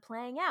ends up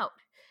playing out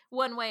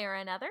one way or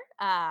another.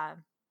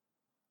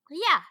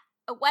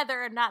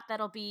 Whether or not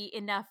that'll be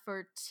enough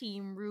for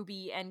Team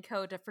Ruby and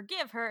co to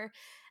forgive her,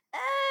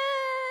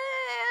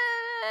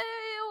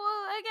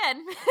 well,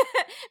 again,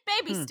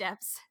 baby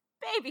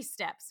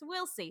steps,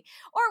 we'll see.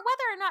 Or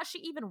whether or not she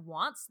even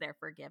wants their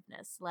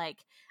forgiveness.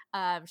 Like,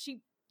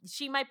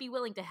 she might be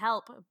willing to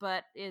help,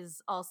 but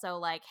is also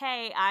like,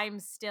 hey, I'm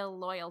still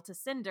loyal to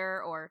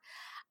Cinder. Or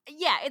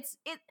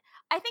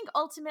I think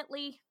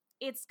ultimately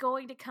it's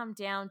going to come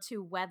down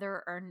to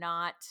whether or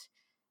not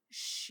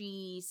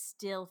she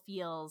still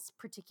feels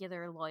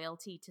particular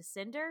loyalty to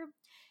Cinder.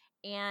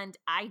 And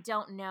I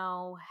don't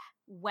know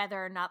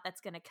whether or not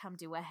that's going to come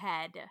to a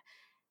head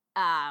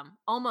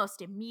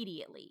almost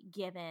immediately,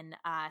 given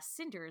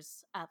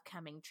Cinder's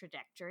upcoming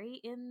trajectory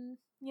in,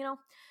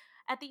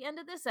 at the end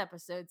of this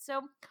episode.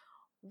 So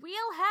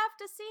we'll have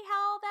to see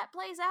how that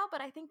plays out,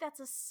 but I think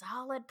that's a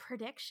solid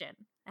prediction.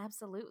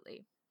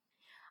 Absolutely.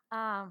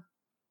 But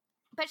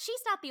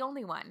she's not the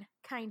only one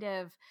kind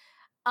of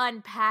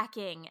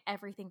unpacking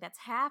everything that's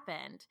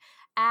happened.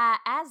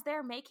 As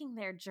they're making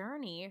their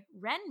journey,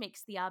 Ren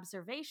makes the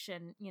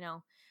observation,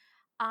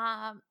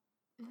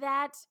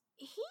 that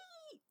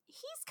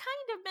he's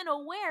kind of been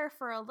aware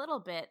for a little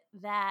bit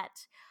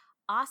that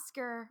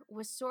Oscar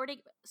was sort of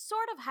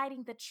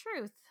hiding the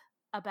truth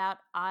about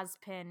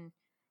Ozpin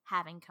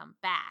having come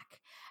back.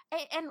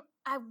 And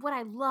what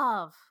I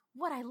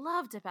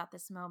loved about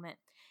this moment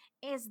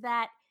is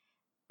that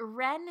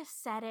Ren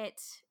said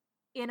it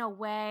in a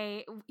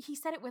way, he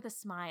said it with a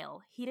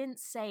smile. He didn't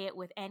say it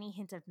with any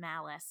hint of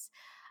malice,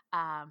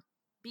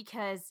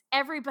 because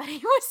everybody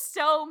was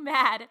so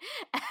mad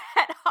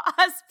at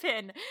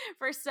Ozpin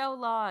for so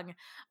long.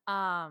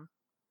 And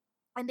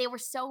they were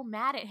so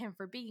mad at him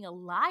for being a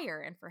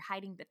liar and for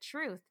hiding the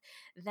truth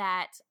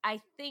that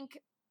I think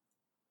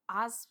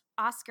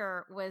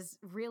Oscar was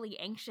really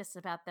anxious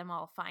about them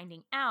all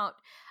finding out,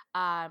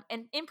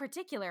 and in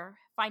particular,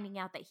 finding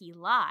out that he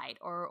lied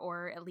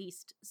or at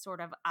least sort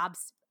of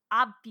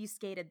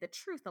obfuscated the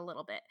truth a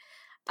little bit.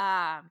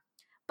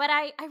 But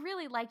I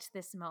really liked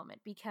this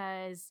moment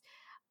because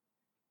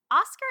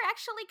Oscar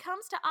actually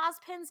comes to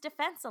Ozpin's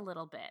defense a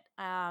little bit.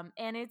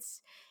 And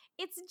it's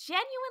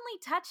genuinely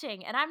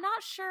touching, and I'm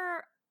not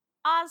sure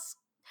Oz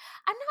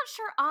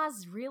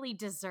really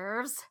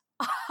deserves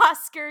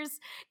Oscar's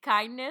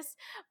kindness,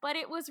 but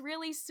it was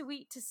really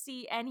sweet to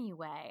see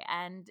anyway.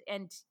 And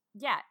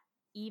yeah,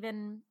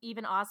 even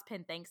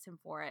Ozpin thanks him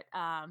for it.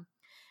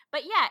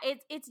 But yeah,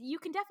 it's you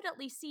can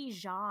definitely see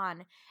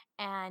Jean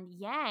and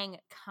Yang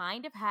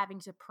kind of having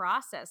to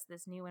process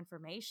this new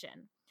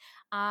information.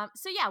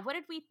 So yeah, what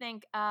did we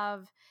think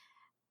of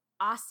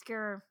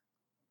Oscar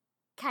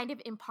kind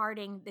of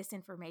imparting this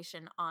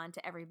information on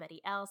to everybody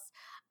else?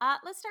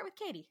 Let's start with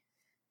Katie.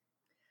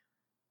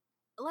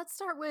 Let's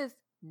start with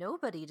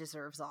nobody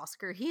deserves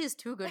Oscar. He is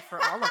too good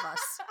for all of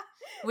us.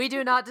 We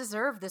do not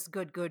deserve this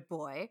good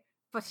boy,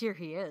 but here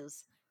he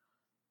is.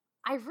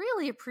 I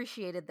really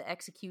appreciated the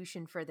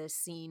execution for this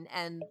scene,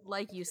 and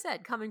like you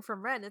said, coming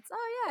from Ren, it's,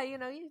 oh yeah,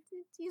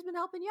 he's been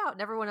helping you out,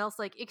 and everyone else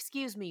like,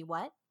 excuse me,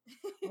 what?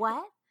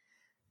 What?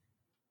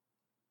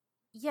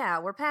 Yeah,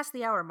 we're past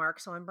the hour mark,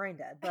 so I'm brain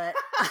dead, but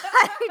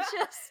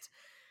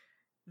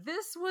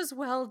this was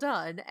well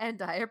done,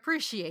 and I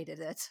appreciated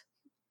it.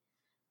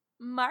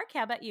 Mark,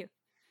 how about you?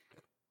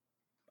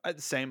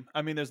 Same.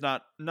 I mean, there's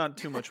not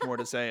too much more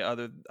to say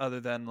other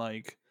than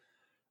like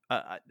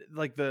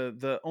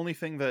the only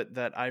thing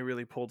that I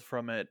really pulled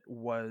from it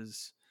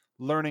was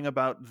learning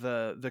about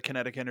the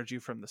kinetic energy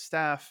from the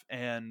staff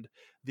and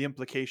the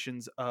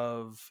implications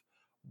of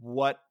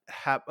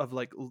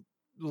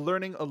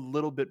learning a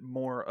little bit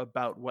more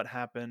about what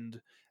happened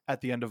at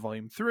the end of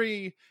Volume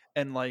 3,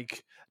 and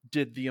like,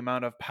 did the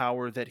amount of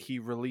power that he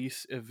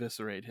released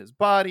eviscerate his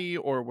body,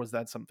 or was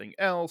that something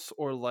else,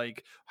 or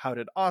like, how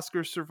did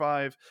Oscar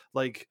survive?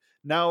 Like,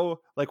 now,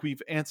 like,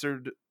 we've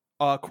answered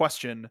a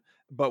question,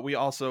 but we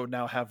also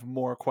now have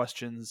more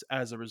questions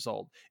as a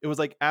result. It was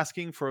like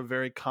asking for a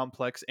very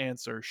complex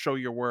answer, show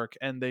your work,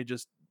 and they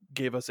just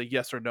gave us a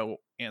yes or no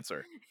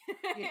answer.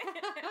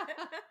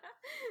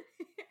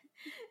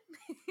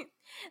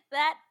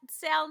 That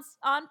sounds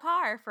on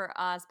par for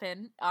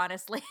Ozpin,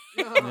 honestly.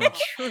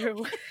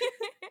 True.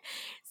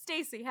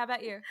 Stacy, how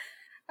about you?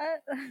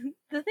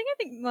 The thing I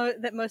think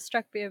that most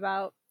struck me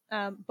about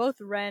both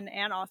Ren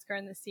and Oscar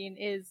in this scene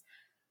is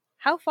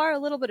how far a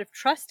little bit of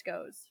trust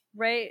goes,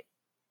 right?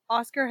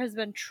 Oscar has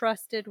been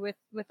trusted with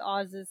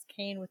Oz's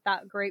cane, with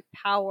that great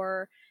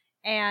power,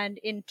 and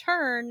in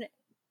turn,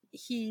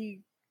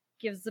 he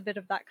gives a bit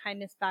of that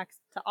kindness back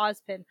to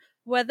Ozpin,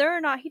 whether or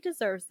not he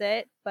deserves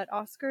it. But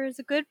Oscar is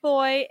a good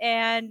boy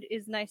and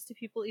is nice to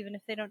people even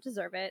if they don't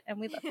deserve it, and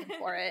we love him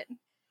for it.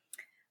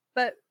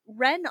 But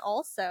Ren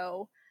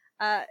also,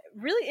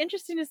 Really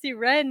interesting to see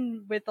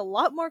Ren with a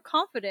lot more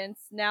confidence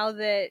now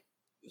that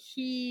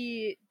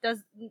he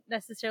doesn't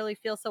necessarily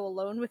feel so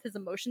alone with his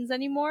emotions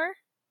anymore.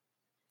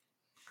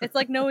 It's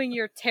like knowing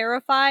you're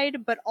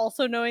terrified, but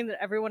also knowing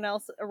that everyone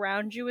else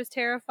around you is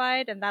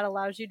terrified, and that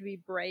allows you to be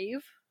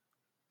brave.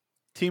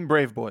 Team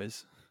Brave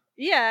Boys.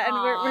 Yeah, and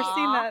we're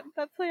seeing Aw.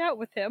 that play out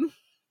with him.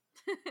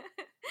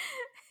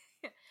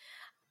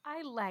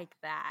 I like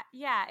that.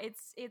 Yeah,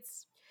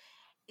 it's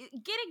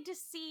getting to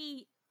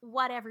see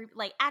what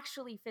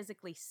actually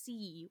physically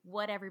see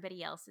what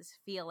everybody else is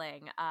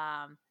feeling.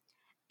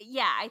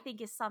 Yeah, I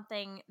think is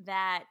something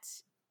that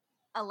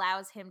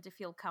allows him to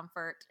feel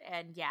comfort,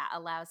 and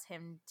allows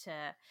him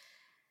to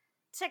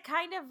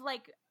kind of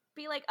like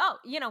be like, oh,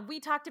 we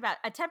talked about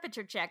a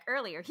temperature check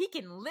earlier. He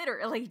can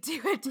literally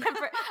do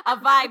a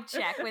vibe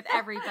check with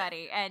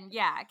everybody, and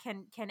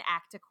can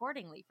act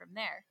accordingly from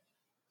there.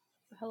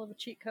 It's a hell of a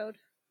cheat code.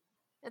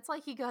 It's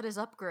like he got his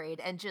upgrade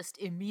and just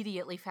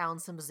immediately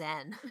found some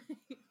zen.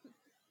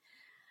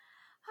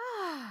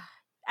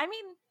 I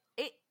mean,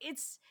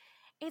 it's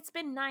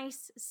been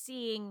nice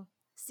seeing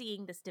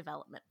this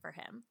development for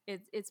him.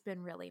 It's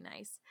been really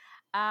nice.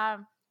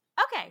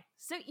 Okay,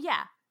 so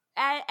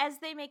as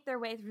they make their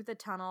way through the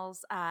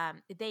tunnels,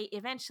 they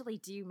eventually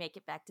do make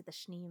it back to the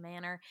Schnee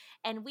Manor,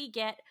 and we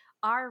get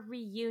our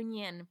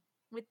reunion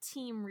with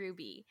Team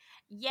Ruby.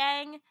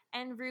 Yang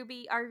and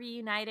Ruby are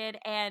reunited,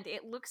 and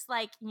it looks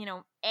like,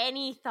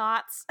 any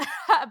thoughts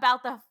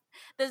about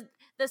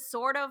the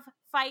sort of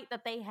fight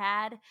that they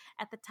had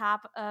at the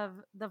top of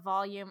the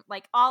volume,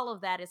 like all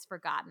of that is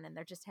forgotten, and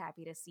they're just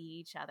happy to see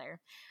each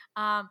other.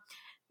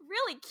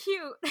 Really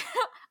cute.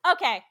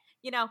 Okay,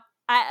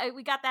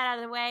 we got that out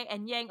of the way,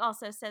 and Yang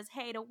also says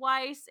hey to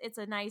Weiss. It's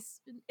a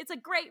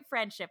great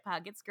friendship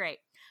hug. It's great.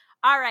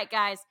 All right,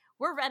 guys,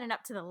 we're running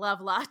up to the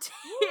love loft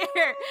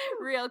here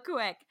real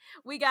quick.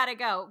 We gotta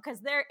go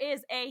because there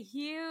is a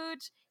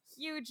huge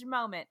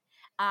moment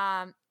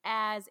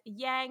as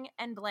Yang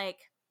and Blake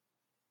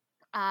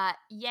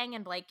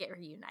get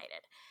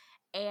reunited,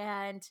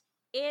 and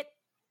it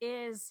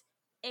is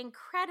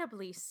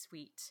incredibly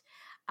sweet.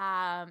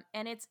 And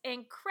it's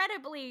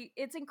incredibly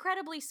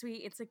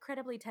sweet. It's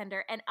incredibly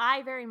tender, and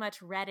I very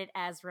much read it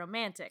as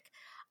romantic.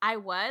 I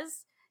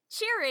was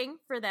cheering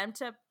for them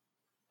to.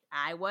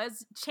 I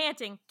was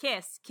chanting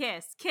kiss,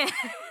 kiss, kiss.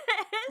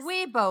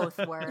 We both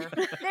were.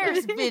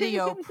 There's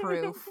video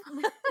proof.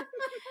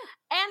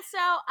 And so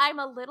I'm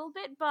a little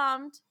bit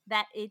bummed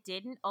that it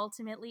didn't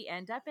ultimately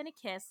end up in a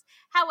kiss.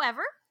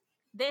 However,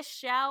 this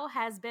show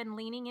has been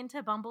leaning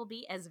into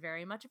Bumblebee as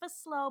very much of a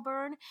slow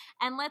burn.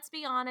 And let's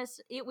be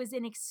honest, it was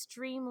an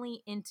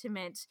extremely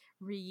intimate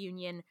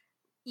reunion,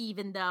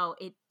 even though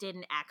a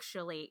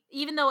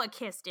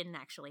kiss didn't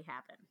actually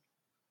happen.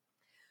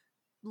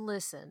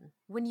 Listen,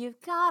 when you've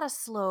got a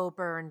slow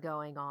burn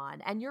going on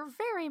and you're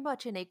very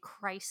much in a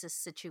crisis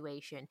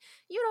situation,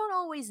 you don't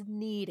always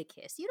need a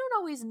kiss. You don't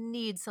always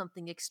need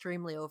something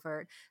extremely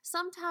overt.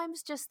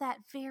 Sometimes just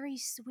that very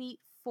sweet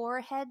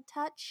forehead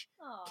touch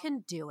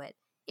can do it.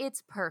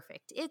 It's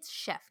perfect. It's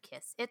chef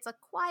kiss. It's a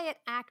quiet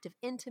act of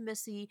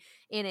intimacy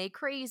in a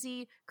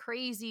crazy,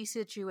 crazy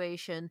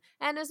situation.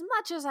 And as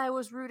much as I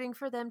was rooting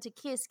for them to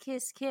kiss,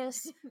 kiss,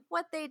 kiss,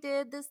 what they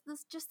did, this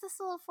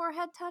little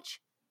forehead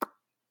touch,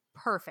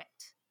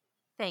 perfect.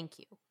 Thank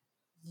you.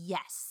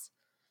 Yes.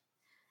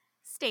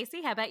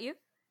 Stacy, how about you?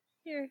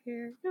 Here.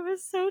 It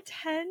was so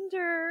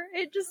tender.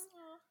 It just,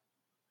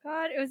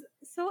 God, it was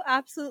so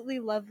absolutely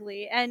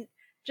lovely. And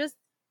just,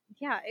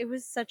 it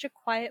was such a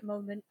quiet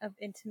moment of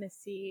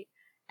intimacy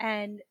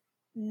and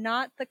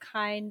not the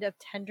kind of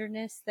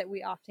tenderness that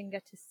we often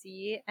get to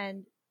see.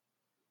 And,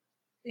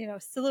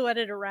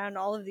 silhouetted around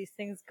all of these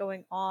things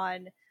going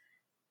on,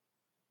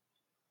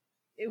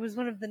 it was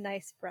one of the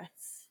nice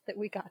breaths that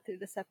we got through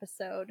this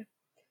episode.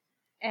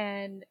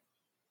 And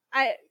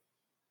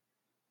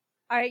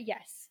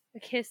yes, a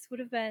kiss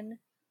would have been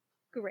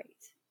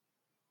great.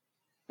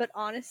 But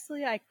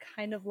honestly, I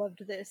kind of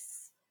loved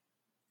this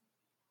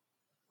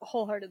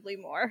wholeheartedly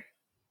more.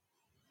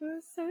 It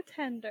was so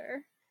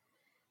tender.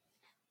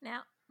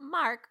 Now,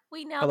 Mark,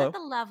 we know Hello? that the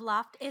Love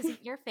Loft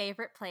isn't your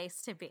favorite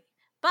place to be.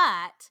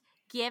 But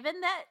given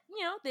that,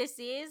 this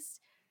is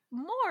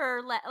more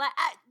or less,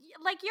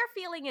 like your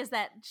feeling is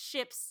that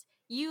ships,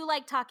 you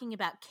like talking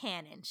about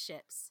cannon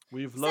ships.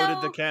 We've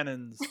loaded the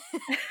cannons.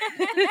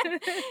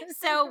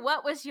 So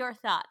what was your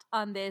thought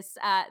on this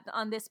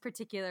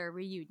particular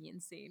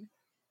reunion scene?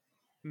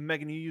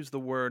 Megan, you used the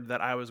word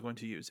that I was going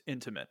to use,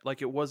 intimate.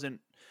 Like it was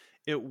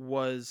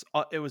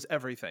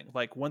everything.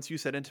 Like once you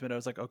said intimate, I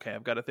was like, okay,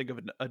 I've got to think of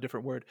a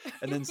different word.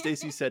 And then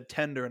Stacy said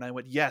tender, and I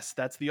went, yes,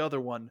 that's the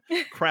other one.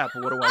 Crap,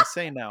 what do I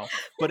say now?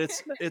 But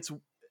it's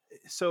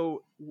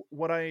so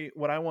what I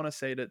want to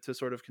say to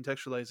sort of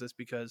contextualize this,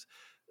 because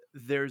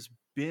there's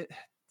been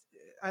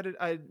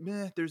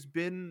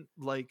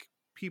like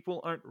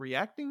people aren't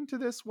reacting to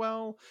this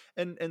well,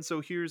 and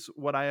so here's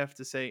what I have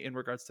to say in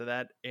regards to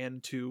that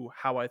and to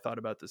how I thought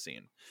about the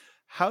scene.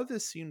 How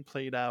this scene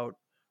played out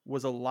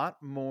was a lot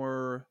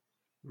more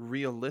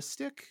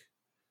realistic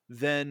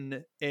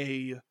than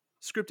a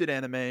scripted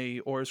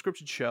anime or a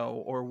scripted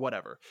show or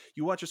whatever.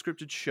 You watch a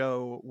scripted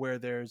show where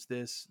there is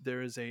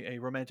a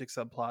romantic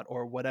subplot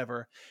or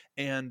whatever,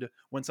 and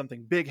when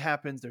something big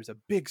happens, there's a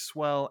big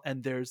swell,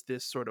 and there's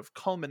this sort of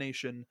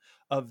culmination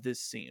of this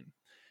scene,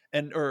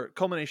 and or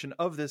culmination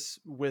of this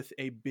with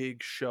a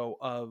big show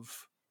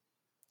of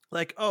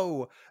like,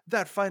 oh,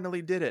 that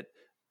finally did it.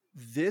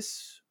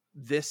 This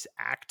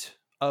act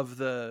of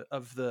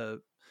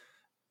the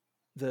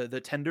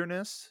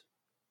tenderness,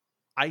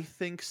 I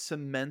think,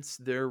 cements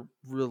their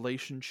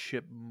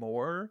relationship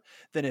more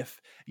than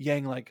if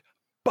Yang like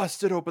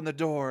busted open the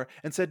door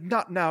and said,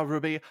 "Not now,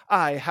 Ruby.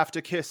 I have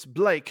to kiss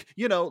Blake."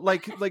 You know,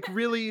 like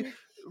really,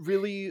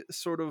 really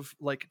sort of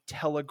like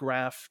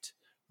telegraphed,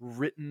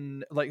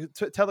 written, like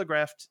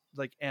telegraphed,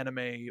 like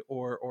anime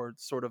or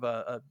sort of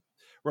a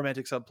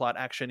romantic subplot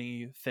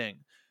actiony thing.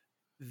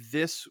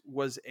 This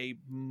was a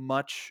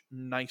much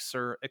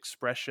nicer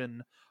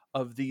expression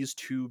of these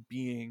two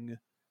being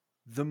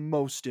the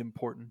most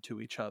important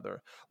to each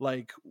other.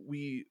 Like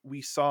we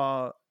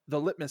saw the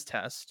litmus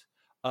test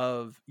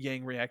of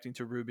Yang reacting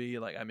to Ruby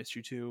like, "I missed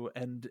you too,"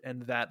 and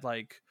that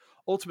like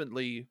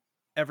ultimately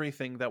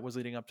everything that was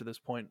leading up to this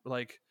point,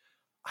 like,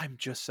 "I'm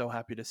just so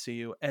happy to see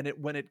you." And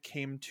when it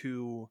came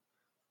to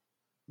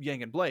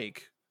Yang and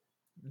Blake,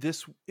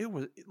 it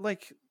was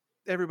like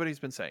everybody's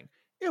been saying,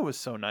 it was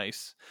so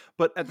nice.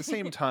 But at the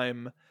same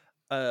time,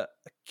 a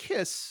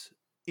kiss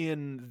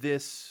in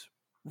this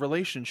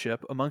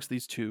relationship amongst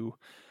these two,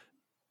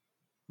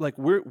 like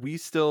we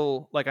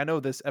still, like, I know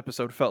this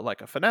episode felt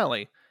like a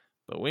finale,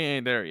 but we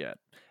ain't there yet.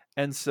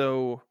 And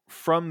so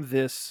from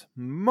this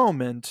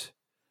moment,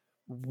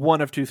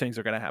 one of two things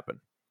are going to happen.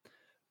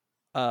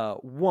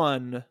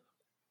 One,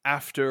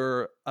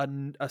 after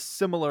a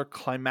similar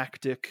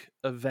climactic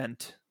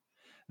event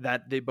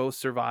that they both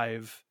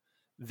survive,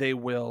 they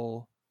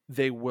will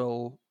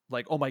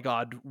like, "Oh my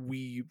god,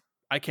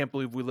 I can't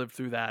believe we lived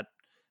through that,"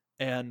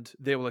 and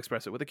they will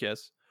express it with a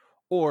kiss,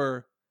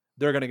 or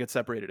they're going to get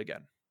separated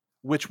again,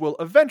 which will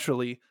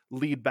eventually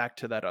lead back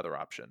to that other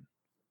option.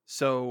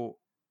 So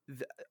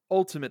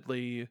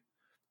ultimately,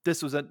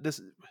 this isn't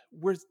the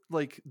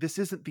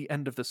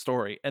end of the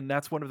story, and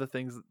that's one of the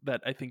things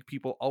that I think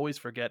people always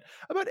forget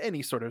about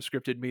any sort of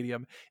scripted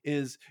medium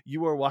is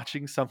you are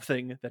watching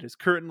something that is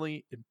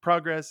currently in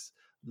progress.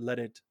 Let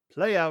it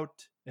play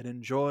out and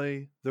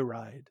enjoy the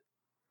ride.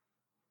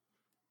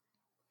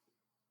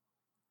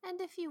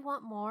 And if you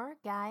want more,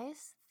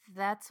 guys,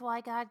 that's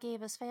why God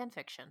gave us fan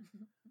fiction.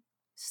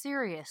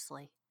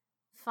 Seriously,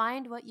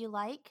 find what you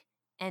like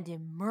and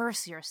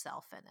immerse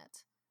yourself in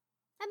it.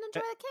 And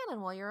enjoy the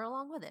canon while you're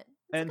along with it.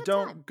 And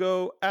don't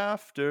go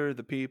after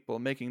the people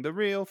making the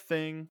real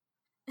thing.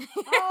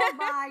 Oh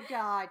my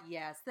god,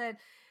 yes. That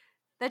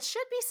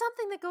should be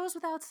something that goes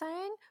without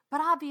saying,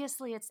 but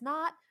obviously it's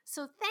not.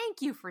 So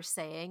thank you for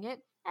saying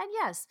it. And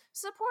yes,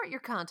 support your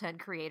content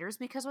creators,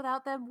 because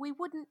without them, we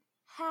wouldn't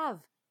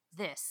have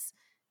this.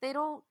 They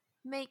don't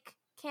make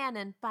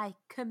canon by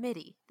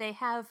committee. They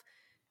have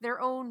their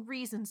own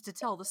reasons to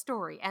tell the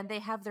story, and they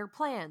have their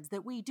plans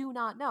that we do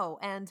not know.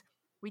 And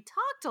we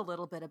talked a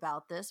little bit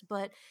about this,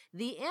 but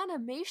the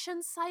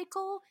animation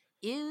cycle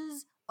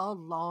is a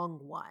long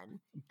one.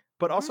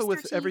 But also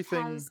with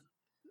everything,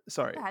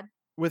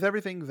 with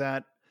everything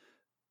that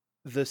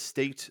the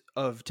state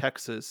of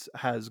Texas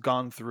has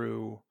gone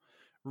through,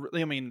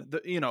 I mean,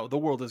 the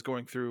world is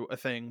going through a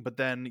thing, but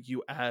then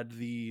you add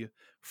the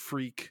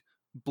freak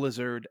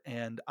blizzard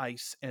and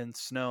ice and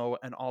snow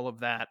and all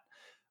of that.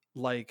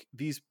 Like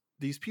these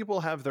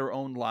people have their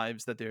own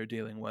lives that they're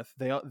dealing with.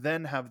 They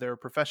then have their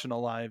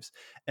professional lives,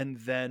 and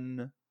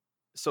then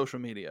social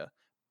media.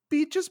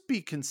 Be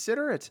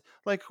considerate.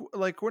 Like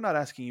we're not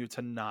asking you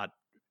to not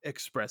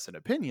express an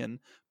opinion,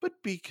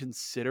 but be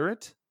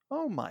considerate.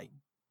 Oh my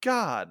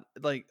god,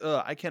 like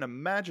I can't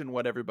imagine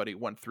what everybody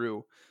went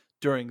through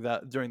during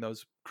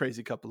those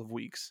crazy couple of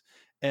weeks.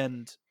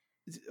 And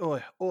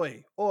oi.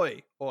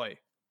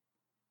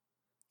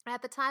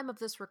 At the time of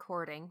this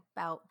recording,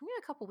 about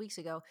a couple weeks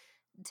ago,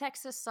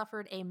 Texas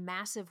suffered a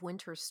massive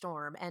winter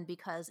storm, and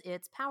because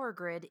its power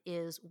grid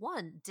is,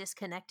 one,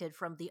 disconnected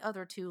from the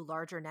other two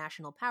larger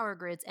national power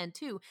grids, and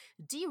two,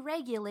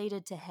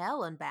 deregulated to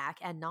hell and back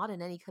and not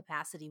in any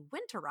capacity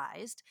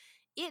winterized,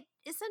 it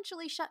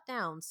essentially shut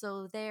down.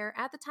 So there,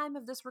 at the time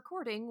of this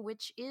recording,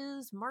 which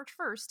is March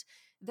 1st,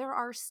 there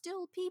are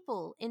still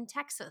people in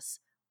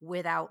Texas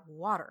without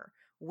water,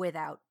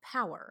 without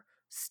power,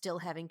 still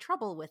having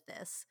trouble with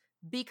this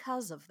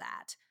because of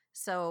that.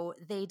 So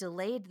they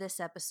delayed this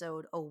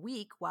episode a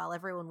week while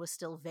everyone was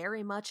still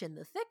very much in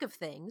the thick of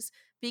things,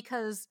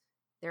 because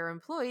their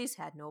employees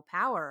had no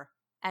power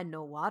and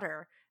no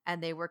water,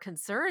 and they were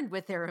concerned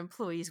with their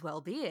employees'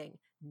 well-being,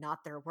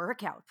 not their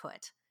work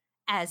output,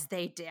 as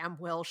they damn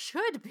well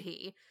should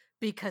be,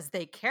 because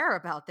they care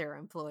about their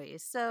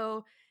employees.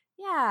 So,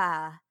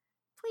 yeah,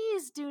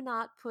 please do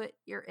not put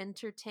your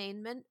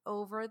entertainment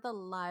over the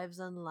lives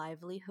and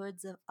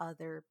livelihoods of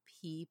other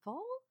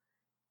people.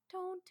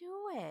 Don't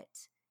do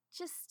it.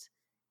 Just,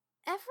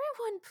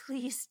 everyone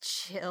please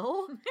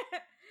chill.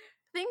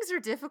 things are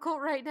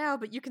difficult right now,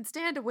 but you can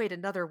stand to wait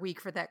another week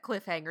for that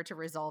cliffhanger to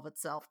resolve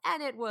itself,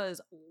 and it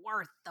was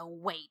worth the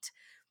wait.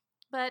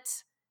 But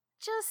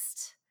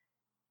just,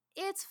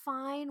 it's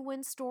fine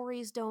when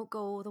stories don't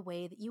go the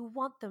way that you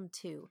want them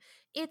to.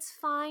 It's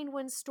fine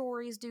when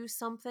stories do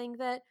something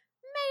that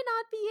may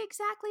not be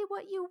exactly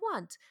what you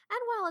want. And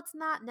while it's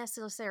not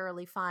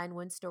necessarily fine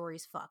when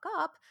stories fuck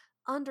up,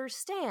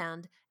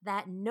 understand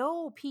that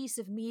no piece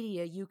of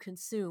media you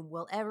consume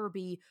will ever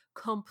be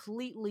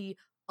completely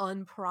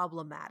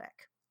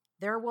unproblematic.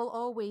 There will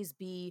always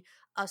be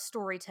a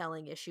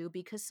storytelling issue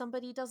because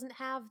somebody doesn't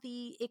have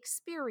the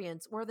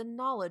experience or the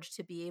knowledge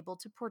to be able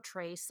to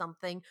portray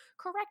something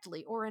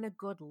correctly or in a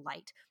good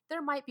light.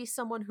 There might be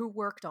someone who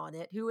worked on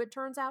it who it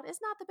turns out is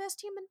not the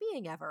best human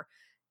being ever.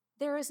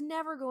 There is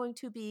never going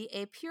to be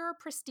a pure,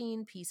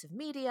 pristine piece of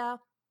media,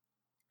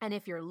 and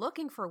if you're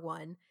looking for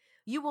one,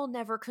 you will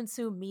never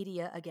consume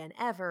media again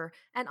ever,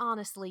 and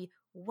honestly,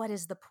 what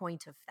is the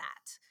point of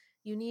that?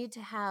 You need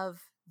to have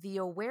the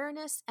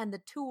awareness and the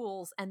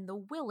tools and the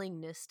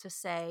willingness to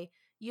say,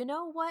 you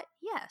know what?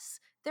 Yes,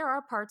 there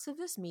are parts of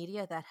this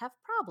media that have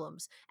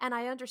problems, and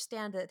I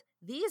understand that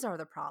these are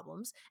the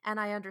problems, and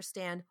I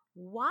understand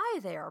why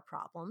they are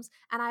problems,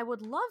 and I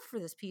would love for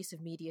this piece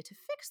of media to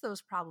fix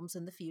those problems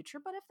in the future,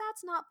 but if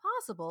that's not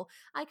possible,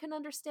 I can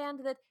understand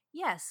that,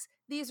 yes,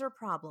 these are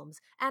problems,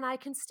 and I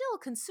can still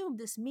consume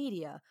this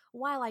media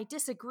while I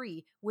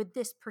disagree with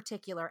this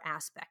particular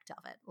aspect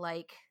of it.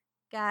 Like,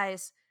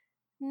 guys,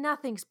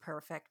 nothing's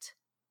perfect.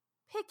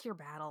 Pick your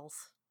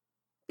battles.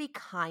 Be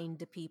kind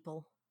to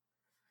people.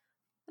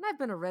 And I've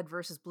been a red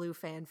versus blue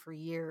fan for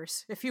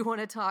years. If you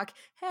want to talk,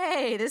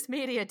 hey, this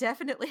media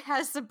definitely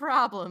has some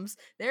problems.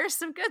 There's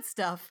some good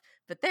stuff,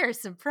 but there's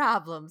some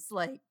problems.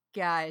 Like,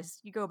 guys,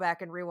 you go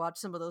back and rewatch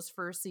some of those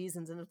first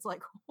seasons and it's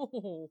like,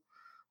 oh,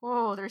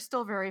 they're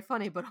still very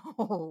funny, but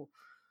oh.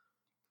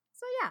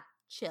 So yeah,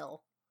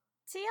 chill.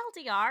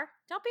 TLDR,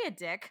 don't be a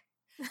dick.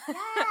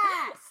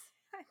 Yes!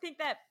 I think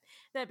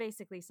that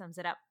basically sums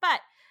it up.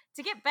 But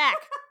to get back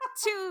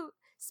to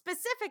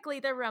specifically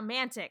the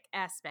romantic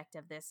aspect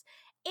of this,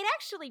 it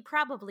actually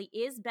probably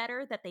is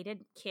better that they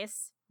didn't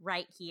kiss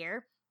right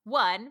here.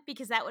 One,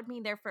 because that would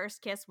mean their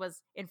first kiss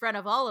was in front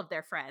of all of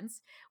their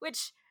friends,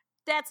 which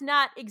that's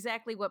not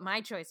exactly what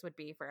my choice would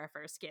be for a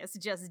first kiss,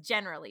 just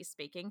generally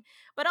speaking.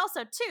 But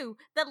also, two,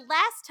 the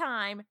last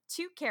time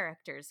two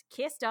characters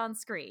kissed on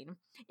screen,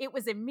 it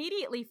was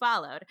immediately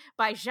followed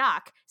by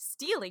Jacques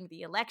stealing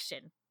the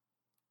election.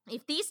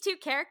 If these two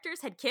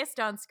characters had kissed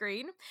on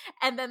screen,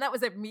 and then that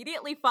was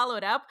immediately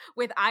followed up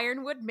with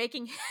Ironwood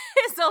making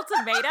his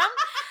ultimatum,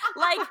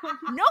 like,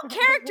 no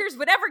characters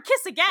would ever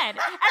kiss again.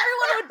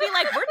 Everyone would be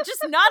like, we're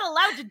just not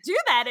allowed to do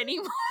that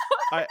anymore.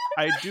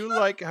 I do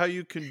like how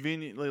you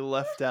conveniently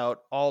left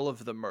out all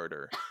of the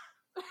murder.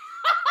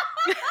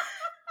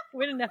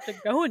 We didn't have to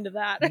go into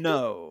that.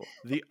 No,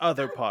 the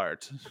other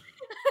part.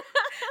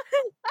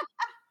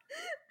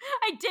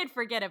 I did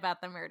forget about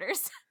the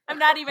murders. I'm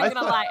not even going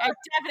to lie. I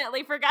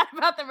definitely forgot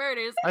about the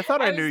murders. I thought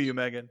I knew you,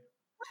 Megan.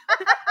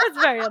 That's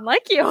very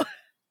unlike you.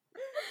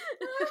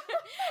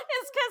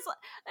 It's because,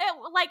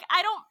 like,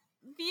 I don't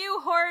view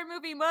horror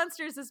movie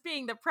monsters as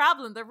being the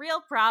problem. The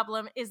real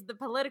problem is the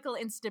political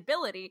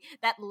instability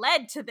that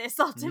led to this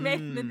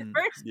ultimatum in the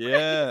first place.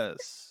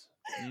 Yes.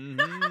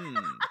 Mm-hmm.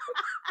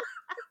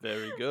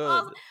 Very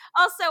good.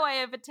 Also, I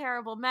have a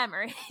terrible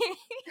memory.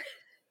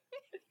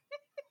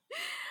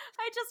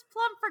 I just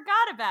plumb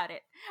forgot about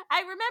it.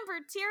 I remember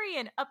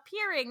Tyrion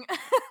appearing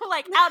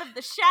like out of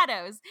the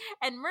shadows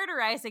and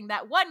murderizing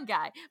that one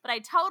guy, but I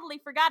totally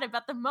forgot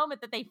about the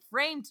moment that they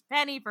framed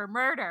Penny for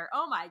murder.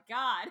 Oh my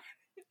god.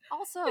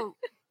 Also,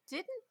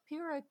 didn't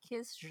Pyrrha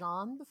kiss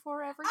Jean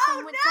before everything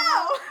went to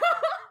hell?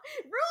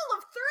 Rule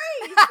of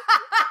threes!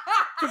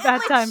 It's a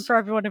bad time for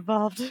everyone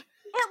involved.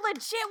 It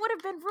legit would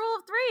have been rule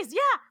of threes,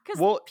 yeah, because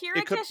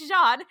Pyrrha kissed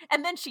Jean,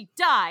 and then she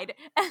died,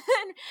 and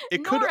then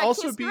it Nora could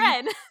also kissed be.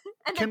 Ren,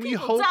 and then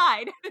people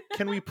died.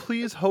 Can we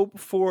please hope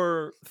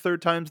for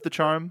third time's the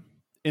charm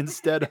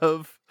instead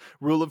of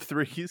rule of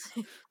threes?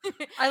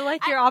 I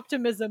like your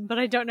optimism, but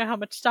I don't know how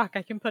much stock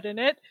I can put in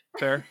it.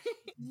 Fair.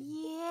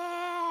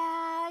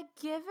 Yeah,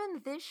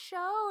 given this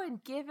show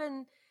and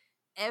given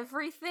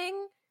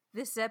everything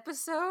this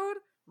episode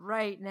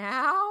right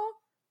now,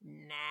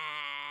 nah.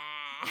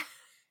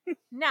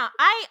 No,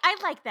 I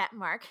like that,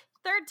 Mark.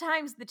 Third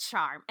time's the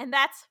charm. And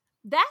that's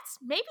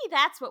maybe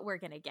that's what we're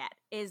gonna get,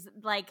 is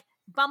like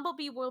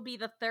Bumblebee will be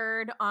the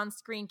third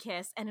on-screen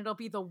kiss, and it'll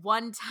be the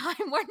one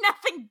time where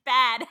nothing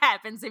bad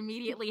happens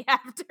immediately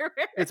after.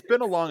 It's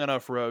been a long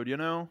enough road, you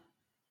know?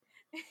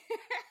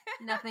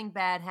 Nothing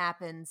bad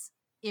happens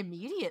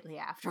immediately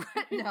after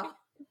it. No.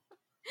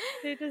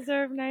 They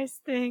deserve nice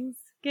things.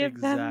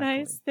 Give them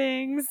nice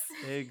things.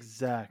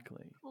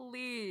 Exactly.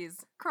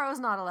 Please. Crow's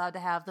not allowed to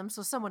have them,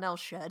 so someone else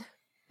should.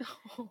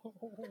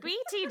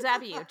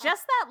 BTW,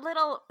 just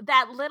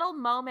that little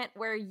moment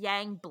where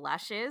Yang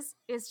blushes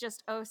is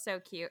just oh so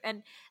cute.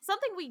 And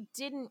something we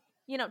didn't,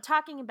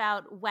 talking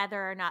about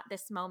whether or not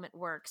this moment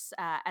works,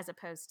 as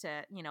opposed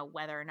to,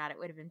 whether or not it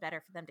would have been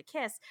better for them to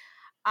kiss.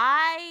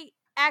 I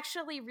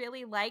actually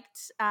really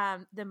liked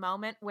the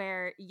moment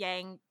where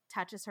Yang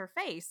touches her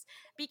face,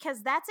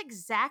 because that's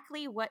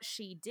exactly what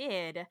she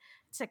did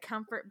to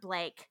comfort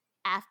Blake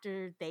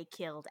after they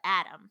killed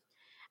Adam.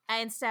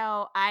 And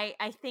so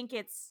I think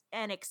it's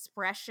an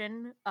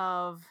expression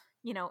of,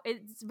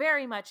 it's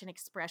very much an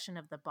expression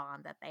of the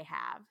bond that they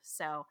have.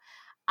 So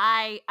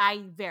I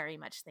very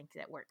much think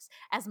that it works.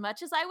 As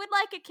much as I would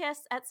like a kiss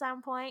at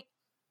some point,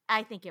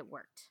 I think it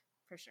worked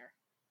for sure.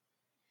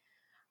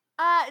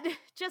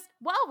 Just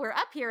while we're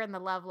up here in the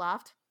Love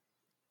Loft.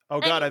 Oh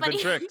God, I've been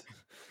tricked.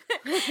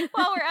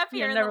 While we're up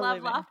here in the never Love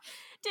leaving. Loft,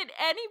 did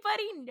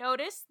anybody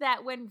notice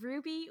that when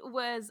Ruby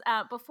was,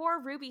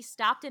 before Ruby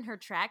stopped in her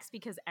tracks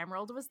because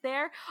Emerald was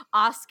there,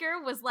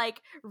 Oscar was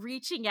like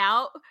reaching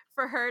out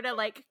for her to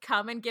like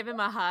come and give him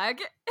a hug?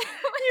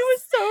 He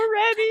was so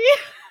ready.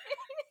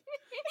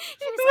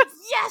 He was like,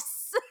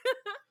 yes!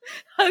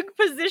 Hug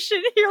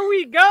position, here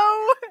we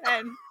go.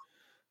 And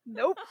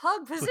nope.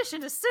 Hug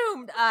position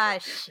assumed.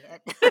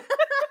 Shit.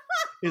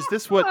 Is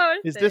this what Poor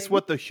is this thing.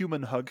 what the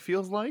human hug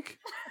feels like?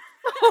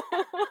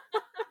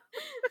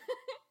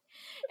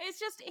 It's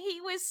just,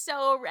 he was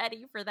so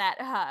ready for that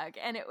hug,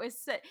 and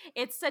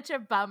it's such a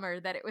bummer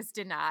that it was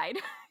denied.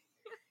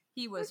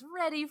 He was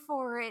ready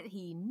for it.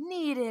 He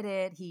needed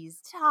it.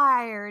 He's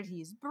tired.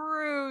 He's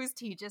bruised.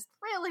 He just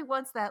really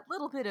wants that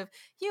little bit of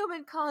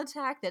human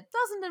contact that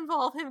doesn't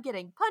involve him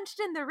getting punched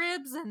in the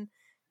ribs. And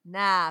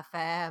nah,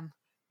 fam.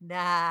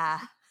 Nah.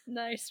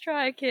 Nice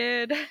try,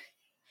 kid.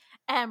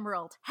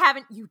 Emerald,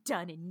 haven't you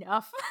done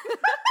enough?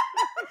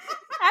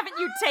 Haven't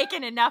you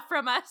taken enough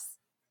from us?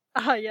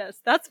 Ah, yes,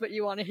 that's what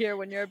you want to hear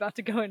when you're about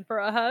to go in for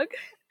a hug.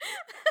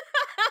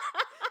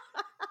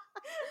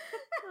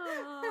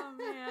 Oh,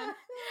 man.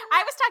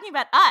 I was talking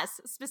about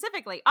us,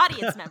 specifically,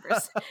 audience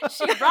members.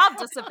 She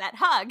robbed us of that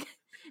hug.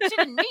 She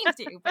didn't mean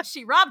to, but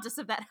she robbed us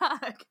of that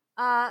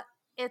hug.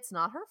 It's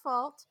not her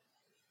fault.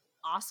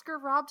 Oscar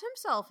robbed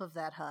himself of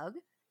that hug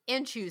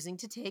in choosing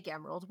to take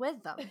Emerald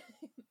with them.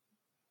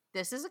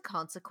 This is a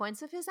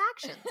consequence of his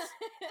actions.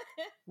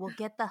 We'll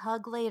get the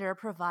hug later,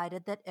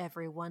 provided that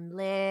everyone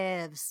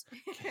lives.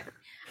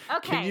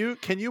 Okay.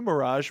 Can you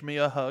mirage me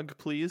a hug,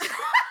 please?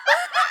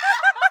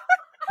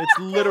 It's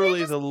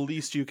literally the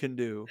least you can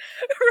do.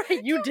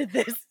 Right, you did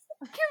this. Can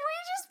we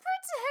just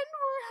pretend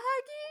we're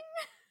hugging?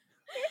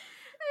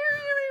 I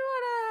really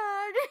want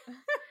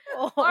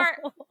to hug.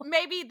 Or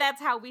maybe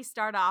that's how we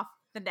start off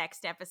the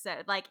next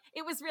episode. Like,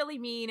 it was really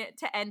mean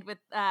to end with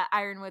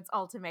Ironwood's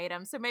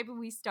ultimatum, so maybe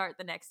we start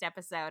the next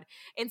episode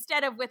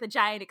instead of with a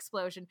giant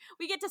explosion.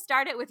 We get to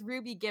start it with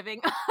Ruby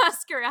giving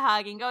Oscar a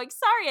hug and going,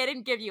 sorry I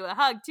didn't give you a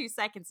hug 2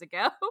 seconds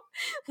ago.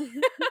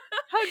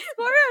 Hugs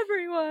for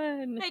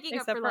everyone. Making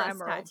Except up for lost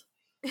Emerald.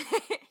 time.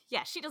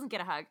 Yeah, she doesn't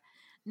get a hug.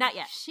 Not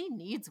yet. She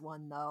needs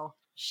one, though.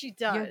 She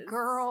does. Your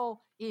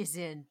girl is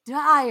in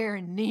dire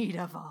need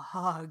of a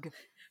hug.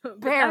 But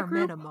Bare that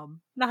group,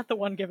 minimum. not the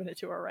one giving it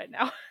to her right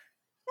now.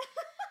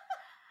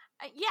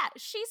 Yeah,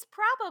 she's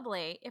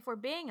probably, if we're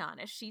being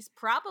honest, she's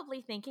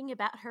probably thinking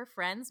about her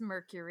friends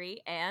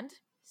Mercury and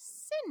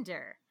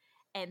Cinder.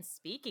 And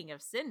speaking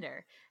of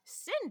Cinder,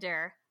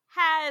 Cinder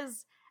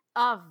has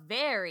a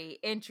very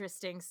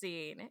interesting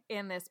scene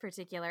in this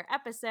particular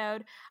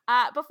episode.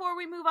 Before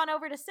we move on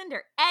over to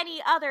Cinder,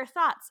 any other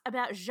thoughts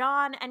about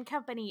Jean and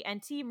company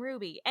and Team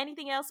Ruby?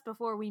 Anything else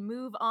before we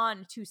move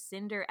on to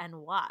Cinder and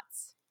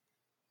Watts?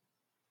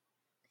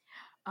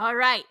 All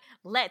right,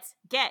 let's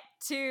get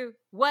to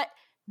what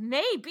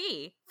may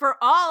be, for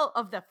all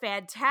of the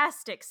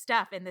fantastic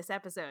stuff in this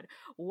episode,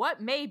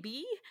 what may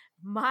be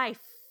my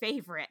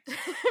favorite,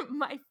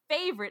 my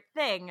favorite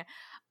thing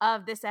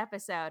of this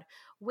episode,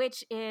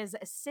 which is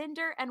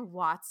Cinder and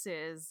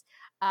Watts's,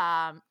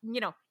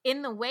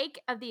 in the wake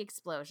of the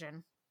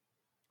explosion,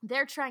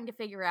 they're trying to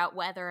figure out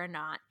whether or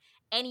not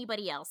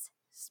anybody else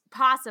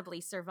possibly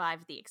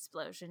survived the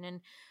explosion.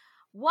 And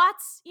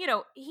Watts, he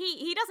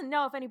doesn't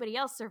know if anybody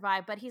else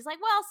survived, but he's like,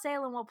 well,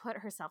 Salem will put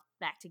herself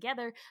back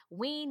together.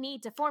 We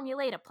need to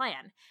formulate a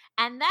plan.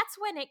 And that's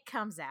when it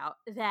comes out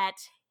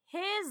that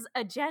his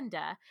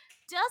agenda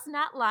does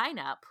not line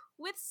up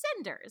with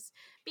Cinder's,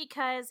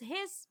 because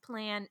his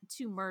plan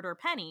to murder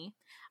Penny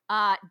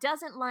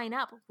doesn't line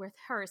up with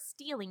her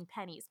stealing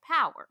Penny's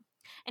power.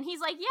 And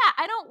he's like, yeah,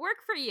 I don't work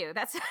for you.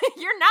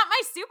 You're not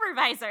my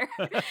supervisor.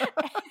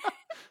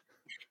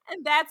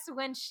 And that's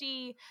when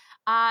she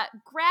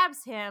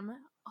grabs him,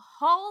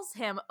 hauls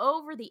him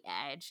over the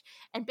edge,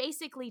 and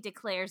basically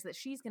declares that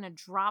she's going to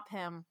drop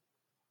him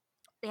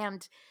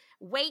and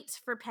wait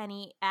for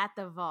Penny at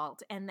the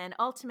vault and then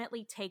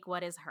ultimately take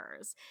what is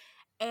hers.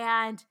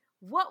 And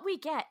what we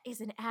get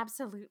is an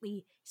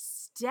absolutely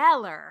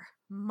stellar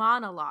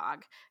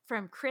monologue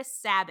from Chris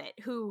Sabat,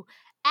 who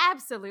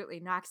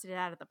absolutely knocks it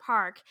out of the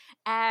park,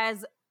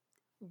 as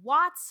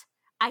Watts,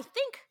 I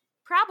think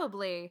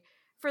probably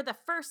for the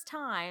first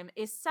time,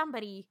 is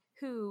somebody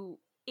who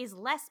is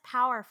less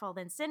powerful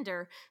than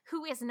Cinder,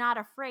 who is not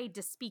afraid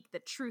to speak the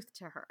truth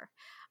to her.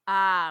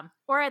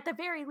 Or at the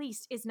very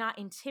least is not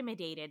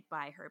intimidated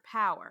by her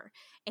power.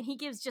 And he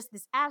gives just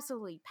this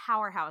absolutely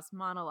powerhouse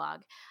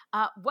monologue.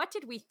 What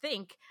did we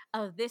think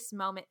of this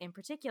moment in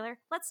particular?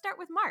 Let's start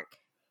with Mark.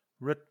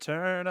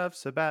 Return of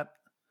Sabat.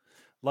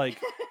 Like,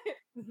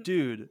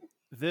 dude,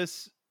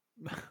 this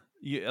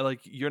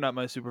you're not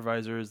my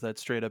supervisor is that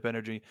straight up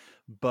energy.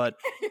 But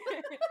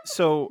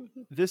so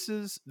this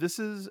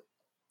is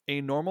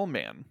a normal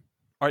man.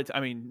 All right, I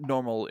mean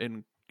normal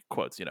in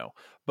quotes,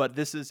 but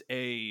this is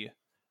a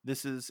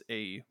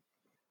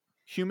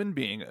human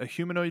being, a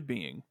humanoid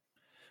being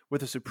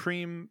with a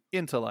supreme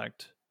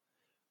intellect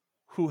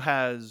who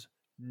has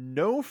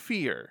no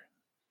fear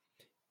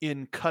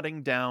in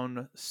cutting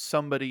down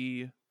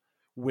somebody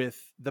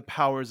with the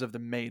powers of the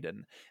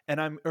maiden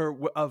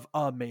of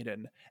a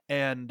maiden.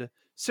 And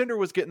Cinder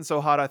was getting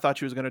so hot I thought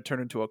she was going to turn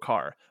into a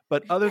car.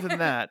 But other than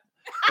that,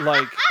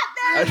 like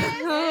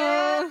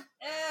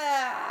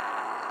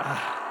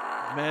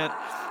man,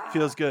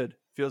 feels good.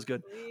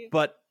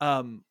 But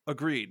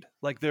agreed.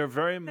 Like there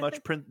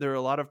are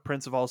a lot of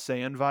Prince of All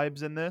Saiyan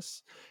vibes in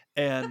this,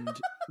 and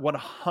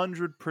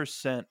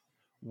 100%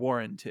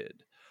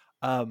 warranted.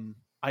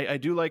 I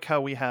do like how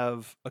we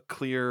have a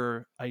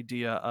clear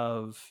idea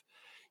of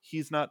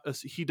he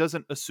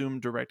doesn't assume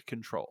direct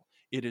control.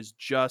 It's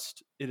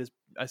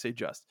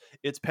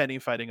Penny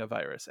fighting a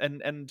virus,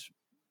 and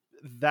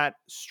that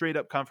straight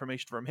up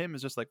confirmation from him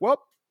is just like,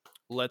 well,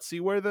 let's see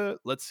where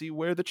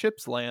the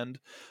chips land.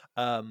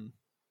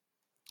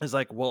 Is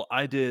like, well,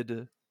 I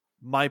did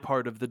my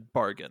part of the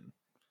bargain.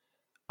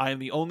 I am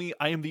the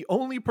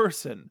only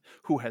person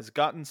who has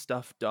gotten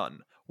stuff done.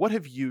 What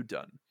have you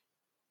done?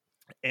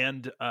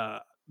 And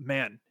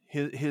man,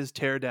 his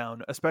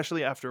teardown,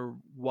 especially after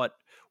what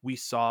we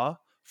saw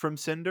from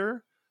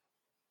Cinder,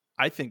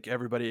 I think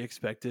everybody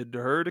expected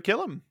her to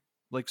kill him,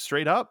 like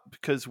straight up,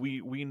 because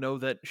we know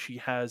that she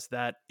has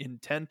that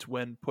intent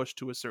when pushed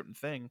to a certain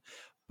thing,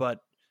 but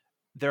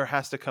there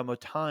has to come a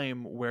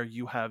time where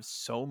you have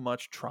so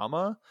much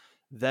trauma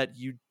that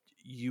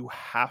you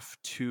have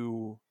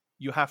to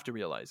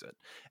realize it.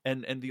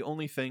 And the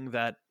only thing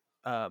that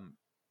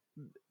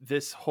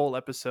this whole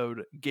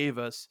episode gave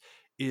us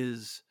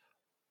is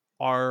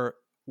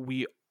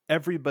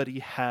everybody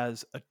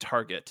has a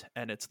target,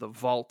 and it's the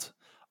vault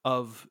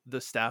of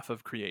the Staff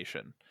of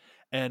Creation.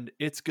 And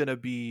it's going to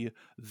be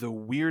the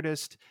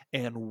weirdest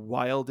and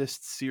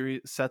wildest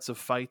sets of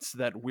fights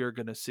that we're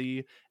going to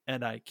see.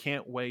 And I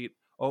can't wait.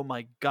 Oh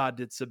my God,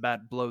 did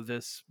Sabat blow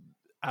this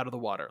out of the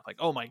water? Like,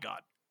 oh my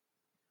God.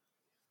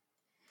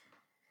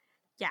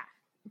 Yeah,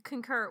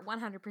 concur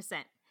 100%.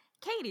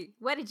 Katie,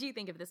 what did you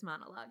think of this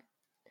monologue?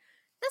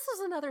 This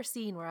was another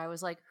scene where I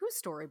was like, who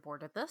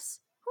storyboarded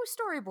this? Who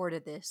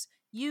storyboarded this?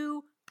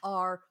 You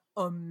are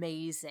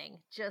amazing.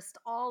 Just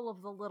all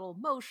of the little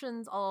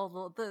motions,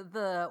 all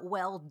the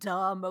well,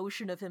 duh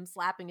motion of him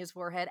slapping his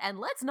forehead. And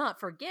let's not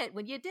forget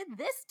when you did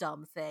this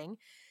dumb thing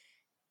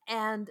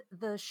and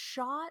the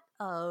shot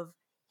of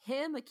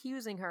him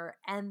accusing her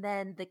and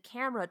then the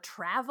camera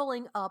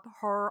traveling up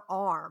her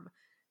arm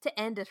to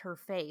end at her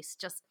face.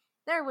 Just,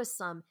 there was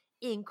some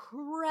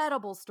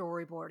incredible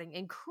storyboarding,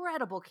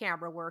 incredible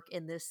camera work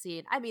in this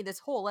scene. I mean, this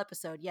whole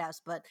episode,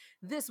 yes, but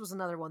this was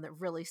another one that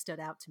really stood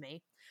out to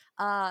me.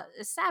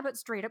 Sabat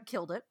straight up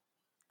killed it.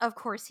 Of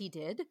course he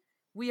did.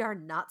 We are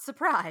not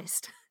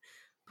surprised.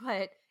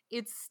 But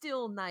it's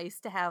still nice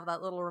to have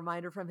that little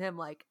reminder from him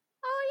like,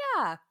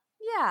 oh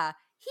yeah,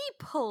 he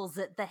pulls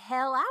it the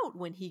hell out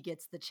when he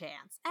gets the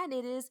chance. And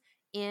it is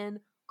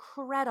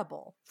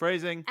incredible.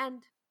 Phrasing.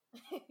 And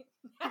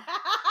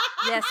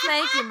yes,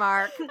 thank you,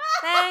 Mark.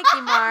 Thank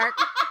you, Mark.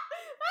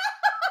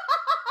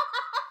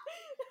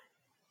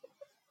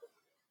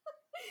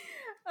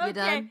 Okay, You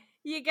done?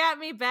 You got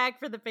me back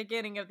for the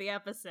beginning of the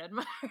episode,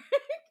 Mark.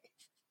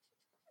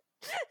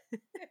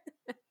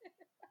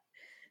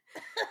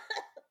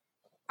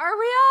 Are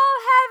we all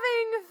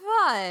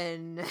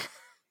having fun?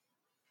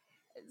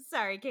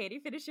 Sorry, Katie,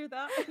 finish your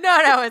thought.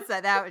 No, it's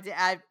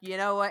that. You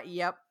know what?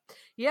 Yep.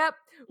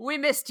 We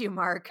missed you,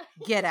 Mark.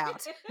 Get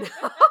out.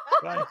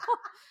 Bye.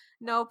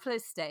 No,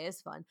 please stay.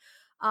 It's fun.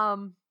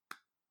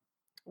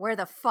 Where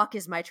the fuck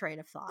is my train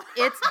of thought?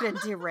 It's been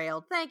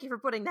derailed. Thank you for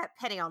putting that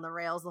Penny on the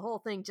rails. The whole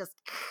thing just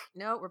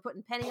no. We're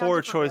putting Penny. Poor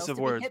on choice rails of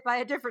to be words. Hit by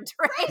a different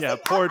train. Yeah,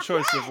 poor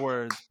choice of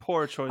words.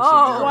 Poor choice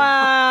Oh, of words.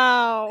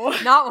 Wow.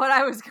 Not what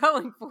I was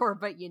going for,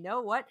 but you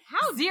know what?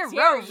 How Zero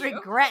dare you.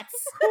 regrets.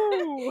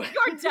 Ooh.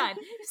 You're done.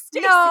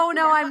 Stacey. No,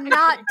 I'm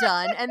not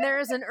done. And there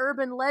is an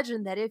urban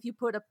legend that if you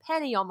put a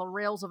penny on the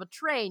rails of a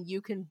train,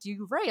 you can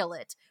derail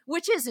it,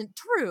 which isn't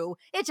true.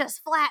 It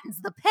just flattens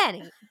the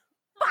penny.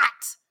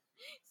 But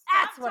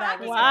that's what I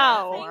was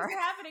Wow. going for. Things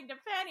are happening to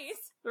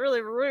pennies.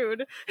 Really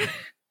rude.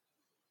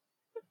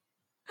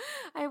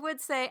 I would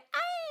say,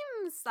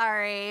 I'm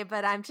sorry,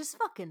 but I'm just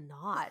fucking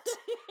not.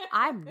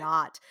 I'm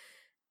not.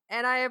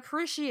 And I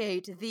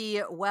appreciate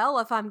the, well,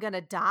 if I'm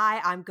gonna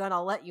die, I'm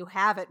gonna let you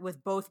have it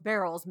with both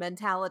barrels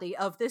mentality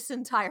of this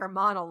entire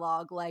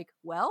monologue. Like,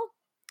 well,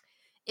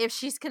 If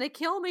she's gonna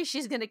kill me,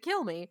 she's gonna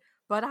kill me.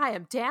 But I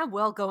am damn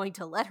well going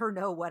to let her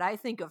know what I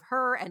think of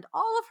her and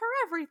all of her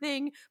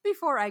everything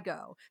before I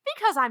go.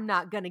 Because I'm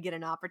not gonna get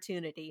an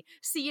opportunity.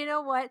 So you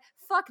know what?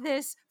 Fuck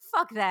this,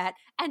 fuck that,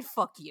 and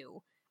fuck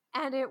you.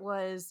 And it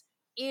was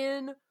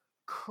incredible.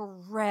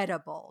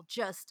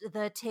 Just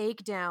the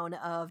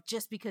takedown of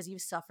just because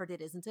you've suffered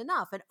it isn't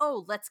enough. And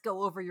oh, let's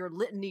go over your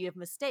litany of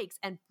mistakes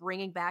and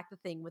bringing back the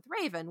thing with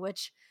Raven,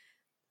 which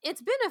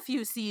it's been a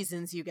few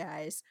seasons, you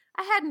guys.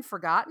 I hadn't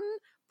forgotten,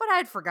 but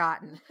I'd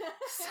forgotten.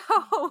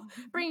 So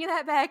bringing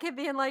that back and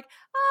being like,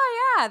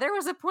 oh yeah, there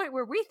was a point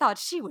where we thought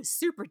she was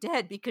super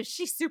dead because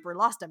she super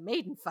lost a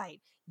maiden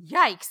fight.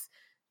 Yikes.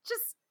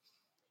 Just,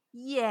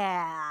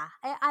 yeah.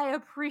 I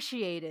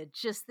appreciated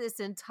just this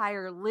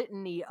entire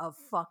litany of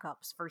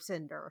fuck-ups for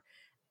Cinder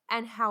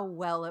and how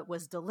well it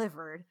was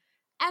delivered.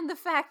 And the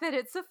fact that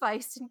it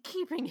sufficed in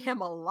keeping him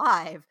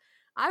alive.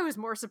 I was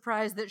more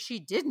surprised that she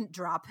didn't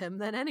drop him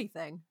than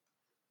anything.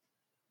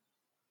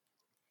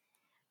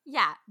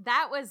 Yeah,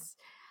 that was...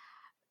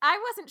 I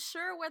wasn't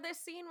sure where this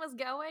scene was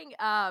going,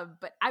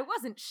 but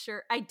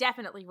I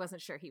definitely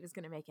wasn't sure he was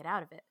going to make it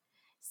out of it.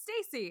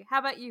 Stacey, how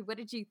about you? What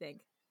did you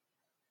think?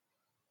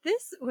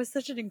 This was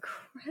such an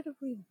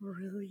incredibly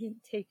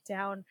brilliant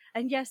takedown.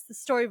 And yes, the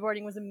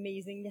storyboarding was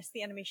amazing. Yes,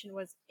 the animation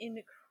was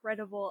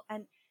incredible.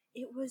 And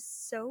it was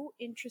so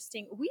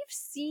interesting. We've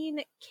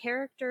seen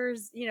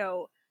characters,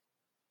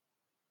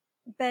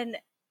 been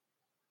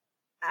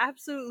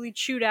absolutely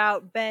chewed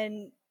out,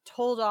 been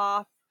told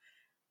off.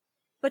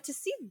 But to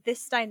see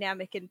this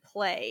dynamic in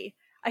play,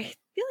 I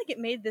feel like it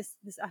made this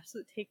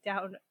absolute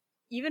takedown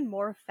even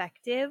more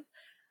effective.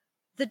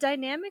 The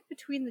dynamic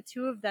between the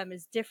two of them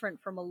is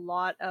different from a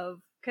lot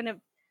of kind of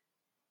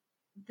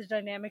the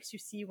dynamics you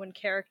see when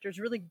characters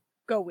really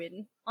go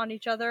in on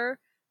each other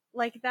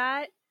like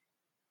that,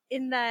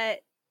 in that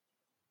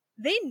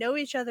they know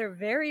each other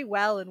very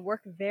well and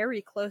work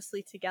very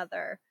closely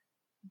together,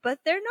 but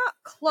they're not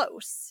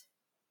close.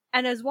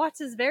 And as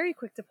Watts is very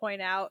quick to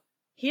point out,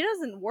 he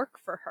doesn't work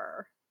for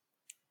her.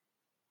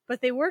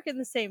 But they work in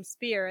the same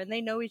sphere and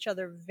they know each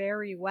other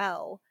very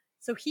well.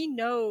 So he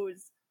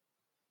knows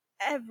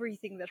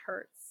everything that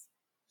hurts.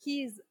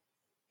 He's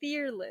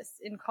fearless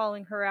in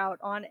calling her out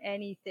on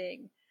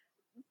anything.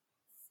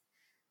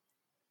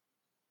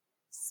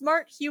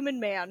 Smart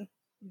human man,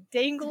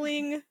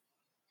 dangling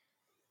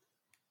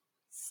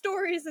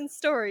stories and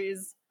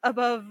stories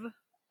above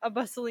a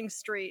bustling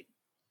street.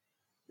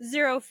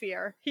 Zero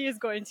fear. He is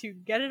going to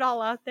get it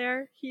all out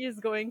there. He is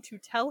going to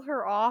tell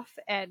her off,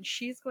 and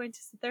she's going to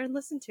sit there and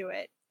listen to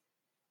it.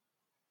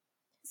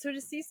 So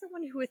to see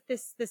someone who, with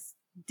this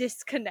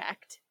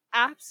disconnect,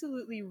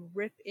 absolutely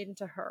rip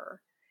into her,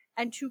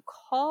 and to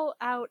call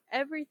out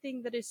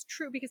everything that is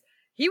true, because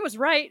he was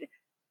right.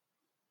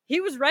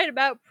 He was right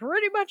about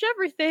pretty much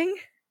everything.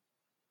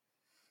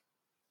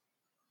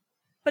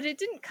 But it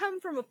didn't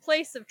come from a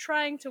place of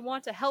trying to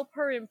want to help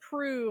her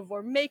improve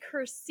or make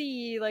her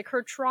see, like,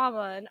 her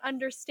trauma and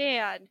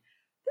understand.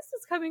 This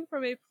is coming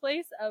from a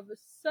place of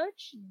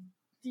such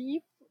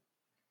deep,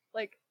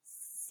 like,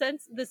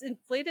 this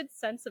inflated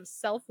sense of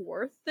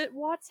self-worth that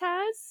Watts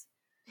has.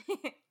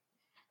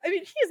 I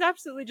mean, he is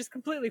absolutely just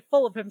completely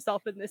full of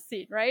himself in this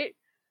scene, right?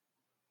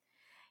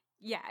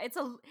 Yeah, it's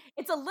a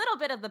little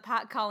bit of the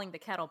pot calling the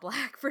kettle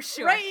black, for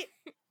sure. Right?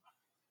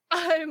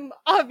 I'm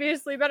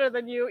obviously better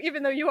than you,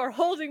 even though you are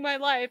holding my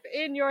life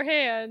in your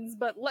hands,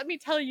 but let me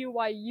tell you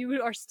why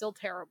you are still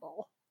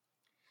terrible.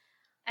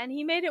 And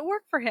he made it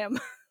work for him.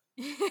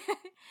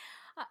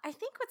 I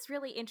think what's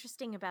really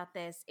interesting about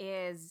this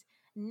is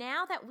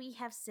now that we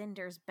have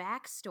Cinder's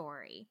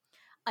backstory,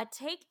 a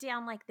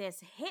takedown like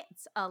this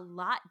hits a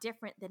lot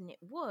different than it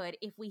would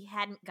if we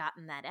hadn't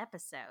gotten that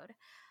episode.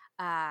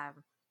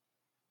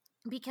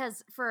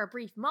 Because for a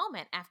brief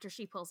moment after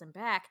she pulls him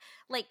back,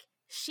 like,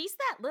 she's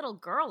that little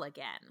girl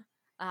again,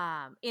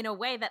 in a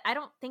way that I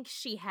don't think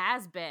she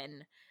has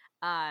been,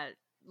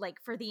 like,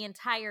 for the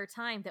entire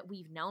time that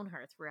we've known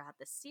her throughout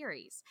the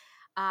series.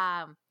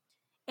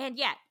 And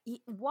yeah,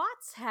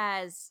 Watts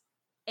has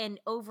an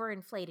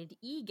overinflated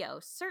ego,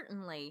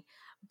 certainly,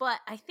 but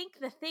I think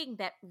the thing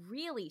that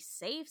really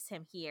saves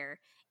him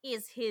here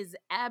is his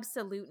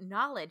absolute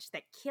knowledge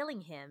that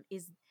killing him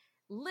is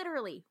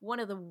literally one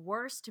of the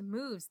worst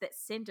moves that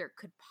Cinder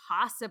could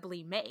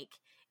possibly make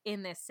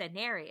in this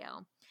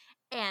scenario.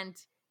 And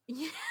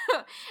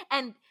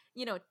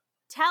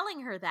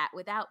telling her that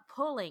without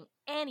pulling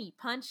any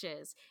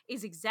punches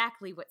is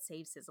exactly what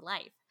saves his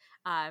life.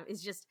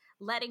 Is just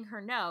letting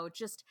her know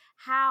just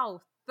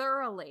how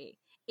thoroughly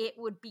it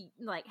would be,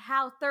 like,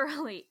 how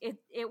thoroughly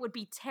it would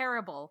be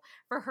terrible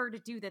for her to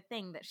do the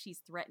thing that she's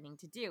threatening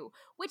to do,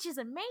 which is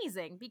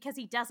amazing because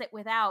he does it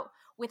without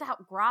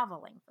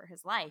groveling for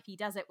his life. He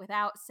does it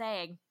without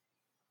saying,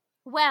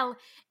 well,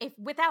 if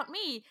without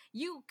me,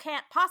 you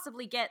can't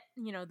possibly get,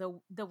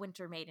 the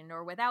Winter Maiden,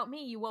 or without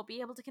me, you won't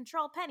be able to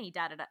control Penny,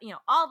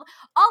 all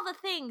the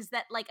things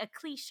that, like, a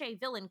cliche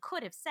villain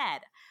could have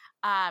said.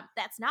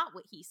 That's not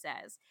what he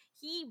says.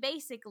 He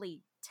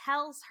basically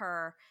tells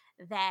her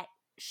that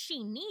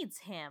she needs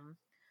him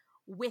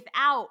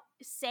without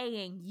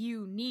saying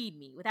 "you need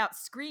me," without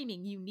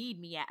screaming "you need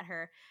me" at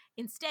her.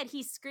 Instead,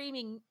 he's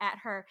screaming at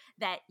her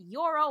that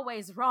you're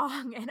always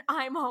wrong and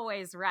I'm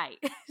always right.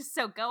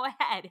 So go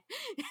ahead.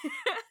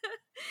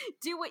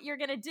 Do what you're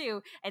going to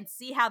do and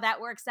see how that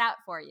works out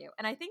for you.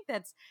 And I think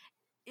that's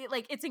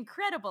it's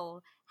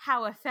incredible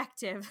how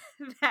effective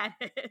that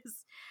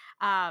is.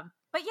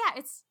 But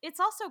yeah, it's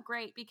also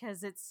great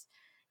because it's,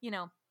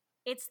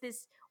 it's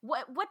this,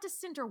 what does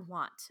Cinder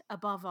want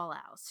above all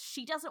else?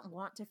 She doesn't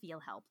want to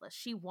feel helpless.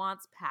 She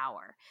wants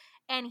power.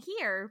 And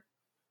here,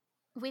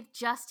 with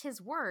just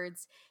his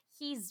words,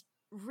 he's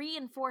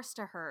reinforced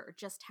to her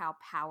just how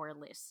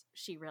powerless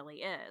she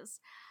really is.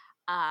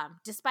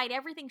 Despite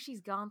everything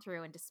she's gone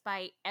through and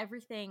despite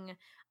everything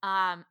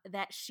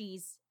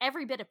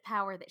every bit of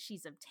power that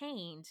she's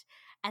obtained,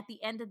 at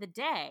the end of the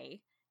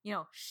day,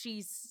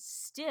 she's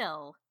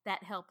still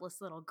that helpless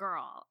little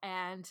girl.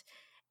 And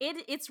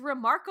it's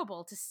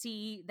remarkable to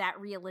see that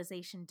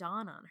realization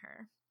dawn on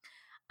her.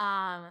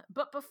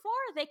 But before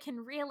they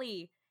can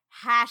really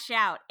hash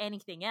out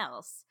anything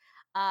else,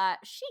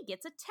 she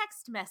gets a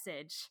text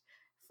message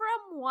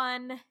from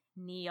one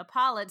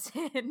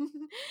Neapolitan,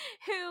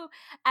 who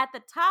at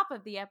the top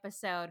of the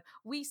episode,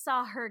 we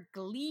saw her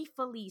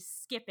gleefully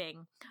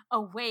skipping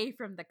away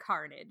from the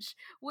carnage,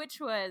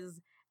 which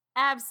was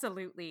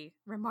absolutely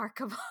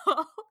remarkable.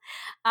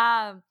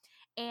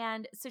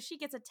 And so she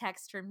gets a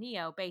text from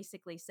Neo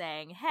basically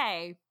saying,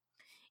 hey,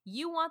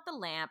 you want the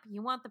lamp,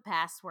 you want the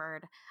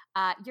password,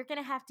 you're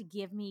gonna have to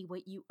give me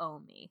what you owe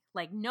me.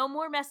 Like, no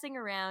more messing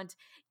around.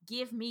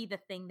 Give me the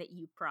thing that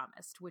you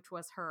promised, which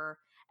was her,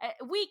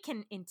 we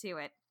can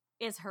intuit,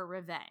 is her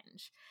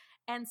revenge.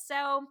 And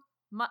so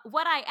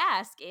what I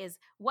ask is,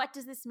 what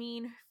does this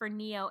mean for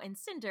Neo and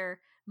Cinder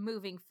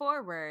moving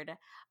forward?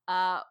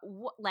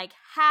 What's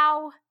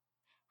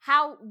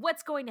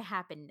going to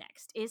happen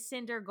next? Is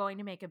Cinder going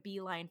to make a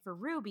beeline for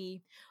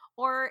Ruby?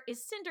 Or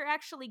is Cinder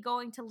actually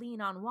going to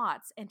lean on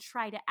Watts and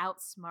try to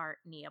outsmart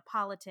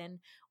Neapolitan?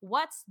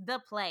 What's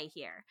the play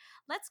here?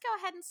 Let's go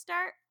ahead and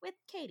start with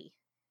Katie.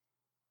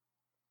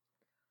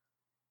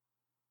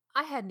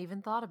 I hadn't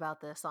even thought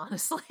about this,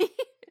 honestly.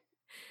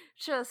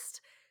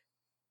 Just,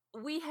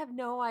 we have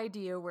no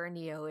idea where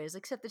Neo is,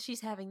 except that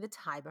she's having the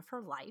time of her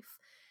life.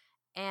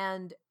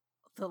 And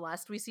the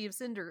last we see of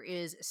Cinder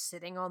is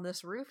sitting on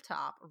this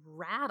rooftop,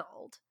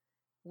 rattled,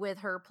 with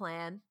her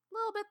plan a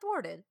little bit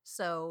thwarted.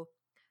 So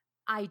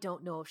I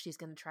don't know if she's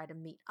going to try to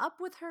meet up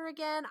with her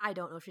again. I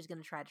don't know if she's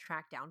going to try to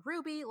track down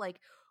Ruby. Like,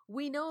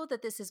 we know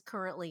that this is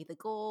currently the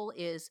goal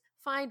is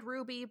find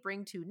Ruby,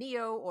 bring to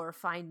Neo, or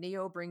find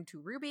Neo, bring to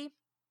Ruby.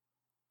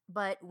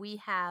 But we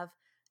have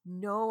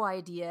no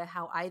idea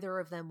how either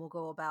of them will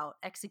go about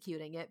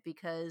executing it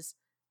because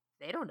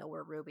they don't know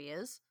where Ruby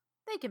is.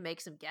 They can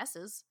make some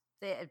guesses.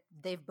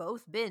 They've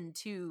both been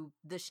to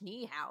the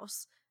Schnee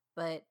house,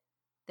 but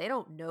they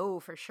don't know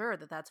for sure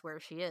that that's where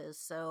she is.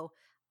 So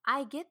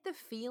I get the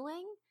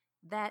feeling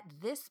that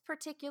this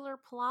particular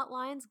plot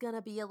line's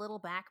gonna be a little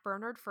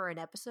backburnered for an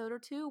episode or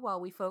two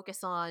while we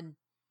focus on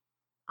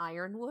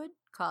Ironwood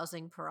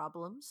causing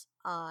problems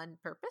on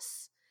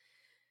purpose.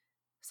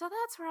 So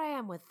that's where I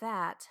am with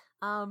that.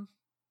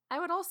 I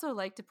would also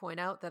like to point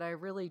out that I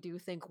really do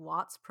think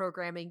Watts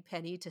programming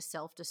Penny to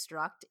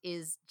self-destruct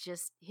is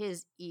just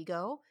his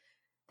ego.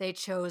 They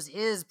chose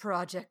his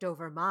project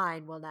over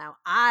mine. Well, now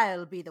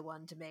I'll be the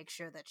one to make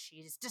sure that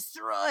she's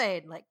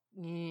destroyed. Like,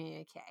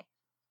 okay.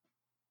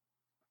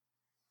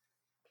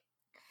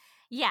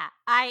 Yeah,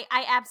 I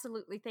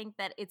absolutely think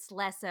that it's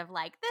less of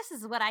like, this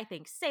is what I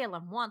think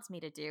Salem wants me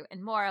to do,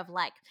 and more of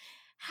like,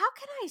 how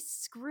can I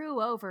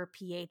screw over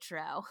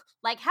Pietro?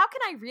 Like, how can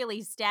I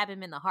really stab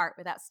him in the heart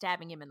without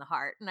stabbing him in the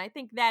heart? And I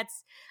think that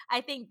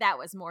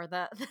was more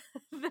the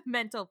the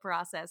mental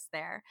process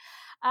there.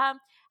 How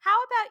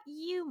about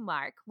you,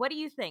 Mark? What do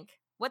you think?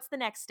 What's the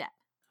next step?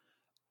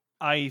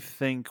 I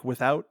think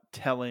without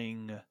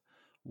telling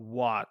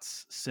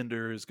Watts,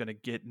 Cinder is going to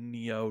get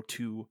Neo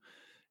to,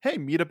 hey,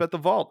 meet up at the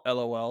vault,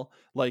 LOL.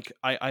 Like,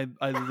 I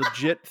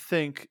legit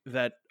think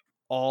that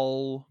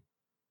all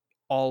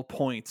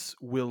points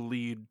will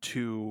lead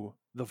to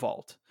the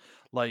vault.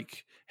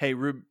 Like, hey,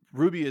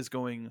 Ruby is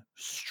going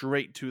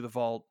straight to the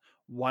vault.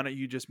 Why don't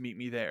you just meet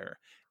me there?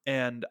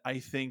 And I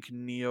think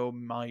Neo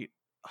might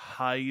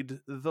hide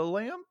the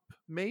lamp,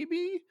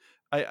 maybe.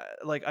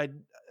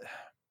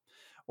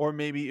 Or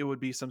maybe it would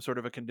be some sort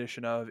of a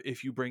condition of,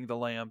 if you bring the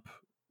lamp,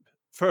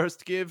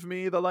 first give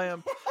me the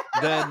lamp,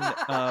 but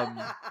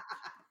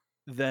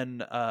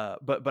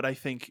I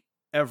think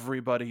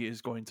everybody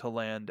is going to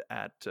land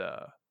at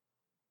the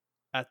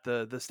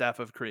Staff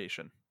of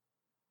Creation.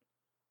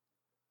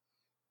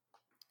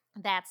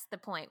 That's the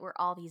point where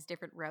all these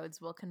different roads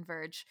will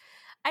converge.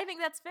 I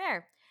think that's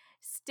fair.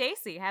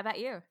 Stacy, how about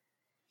you?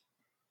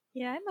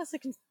 Yeah, I mostly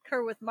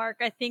concur with Mark.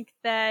 I think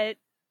that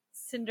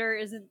Cinder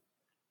isn't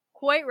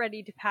quite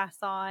ready to pass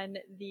on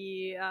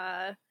the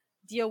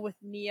deal with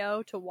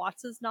Neo to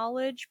Watts'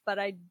 knowledge, but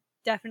I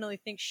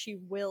definitely think she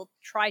will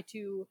try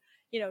to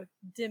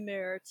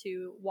demur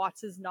to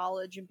Watts'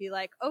 knowledge and be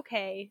like,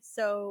 okay,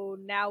 so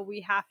now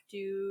we have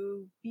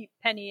to beat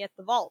Penny at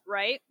the vault,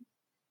 right?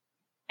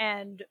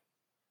 And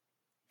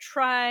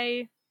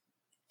try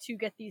to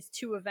get these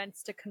two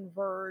events to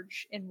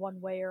converge in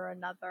one way or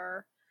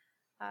another,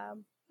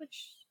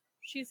 which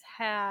she's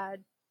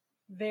had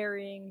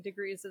varying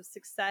degrees of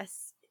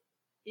success,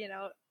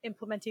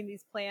 implementing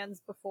these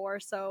plans before,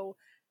 so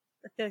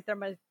I feel like there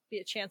might be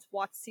a chance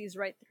Watts sees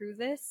right through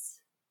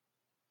this.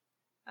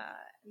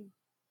 And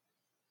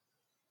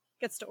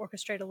gets to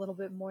orchestrate a little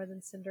bit more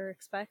than Cinder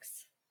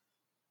expects.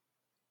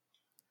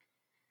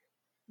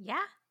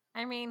 Yeah,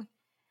 I mean,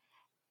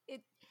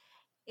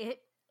 it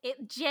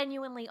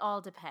genuinely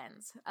all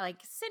depends. Like,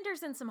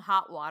 Cinder's in some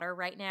hot water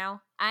right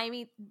now. I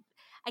mean,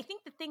 I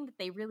think the thing that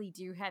they really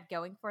do have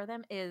going for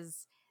them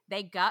is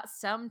they got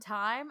some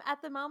time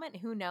at the moment.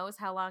 Who knows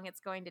how long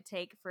it's going to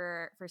take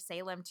for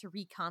Salem to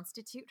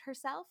reconstitute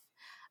herself.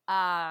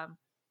 Yeah,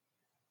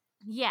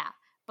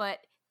 but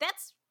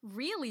that's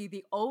really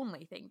the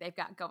only thing they've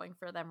got going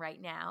for them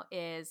right now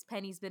is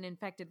Penny's been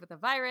infected with a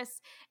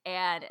virus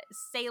and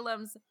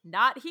Salem's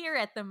not here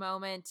at the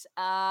moment.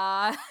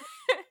 How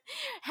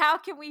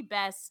can we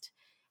best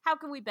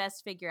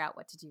figure out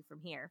what to do from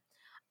here?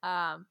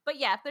 But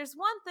yeah, if there's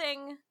one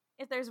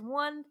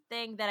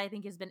thing that I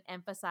think has been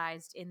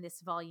emphasized in this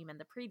volume and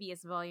the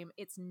previous volume,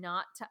 it's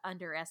not to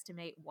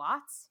underestimate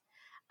Watts.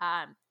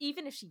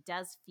 Even if she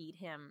does feed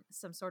him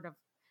some sort of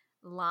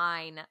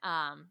line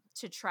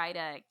to try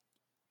to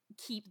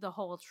keep the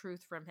whole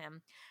truth from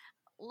him.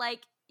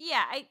 Like,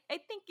 yeah, I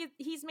think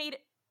he's made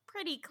it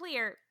pretty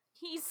clear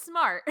he's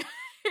smart.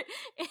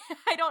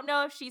 I don't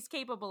know if she's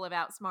capable of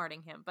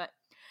outsmarting him, but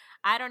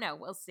I don't know.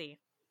 We'll see.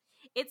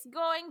 It's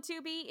going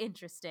to be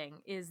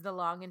interesting, is the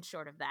long and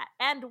short of that.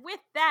 And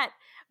with that,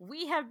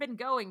 we have been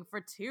going for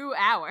 2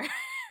 hours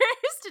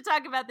to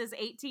talk about this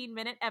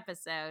 18-minute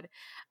episode.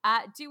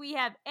 Do we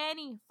have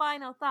any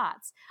final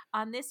thoughts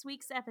on this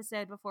week's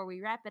episode before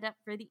we wrap it up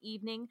for the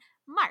evening?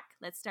 Mark,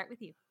 let's start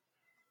with you.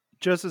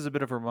 Just as a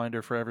bit of a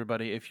reminder for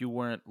everybody, if you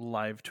weren't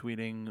live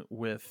tweeting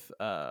with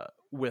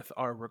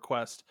our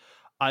request,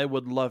 I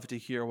would love to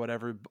hear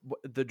whatever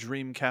the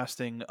dream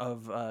casting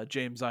of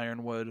James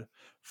Ironwood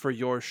for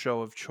your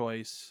show of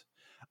choice,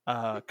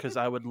 because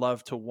I would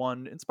love to,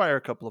 1, inspire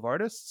a couple of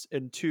artists,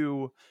 and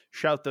 2,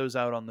 shout those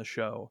out on the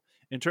show.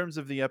 In terms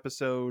of the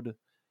episode,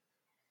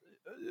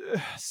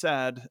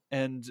 sad,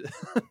 and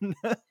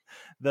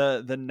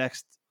the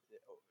next,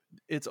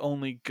 it's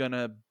only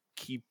gonna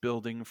keep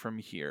building from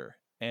here,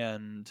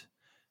 and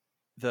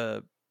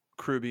the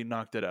Kruby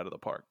knocked it out of the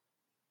park.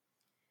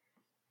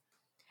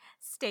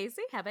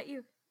 Stacey, how about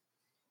you?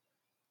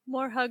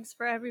 More hugs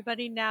for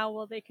everybody now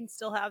while they can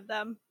still have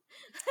them.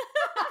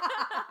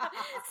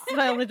 It's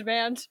my only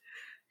demand.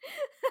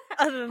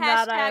 Other than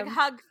that,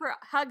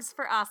 hugs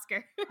for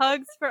Oscar.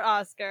 Hugs for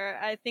Oscar.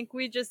 I think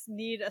we just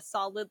need a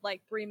solid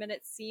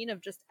 3-minute scene of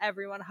just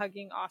everyone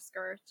hugging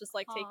Oscar, just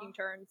taking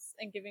turns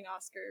and giving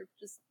Oscar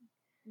just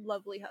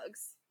lovely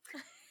hugs.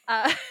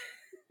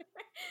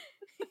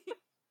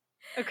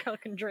 A girl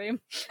can dream.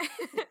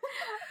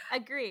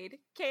 Agreed.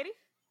 Katie?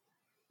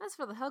 As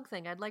for the hug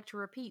thing, I'd like to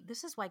repeat,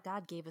 this is why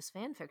God gave us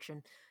fan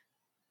fiction.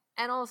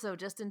 And also,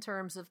 just in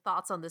terms of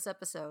thoughts on this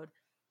episode.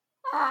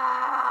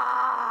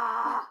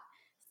 Stop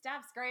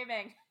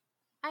screaming.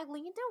 I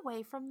leaned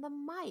away from the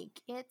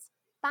mic. It's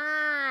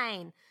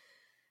fine.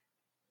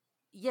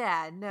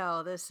 Yeah,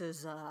 no, this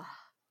was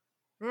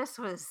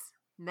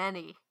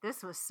many.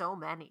 This was so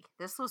many.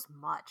 This was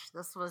much.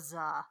 This was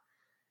a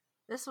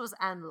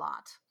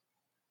lot.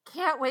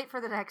 Can't wait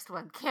for the next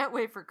one. Can't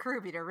wait for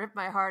Kruby to rip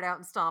my heart out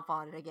and stomp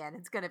on it again.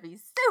 It's going to be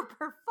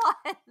super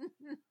fun.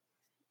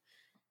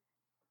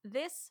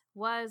 This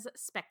was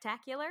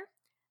spectacular.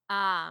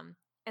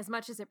 As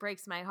much as it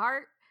breaks my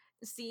heart,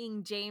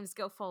 seeing James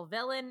go full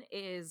villain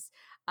is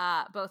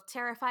both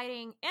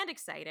terrifying and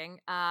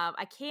exciting.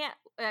 I can't,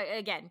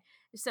 again,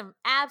 some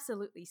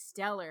absolutely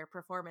stellar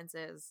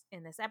performances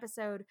in this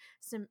episode,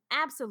 some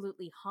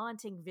absolutely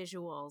haunting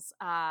visuals,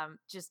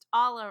 just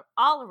all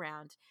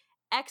around.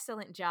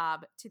 Excellent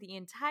job to the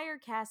entire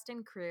cast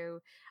and crew.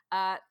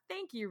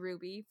 Thank you,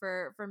 Ruby,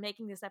 for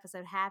making this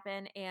episode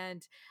happen.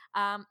 And,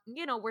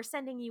 we're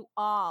sending you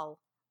all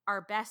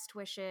our best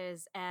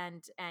wishes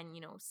and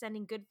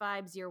sending good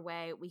vibes your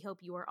way. We hope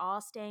you are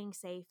all staying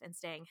safe and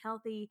staying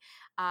healthy.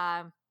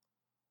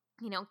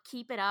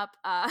 Keep it up.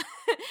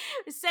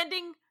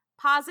 Sending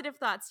positive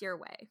thoughts your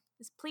way.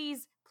 Just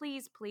please,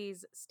 please,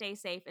 please stay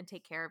safe and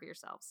take care of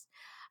yourselves.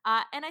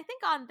 And I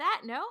think on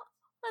that note,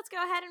 let's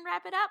go ahead and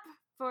wrap it up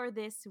for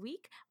this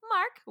week.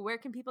 Mark, where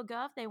can people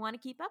go if they want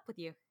to keep up with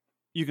you?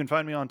 You can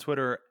find me on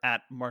Twitter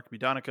at Mark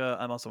Bidonica.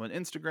 I'm also on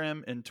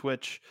Instagram and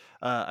Twitch.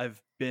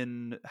 I've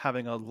been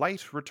having a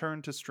light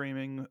return to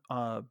streaming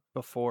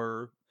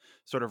before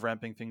sort of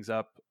ramping things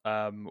up.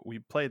 We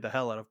played the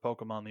hell out of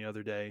Pokemon the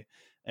other day,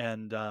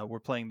 and we're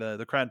playing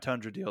the Crown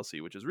Tundra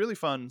DLC, which is really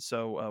fun.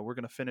 So we're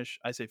going to finish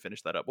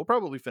that up. We'll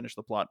probably finish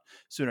the plot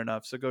soon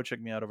enough, so go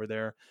check me out over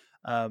there.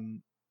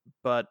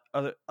 But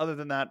other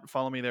than that,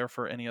 follow me there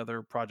for any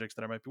other projects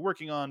that I might be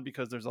working on,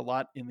 because there's a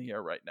lot in the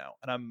air right now,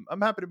 and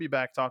I'm happy to be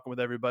back talking with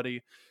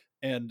everybody,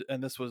 and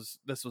this was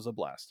a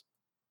blast.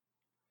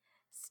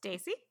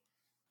 Stacy?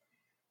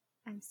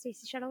 I'm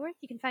Stacey Shuttleworth.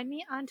 You can find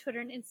me on Twitter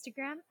and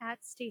Instagram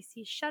at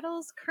Stacey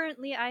Shuttles.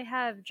 Currently, I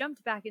have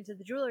jumped back into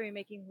the jewelry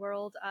making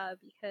world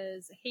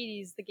because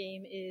Hades, the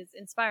game, is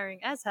inspiring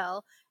as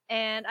hell,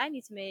 and I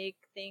need to make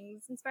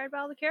things inspired by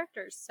all the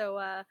characters. So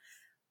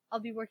I'll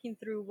be working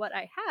through what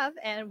I have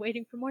and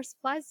waiting for more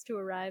supplies to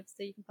arrive,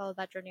 so you can follow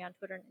that journey on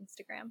Twitter and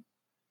Instagram.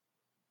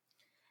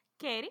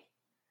 Katie?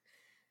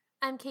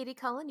 I'm Katie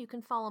Cullen. You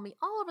can follow me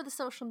all over the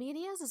social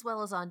medias, as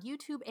well as on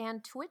YouTube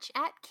and Twitch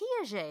at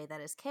Kiaxet.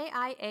 That is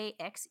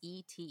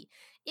Kiaxet.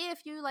 If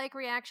you like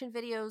reaction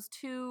videos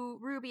to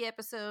RWBY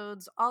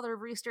episodes, other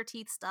Rooster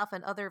Teeth stuff,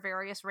 and other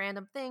various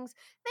random things,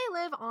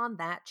 they live on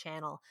that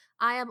channel.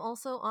 I am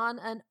also on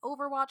an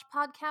Overwatch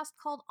podcast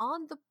called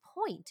On the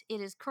Point.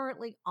 It is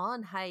currently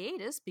on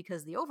hiatus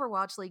because the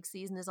Overwatch League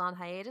season is on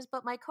hiatus,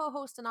 but my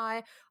co-host and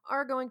I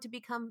are going to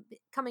be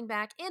coming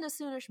back in a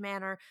soonish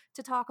manner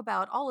to talk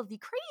about all of the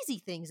crazy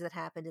things that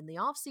happened in the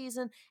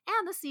off-season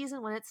and the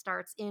season when it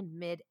starts in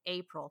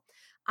mid-April.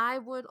 I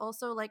would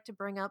also like to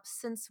bring up,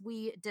 since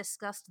we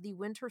discussed the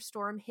winter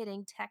storm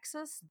hitting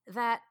Texas,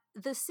 that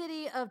the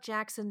city of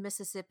Jackson,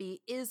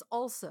 Mississippi is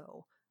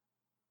also,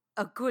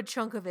 a good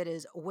chunk of it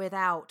is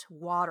without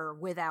water,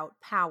 without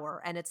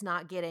power, and it's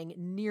not getting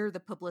near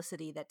the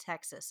publicity that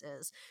Texas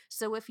is.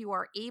 So if you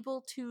are able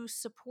to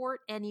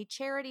support any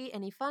charity,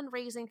 any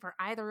fundraising for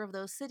either of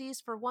those cities,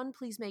 for one,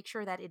 please make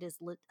sure that it is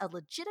a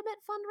legitimate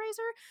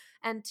fundraiser,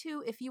 and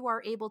two, if you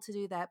are able to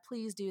do that,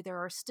 please do. There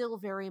are still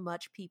very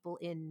much people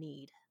in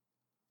need.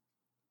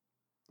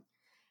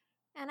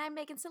 And I'm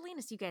Megan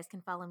Salinas. You guys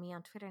can follow me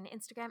on Twitter and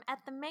Instagram at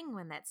The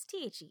Menguin. That's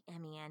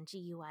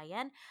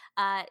TheMenguin.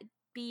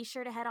 Be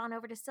sure to head on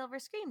over to Silver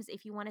Screams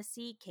if you want to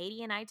see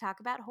Katie and I talk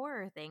about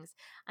horror things.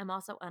 I'm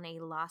also on a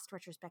Lost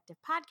retrospective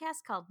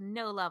podcast called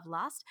No Love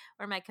Lost,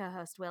 where my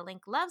co-host Will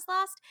Link loves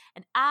Lost,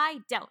 and I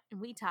don't, and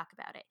we talk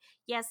about it.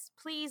 Yes,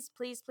 please,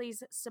 please,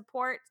 please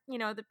support,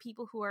 the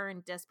people who are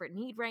in desperate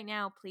need right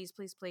now. Please,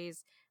 please,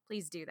 please,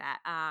 please do that.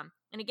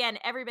 And again,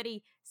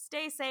 everybody,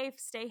 stay safe,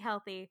 stay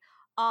healthy,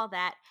 all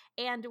that.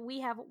 And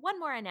we have one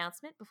more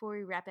announcement before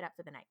we wrap it up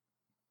for the night.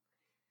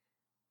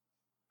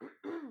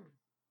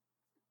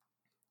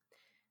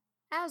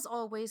 As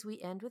always, we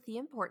end with the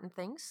important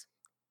things.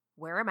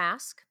 Wear a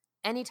mask.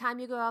 Anytime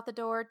you go out the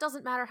door, it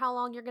doesn't matter how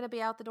long you're going to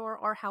be out the door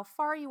or how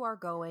far you are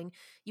going.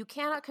 You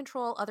cannot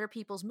control other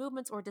people's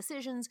movements or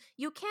decisions.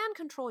 You can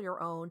control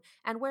your own,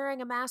 and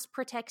wearing a mask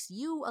protects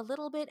you a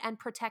little bit and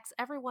protects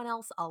everyone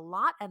else a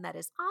lot, and that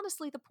is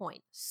honestly the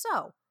point.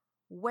 So,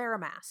 wear a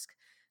mask.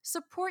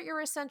 Support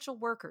your essential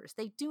workers.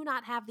 They do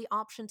not have the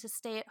option to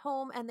stay at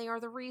home, and they are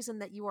the reason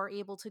that you are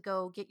able to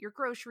go get your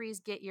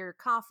groceries, get your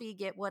coffee,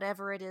 get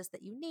whatever it is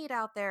that you need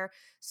out there.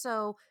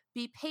 So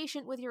be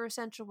patient with your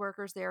essential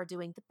workers. They are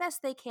doing the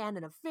best they can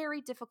in a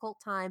very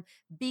difficult time.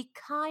 Be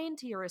kind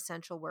to your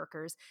essential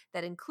workers.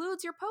 That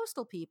includes your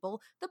postal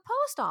people. The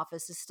post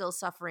office is still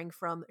suffering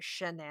from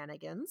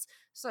shenanigans.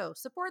 So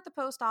support the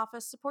post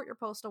office, support your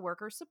postal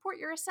workers, support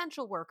your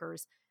essential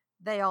workers.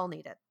 They all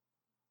need it.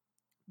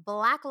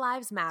 Black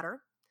Lives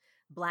Matter,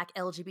 Black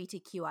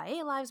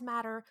LGBTQIA lives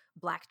matter,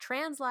 Black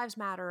trans lives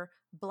matter,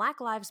 Black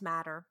Lives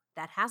Matter.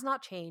 That has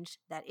not changed.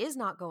 That is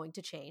not going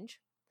to change.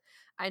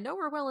 I know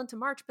we're well into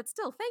March, but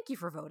still, thank you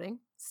for voting.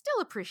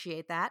 Still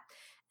appreciate that.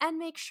 And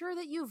make sure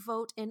that you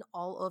vote in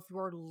all of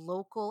your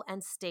local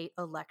and state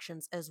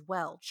elections as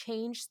well.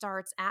 Change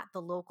starts at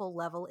the local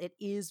level. It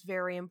is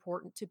very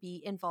important to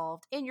be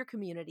involved in your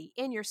community,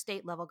 in your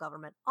state level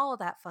government, all of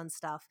that fun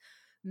stuff.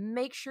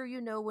 Make sure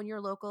you know when your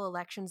local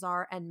elections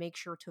are and make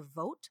sure to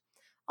vote.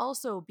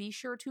 Also, be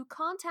sure to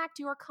contact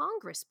your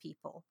Congress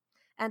people.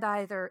 And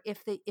either,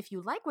 if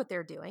you like what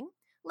they're doing,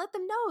 let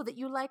them know that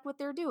you like what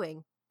they're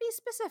doing. Be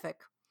specific.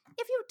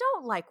 If you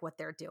don't like what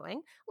they're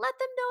doing, let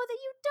them know that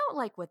you don't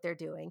like what they're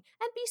doing,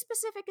 and be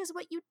specific as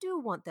what you do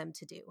want them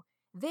to do.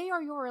 They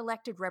are your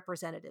elected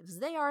representatives.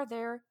 They are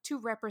there to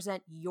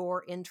represent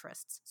your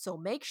interests. So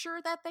make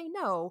sure that they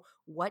know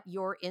what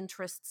your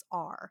interests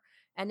are.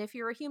 And if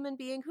you're a human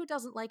being who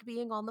doesn't like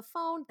being on the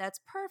phone, that's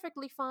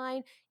perfectly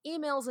fine.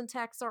 Emails and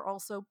texts are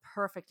also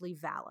perfectly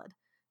valid.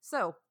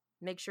 So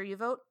make sure you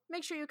vote.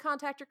 Make sure you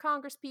contact your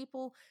Congress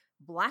people.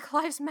 Black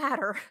Lives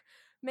Matter.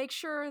 Make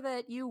sure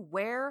that you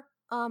wear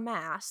a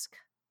mask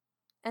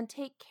and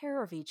take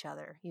care of each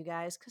other, you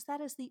guys, because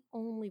that is the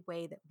only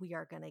way that we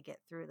are going to get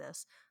through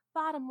this.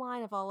 Bottom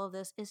line of all of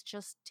this is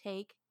just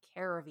take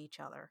care of each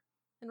other.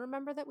 And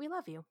remember that we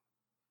love you.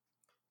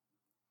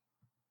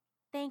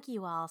 Thank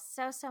you all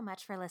so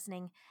much for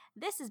listening.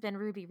 This has been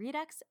Ruby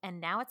Redux,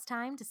 and now it's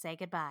time to say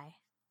goodbye.